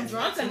I'm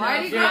drunk enough.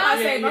 Mardi Gras, I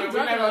say if I'm drunk we're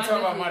not gonna enough, talk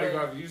about I Mardi definitely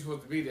Gras because you're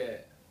supposed to be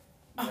that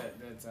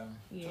time.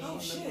 Yeah. Oh,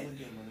 shit.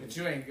 But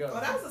you ain't go. Oh,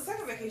 that was the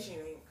second vacation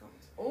you ain't come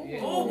to. Yeah.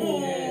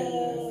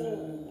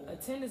 Oh.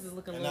 Attendance is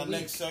looking a And little our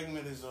weak. next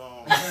segment is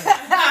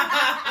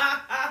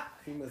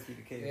He must be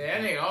the case. Yeah,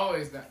 that nigga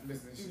always not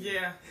listening to shit.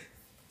 Yeah.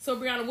 So,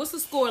 Brianna, what's the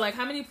score? Like,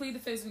 how many plead the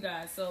fifths we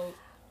got? So,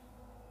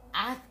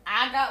 I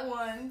got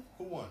one.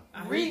 who won?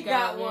 Reed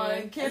got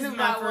one. This Kendall is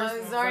my got first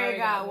one. one. Zaria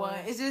got got one.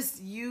 one. It's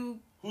just you,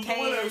 Who's the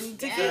Kay, winners? and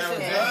That Takesha. was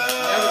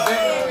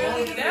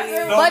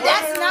it. But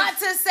that's not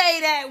to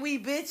say that we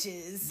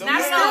bitches. The Not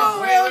winners.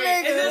 still real Is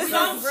niggas. it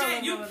some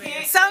shit you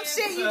can't Some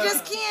shit you answer?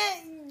 just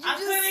can't. I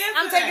couldn't answer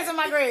I'm taking that. to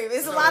my grave.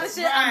 It's a lot of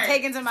shit I'm Right.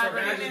 taking to my So can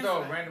I grave. just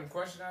throw a random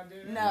question out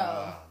there?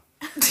 No.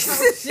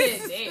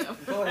 shit, damn.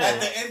 Go At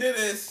ahead. the end of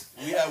this,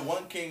 we have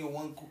one king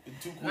and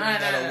two queens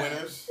that are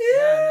winners.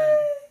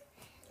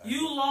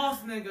 You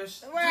lost, nigga.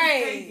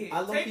 Right. Take it. I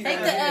love Take you. Take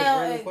that. the L.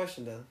 Random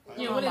question though.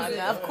 Yeah, Oh what my is it?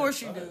 God. Of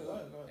course you do.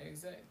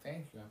 Exactly.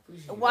 Thank you. I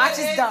appreciate it. Watch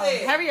is dumb.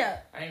 Hurry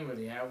up. I ain't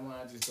really have one.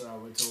 I just thought I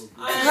would told you.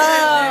 Oh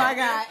my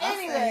God. I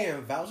Anyway. here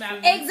and vouch for you.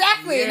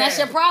 Exactly. And that's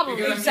your problem.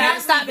 You Because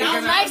gotta stop being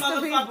because nice to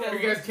motherfucker. people.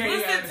 Because Katie,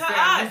 Listen to understand,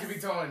 I used us. to be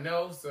told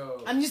no,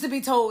 so. I'm used to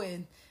be told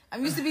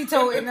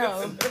no.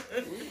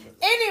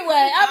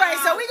 Anyway, all right,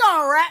 so we're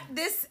gonna wrap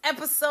this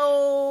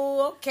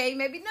episode. Okay,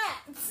 maybe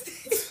not.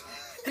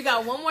 We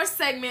got one more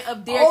segment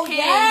of Dear Oh Kings.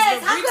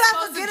 yes, but how Reek's could I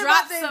supposed to forget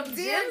drop about some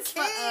the Dear gems for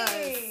us.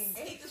 King?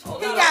 He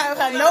He got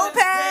a Hey,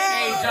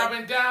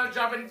 notepad.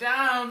 dropping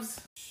dimes.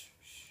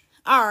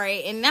 All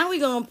right, and now we're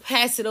gonna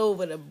pass it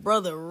over to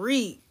Brother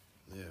Reek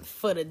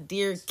for the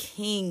Dear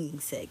King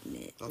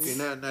segment. Okay,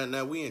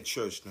 now we in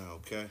church now,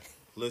 okay?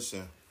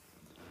 Listen.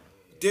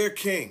 Dear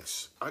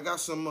Kings, I got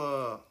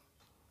some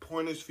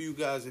pointers for you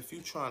guys. If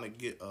you trying to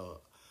get a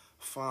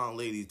fine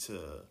lady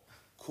to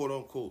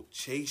quote-unquote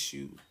chase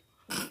you,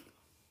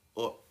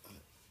 or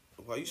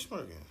why you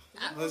smirking?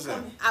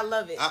 Listen, I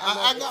love it.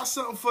 I got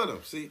something for them.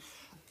 See,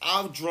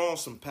 I've drawn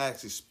some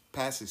past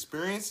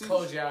experiences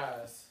Close your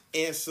eyes.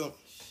 and some...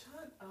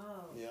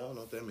 Yeah, I don't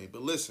know what that means.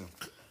 But listen,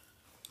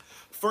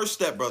 first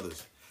step,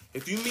 brothers.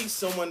 If you meet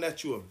someone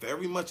that you are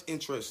very much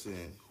interested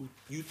in, who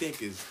you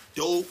think is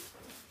dope,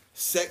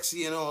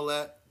 sexy, and all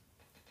that,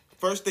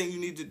 first thing you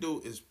need to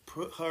do is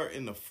put her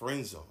in the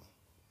friend zone.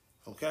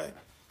 Okay?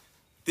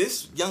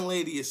 This young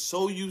lady is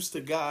so used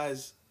to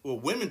guys, well,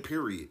 women,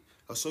 period,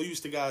 are so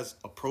used to guys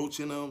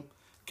approaching them,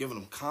 giving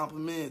them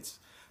compliments,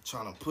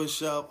 trying to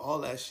push up, all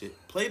that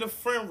shit. Play the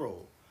friend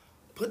role.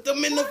 Put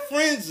them in the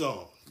friend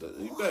zone.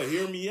 You better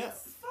hear me out.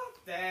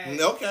 Fuck that.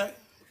 Okay.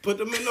 Put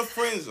them in the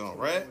friend zone,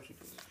 right?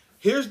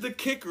 Here's the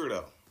kicker,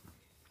 though.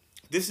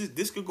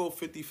 This could go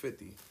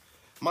 50-50.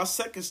 My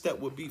second step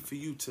would be for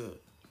you to...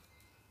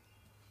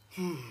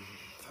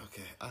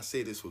 Okay, I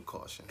say this with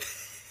caution.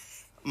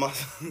 My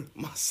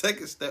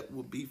second step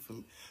would be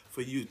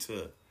for you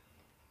to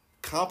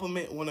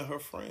compliment one of her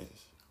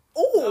friends.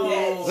 Ooh.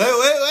 Wait.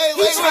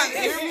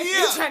 Hear me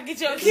You out. trying to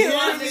get your kid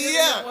on Hear me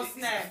out. What's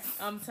next?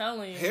 I'm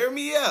telling you. Hear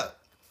me out.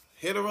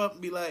 Hit her up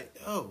and be like,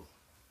 oh,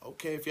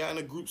 okay, if y'all in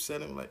a group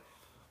setting, like,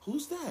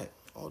 who's that?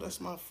 Oh,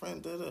 that's my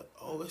friend.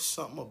 Oh, it's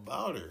something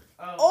about her.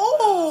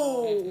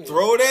 Oh.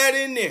 Throw that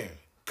in there.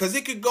 Because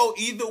it could go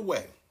either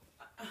way.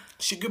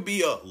 She could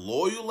be a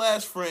loyal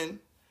ass friend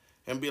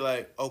and be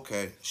like,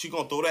 okay, she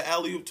going to throw that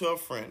alley-oop to her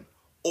friend.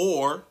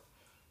 Or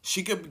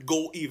she could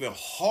go even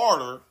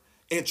harder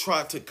and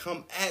try to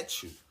come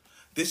at you.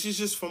 This is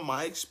just from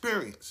my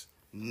experience.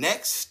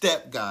 Next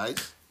step,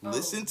 guys.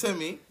 Listen to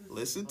me.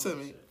 Listen to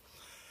me.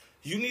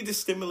 You need to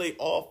stimulate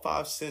all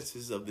 5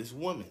 senses of this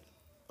woman.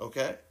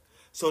 Okay?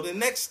 So the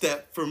next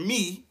step for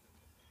me,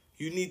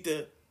 you need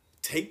to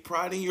take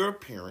pride in your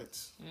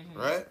appearance,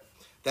 right?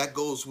 That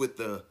goes with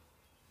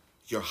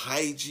your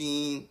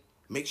hygiene.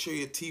 Make sure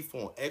your teeth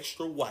are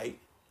extra white,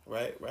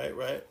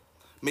 right?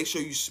 Make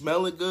sure you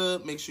smelling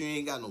good. Make sure you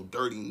ain't got no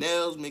dirty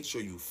nails. Make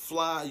sure you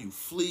fly, you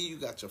flee, you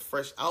got your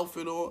fresh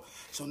outfit on.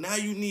 So now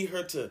you need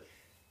her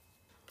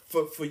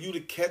for you to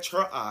catch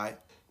her eye.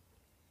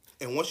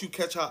 And once you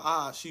catch her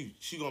eye,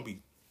 she gonna be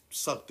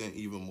sucked in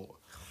even more.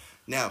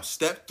 Now,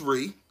 step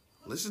 3.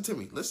 Listen to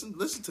me. Listen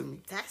to me.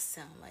 That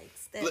sound like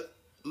step.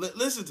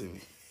 Listen to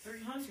me.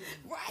 300.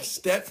 Right.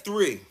 Step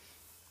 3.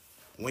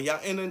 When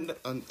y'all in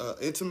an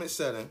intimate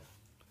setting,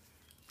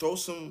 throw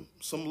some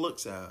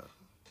looks at her. You know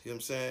what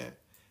I'm saying?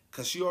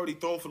 Because she already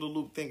thrown for the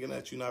loop thinking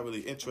that you're not really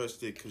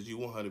interested because you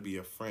want her to be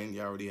a friend.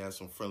 You already had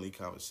some friendly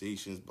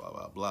conversations, blah,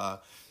 blah, blah.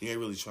 You ain't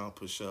really trying to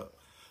push up.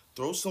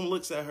 Throw some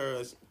looks at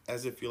her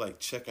as if you're, like,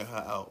 checking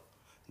her out.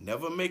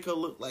 Never make her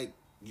look like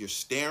you're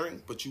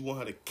staring, but you want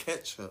her to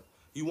catch her.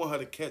 You want her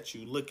to catch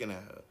you looking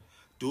at her.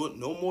 Do it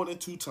no more than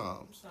 2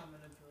 times.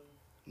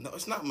 No,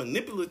 it's not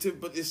manipulative,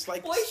 but it's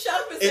like... Boy, shut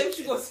up and say what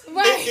you going to say.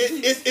 Right.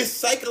 It's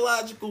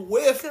psychological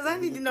warfare. Because I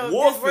need to know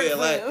warfare. If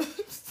like,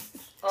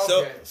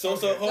 Okay. So,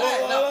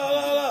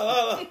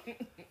 hold on.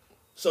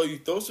 So you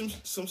throw some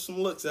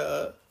looks at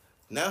her.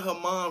 Now her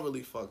mom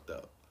really fucked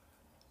up.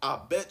 I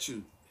bet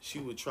you she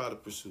would try to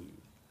pursue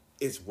you.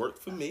 It's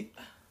worked for me.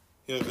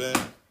 You know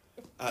what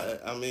I'm saying?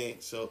 I mean,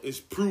 so it's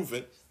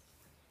proven.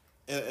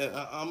 And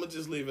I'm going to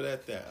just leave it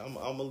at that. I'm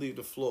going to leave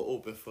the floor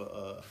open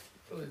for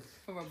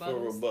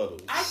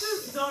rebuttals. I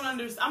just don't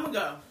understand. I'm going to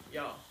go,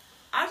 y'all.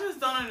 I just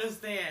don't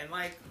understand.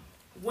 Like,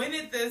 when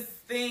did this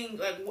thing,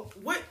 like,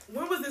 when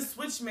was this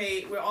switch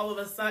made where all of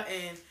a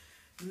sudden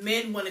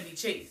men want to be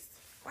chased?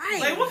 Right.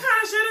 Like, what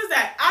kind of shit is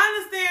that? I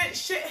understand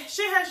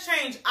shit has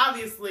changed,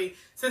 obviously,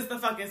 since the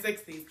fucking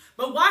 60s.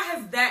 But why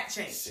has that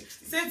changed?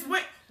 60s. Since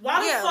when?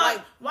 Why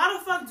the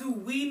fuck do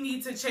we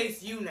need to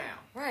chase you now?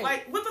 Right.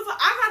 Like, what the fuck?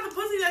 I got the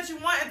pussy that you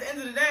want at the end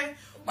of the day.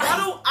 Why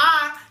do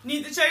I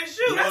need to chase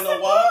you? That's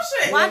some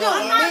bullshit. Why don't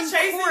I'm men not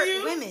chasing court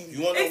you. women?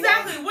 You wanna know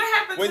Exactly. why? What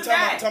happened to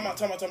that? Time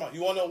out.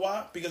 You want to know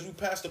why? Because we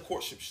passed the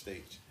courtship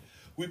stage.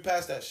 We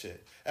passed that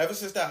shit. Ever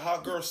since that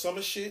hot girl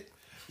summer shit,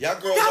 y'all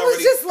girls that already...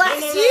 was just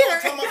last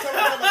year.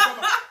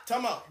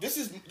 Time out. This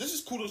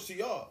is kudos to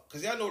y'all.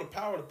 Because y'all know the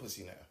power of the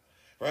pussy now.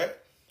 Right?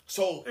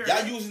 So,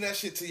 y'all using that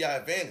shit to y'all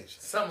advantage.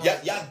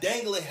 Y'all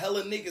dangling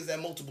hella niggas at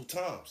multiple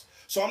times.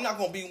 So, I'm not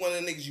going to be one of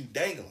the niggas you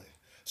dangling.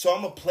 So,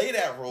 I'm going to play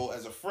that role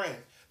as a friend.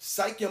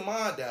 Psych your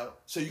mind out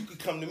so you can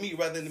come to me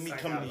rather than me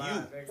coming to you.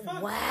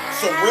 Wow.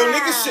 So real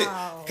nigga shit.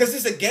 Because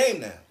it's a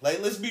game now.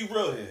 Like, let's be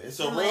real here. It's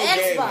a real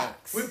game now.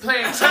 We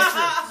playing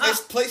Tetris.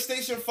 It's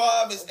PlayStation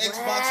 5, it's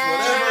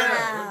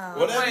Xbox,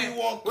 whatever you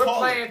want. We're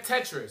playing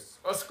Tetris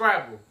or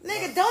Scrabble.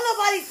 Nigga, don't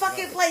nobody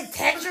fucking play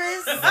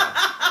Tetris.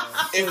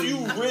 If you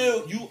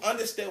real, you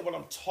understand what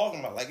I'm talking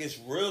about. Like, it's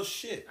real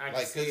shit. I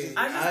just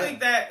think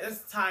that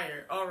it's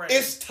tired already.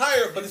 It's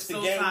tired, but it's the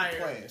so game tired.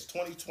 we're playing. It's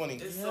 2020.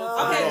 It's so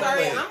Okay, tired.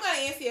 sorry. I'm going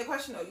to answer your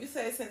question, though. You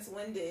said since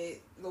when did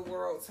the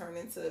world turn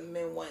into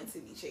men wanting to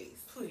be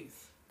chased?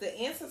 Please. The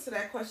answer to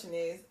that question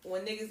is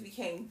when niggas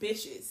became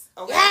bitches.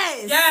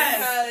 Okay?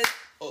 Yes.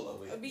 Hold on,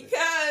 wait.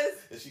 Because...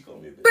 Did she call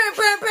me a bitch? Because...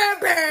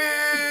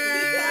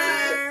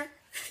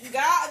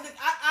 God,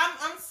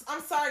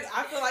 I'm sorry.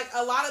 I feel like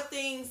a lot of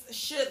things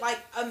should, like,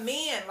 a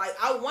man, like,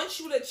 I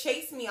want you to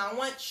chase me. I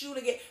want you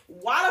to get,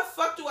 why the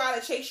fuck do I gotta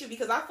chase you?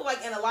 Because I feel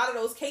like in a lot of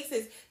those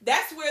cases,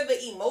 that's where the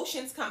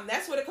emotions come.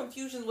 That's where the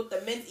confusions with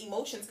the men's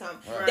emotions come.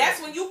 Right. That's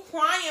when you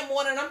crying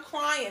more than I'm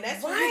crying.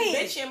 That's when you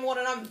bitching more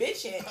than I'm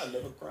bitching. I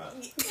never cried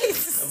in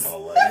my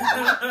life.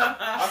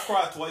 I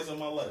cried twice in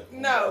my life.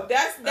 No,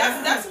 that's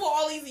where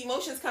all these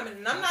emotions come in.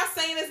 And I'm not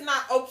saying it's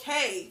not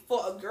okay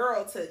for a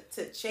girl to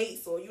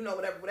chase or, you know,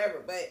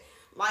 whatever, but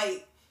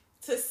like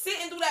to sit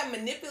and do that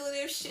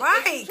manipulative shit,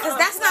 right? Because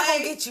that's not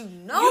gonna get you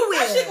nowhere.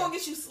 That shit gonna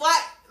get you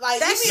slapped.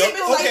 Like that shit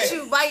gonna get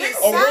you by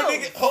yourself.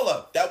 Hold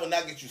up, that would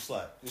not get you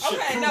slapped. This shit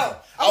proven. No.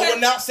 I would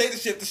not say the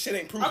shit. The shit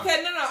ain't proven.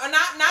 Okay, no, not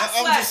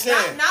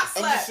slapped. Not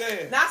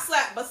slapped. Not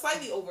slapped, but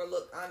slightly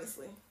overlooked.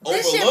 Honestly,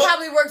 this shit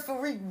probably worked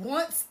for Reek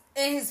once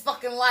in his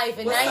fucking life,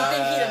 and now you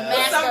think he the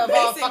master of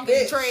all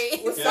fucking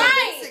trade. With some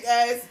basic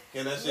ass.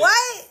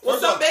 What? With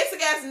some basic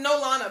ass no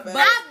Lana, but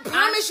I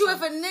promise you,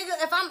 if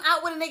I'm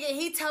out with a nigga and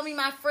he tell me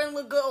my friend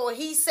look good, or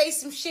he say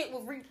some shit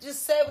what Reek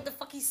just said, what the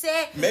fuck he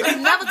said,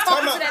 I'm never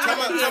talking to that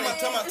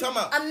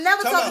nigga. I'm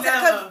never talking to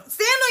that.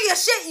 Stand on your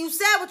shit. You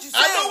said what you said.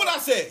 I know what I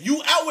said.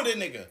 You out with a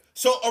nigga.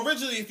 So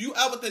originally, if you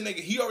out with the nigga,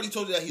 he already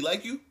told you that he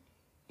like you.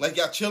 Like,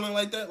 y'all chilling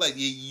like that? Like,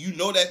 you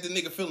know that the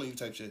nigga feeling you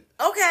type shit.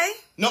 Okay.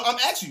 No, I'm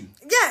asking you.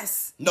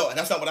 Yes. No,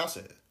 that's not what I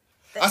said.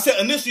 I said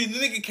initially the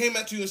nigga came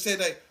at you and said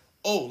like,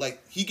 oh, like,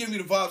 he giving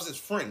you the vibes as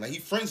friend. Like, he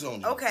friends on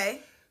you. Okay.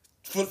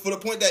 For the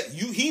point that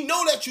he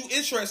know that you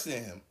interested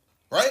in him,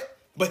 right?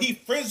 But he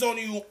friends on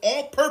you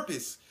on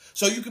purpose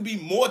so you can be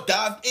more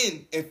dived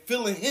in and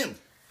feeling him.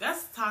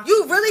 That's toxic.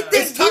 You really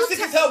think it's toxic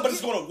as hell, but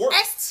it's gonna work.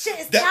 That shit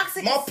is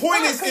toxic. My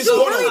point is, it's you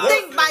gonna really work.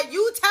 think by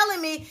you telling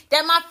me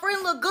that my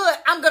friend look good,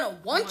 I'm gonna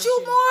want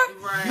you more?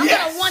 Right. I'm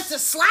gonna want to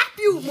slap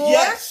you more?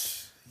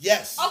 Yes.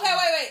 Okay,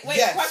 wait.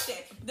 Yes. Question.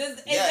 Does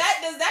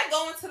that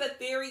go into the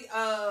theory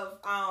of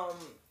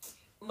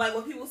like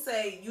when people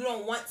say you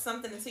don't want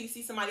something until you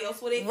see somebody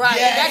else with it? Right.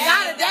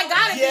 Yes. That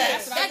gotta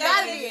yes. be. That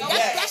gotta be.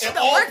 Yes. That shit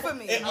don't work for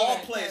me. It all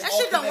plays. That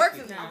shit don't work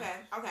for me. Okay.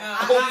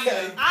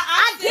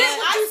 I get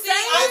what you're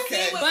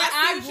saying. But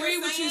I agree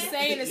with you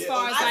saying as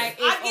far as like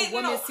if a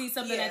woman sees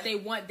something that they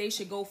want, they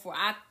should go for.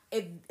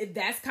 If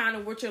that's kind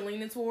of what you're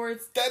leaning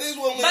towards. That is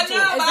what I'm leaning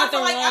towards. But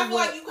I feel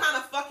like you kind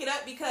of fuck it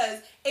up because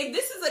if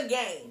this is a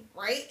game,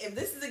 right? If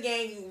this is a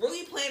game, you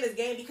really playing this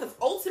game because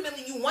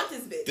ultimately you want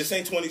this bitch. This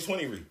ain't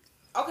 2020, Reek.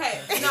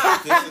 Okay, no.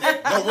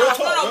 Real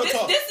talk.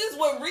 This is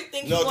what Reek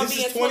thinks no, going to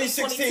be in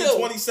 2016,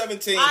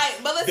 2017. All right,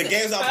 but listen. The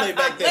games I played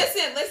back then.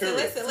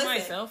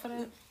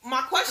 Listen.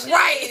 My question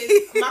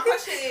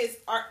is,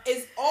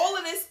 is all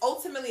of this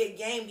ultimately a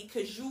game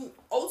because you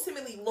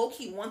ultimately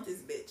low-key want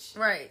this bitch?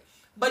 Right.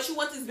 But you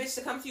want this bitch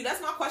to come to you.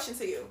 That's my question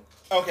to you.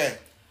 Okay.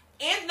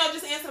 And no,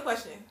 just answer the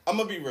question. I'm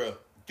gonna be real.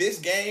 this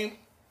game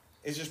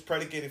is just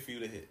predicated for you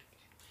to hit.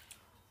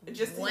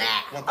 Just wow.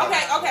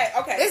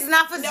 Okay. This is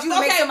not for you to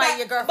make somebody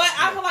your girlfriend. But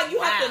I feel like you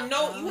have to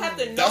know. You have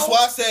to know. That's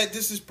why I said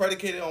this is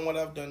predicated on what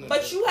I've done.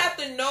 But you have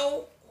to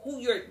know who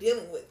you're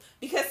dealing with,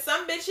 because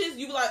some bitches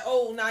you be like,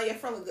 oh, nah, your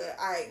friend look good.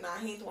 All right, nah,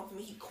 he ain't the one for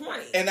me. He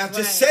corny. And I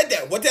just said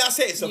that. What did I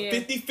say? It's a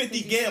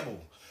 50-50 gamble.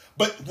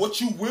 But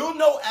what you will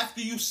know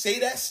after you say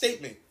that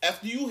statement,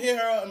 after you hear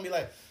her and be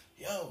like,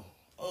 yo,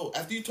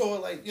 after you told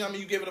her, like, you know what I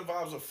mean, you give her the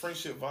vibes of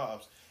friendship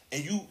vibes,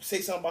 and you say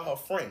something about her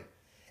friend,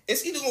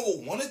 it's either going to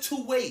go one or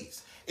two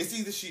ways. It's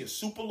either she a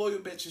super loyal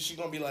bitch and she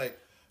going to be like,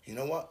 you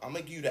know what? I'm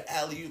going to give you the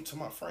alley-oop to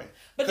my friend.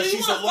 But do you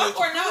want to fuck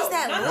or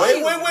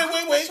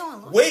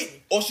no?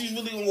 Wait. Or she's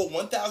really going to go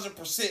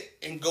 1,000%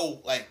 and go,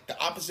 like, the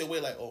opposite way.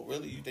 Like, oh,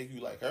 really? You think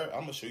you like her?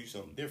 I'm going to show you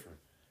something different.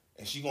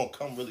 And she going to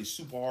come really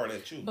super hard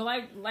at you. But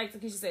like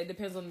Takesha said, it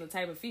depends on the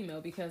type of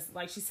female. Because,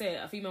 like she said,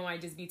 a female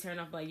might just be turned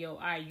off like, yo, all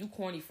right, you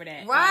corny for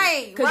that.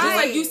 Right, Because just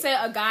like you said,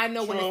 a guy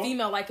know when a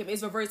female like him.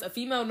 It's reverse. A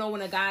female know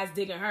when a guy's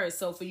digging her.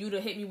 So for you to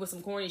hit me with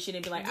some corny shit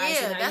and be like, all right,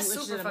 so now you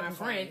interested in my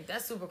friend.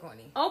 That's super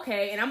corny.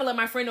 Okay, and I'm going to let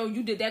my friend know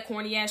you did that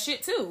corny ass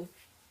shit too.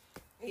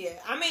 Yeah,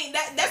 I mean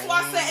that's why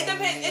I said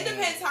it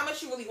depends how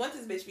much you really want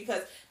this bitch,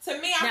 because to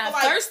me I feel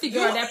like thirsty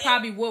girl that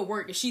probably would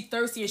work if she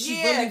thirsty and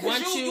she really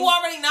wants you. You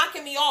already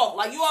knocking me off.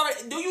 Like you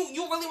already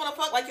you really want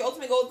to fuck, like your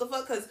ultimate goal is to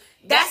fuck, because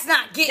that's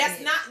not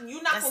getting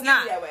you're not gonna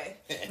get me that way.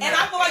 And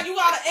I feel like you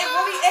gotta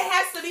it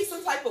has to be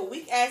some type of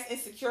weak ass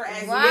insecure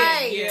ass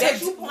bitch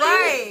that you play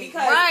with,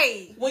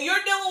 because when you're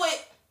dealing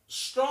with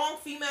strong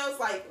females,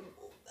 like,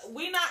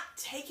 we not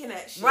taking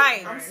that shit.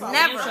 Right. I'm sorry.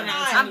 Never.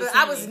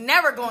 I was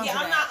never going for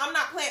that. I'm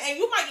not playing. And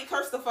you might get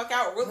cursed the fuck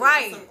out really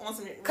on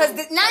some because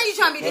now you're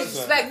trying to be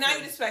disrespectful. Now you're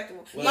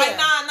disrespectful. Like,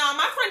 nah,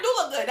 my friend do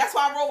look good. That's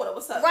why I roll with her.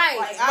 What's up? Right.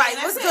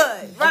 Like, what's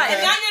good? Right.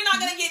 And now you're not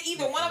going to get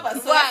either one of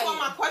us. So that's why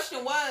my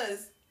question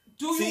was,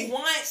 do you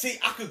want... See,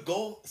 I could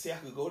go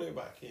there,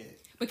 but I can't.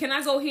 But can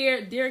I go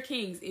here, dear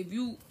kings? If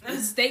you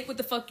state what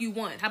the fuck you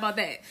want, how about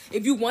that?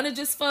 If you want to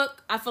just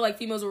fuck, I feel like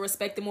females will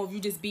respect it more if you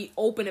just be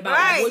open about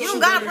what you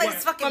don't gotta play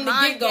this fucking from the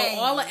get go.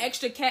 All the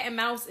extra cat and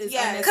mouse is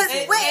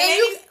unnecessary.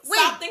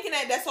 Stop thinking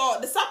that that's all.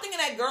 Stop thinking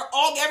that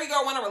every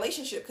girl want a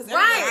relationship, because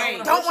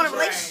don't want a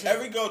relationship.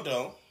 Every girl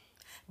don't.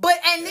 But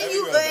and then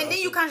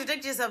you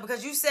contradict yourself,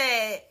 because you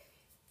said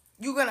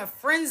you're gonna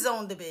friend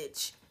zone the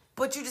bitch.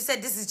 But you just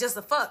said this is just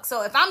a fuck.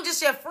 So if I'm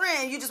just your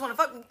friend, you just want to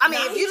fuck. I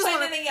mean, if you just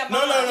want to, you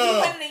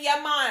put it in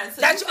your mind.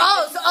 So that's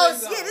that's some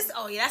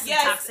toxic ass shit.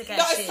 Toxic.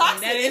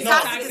 That is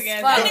toxic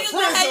as fuck. Niggas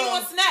gonna have you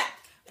on snap.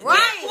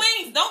 Right.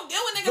 Queens, don't deal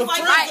with niggas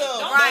like that.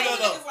 Don't deal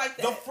with niggas like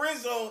that. The friend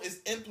zone is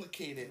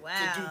implicated. Wow.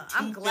 To do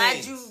I'm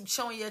glad you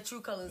showing your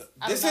true colors.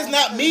 This is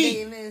not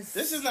me.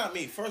 This is not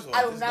me. First of all,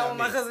 I do not want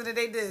my cousin to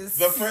date this.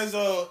 The friend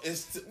zone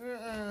is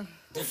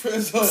the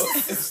friend zone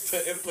is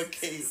to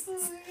implicate.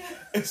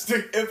 It's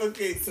to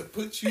implicate, to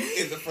put you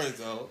in the friend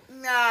zone.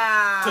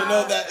 Nah. To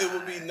know that it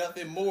will be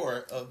nothing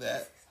more of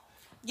that.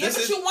 Yeah,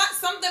 but you want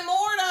something more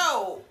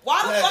though.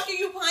 Why the fuck are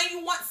you playing?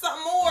 You want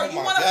something more.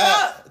 You want to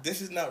fuck. This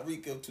is not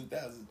Rico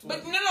 2020.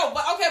 But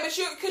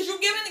because you're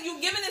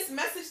giving this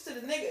message to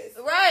the niggas.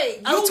 Right.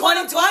 You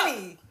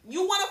 2020.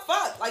 You want to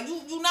fuck. Like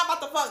you not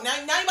about to fuck. Now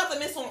you about to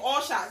miss on all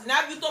shots.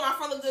 Now if you thought my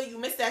friend look good, you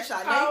missed that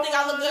shot. Now you think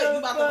I look good, you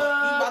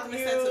about to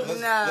miss that too.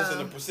 Listen,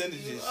 the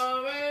percentages. You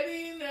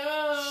already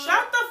know.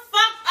 Shut the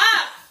fuck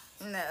up.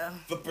 No.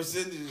 The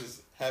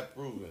percentages have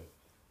proven.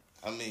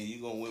 I mean, you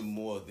gonna win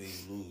more than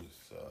you lose.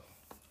 So.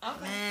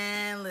 Okay.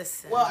 Man,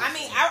 listen. Well, I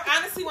mean, I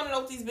honestly want to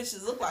know what these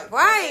bitches look like.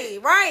 Right.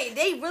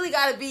 They really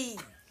gotta be.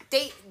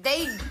 They.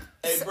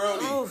 Hey,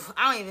 Brody. Oof,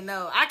 I don't even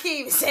know. I can't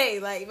even say,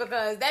 like,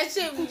 because that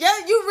shit. You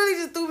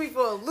really just threw me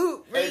for a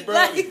loop. Hey,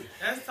 Brody.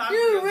 Like,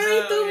 you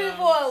really threw me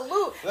for a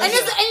loop. And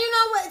you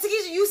know what,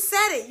 Takesha, you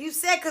said it. You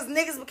said because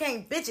niggas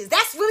became bitches.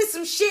 That's really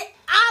some shit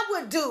I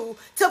would do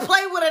to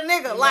play with a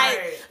nigga.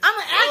 Like, I'm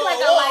gonna act like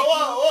I like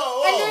you,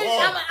 and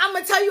then I'm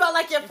gonna tell you I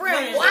like your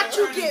friend. Watch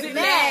you get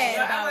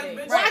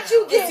mad. Watch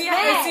you get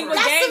mad.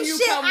 That's some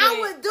shit I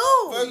would do.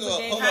 Hold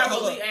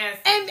on.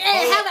 And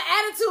have an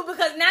attitude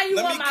because now you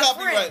want my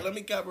friend. Let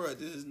me copyright.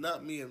 This is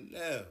not me now. You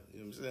know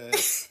what I'm saying?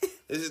 This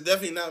is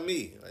definitely not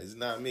me. Like, it's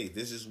not me.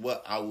 This is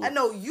what I would. I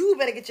know you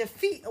better get your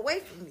feet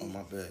away from me. Oh,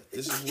 my bad.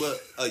 This is what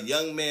a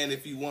young man,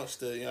 if he wants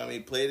to, you know what I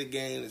mean, play the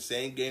game, the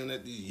same game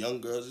that these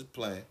young girls is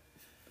playing.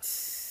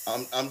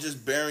 I'm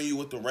just bearing you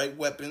with the right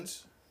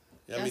weapons.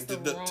 You know what I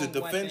mean, to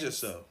defend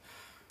yourself.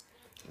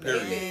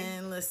 Period.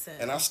 Man, listen.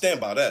 And I stand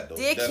by that, though.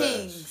 Dear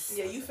Kings.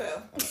 Yeah, you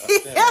fell. I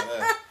stand by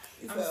that.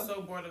 I'm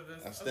so bored of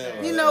this. I stand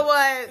by you know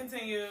what?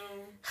 Continue.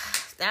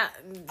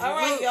 All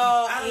right,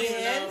 y'all.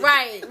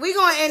 Right, we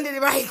gonna end it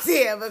right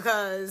there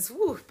because,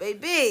 woo,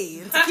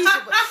 baby, and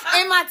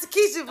my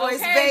Takesha voice,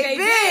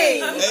 baby. Hey,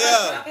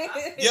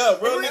 yeah,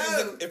 real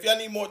niggas. If y'all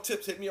need more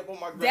tips, hit me up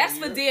on my. That's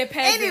for dear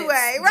peasants.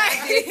 Anyway,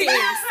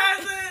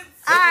 right.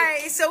 All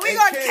right, so we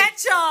gonna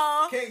catch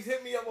y'all. Kings,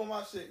 hit me up on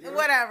my shit.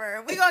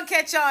 Whatever. We gonna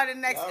catch y'all in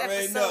the next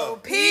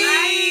episode.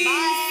 Peace.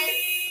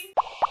 Bye.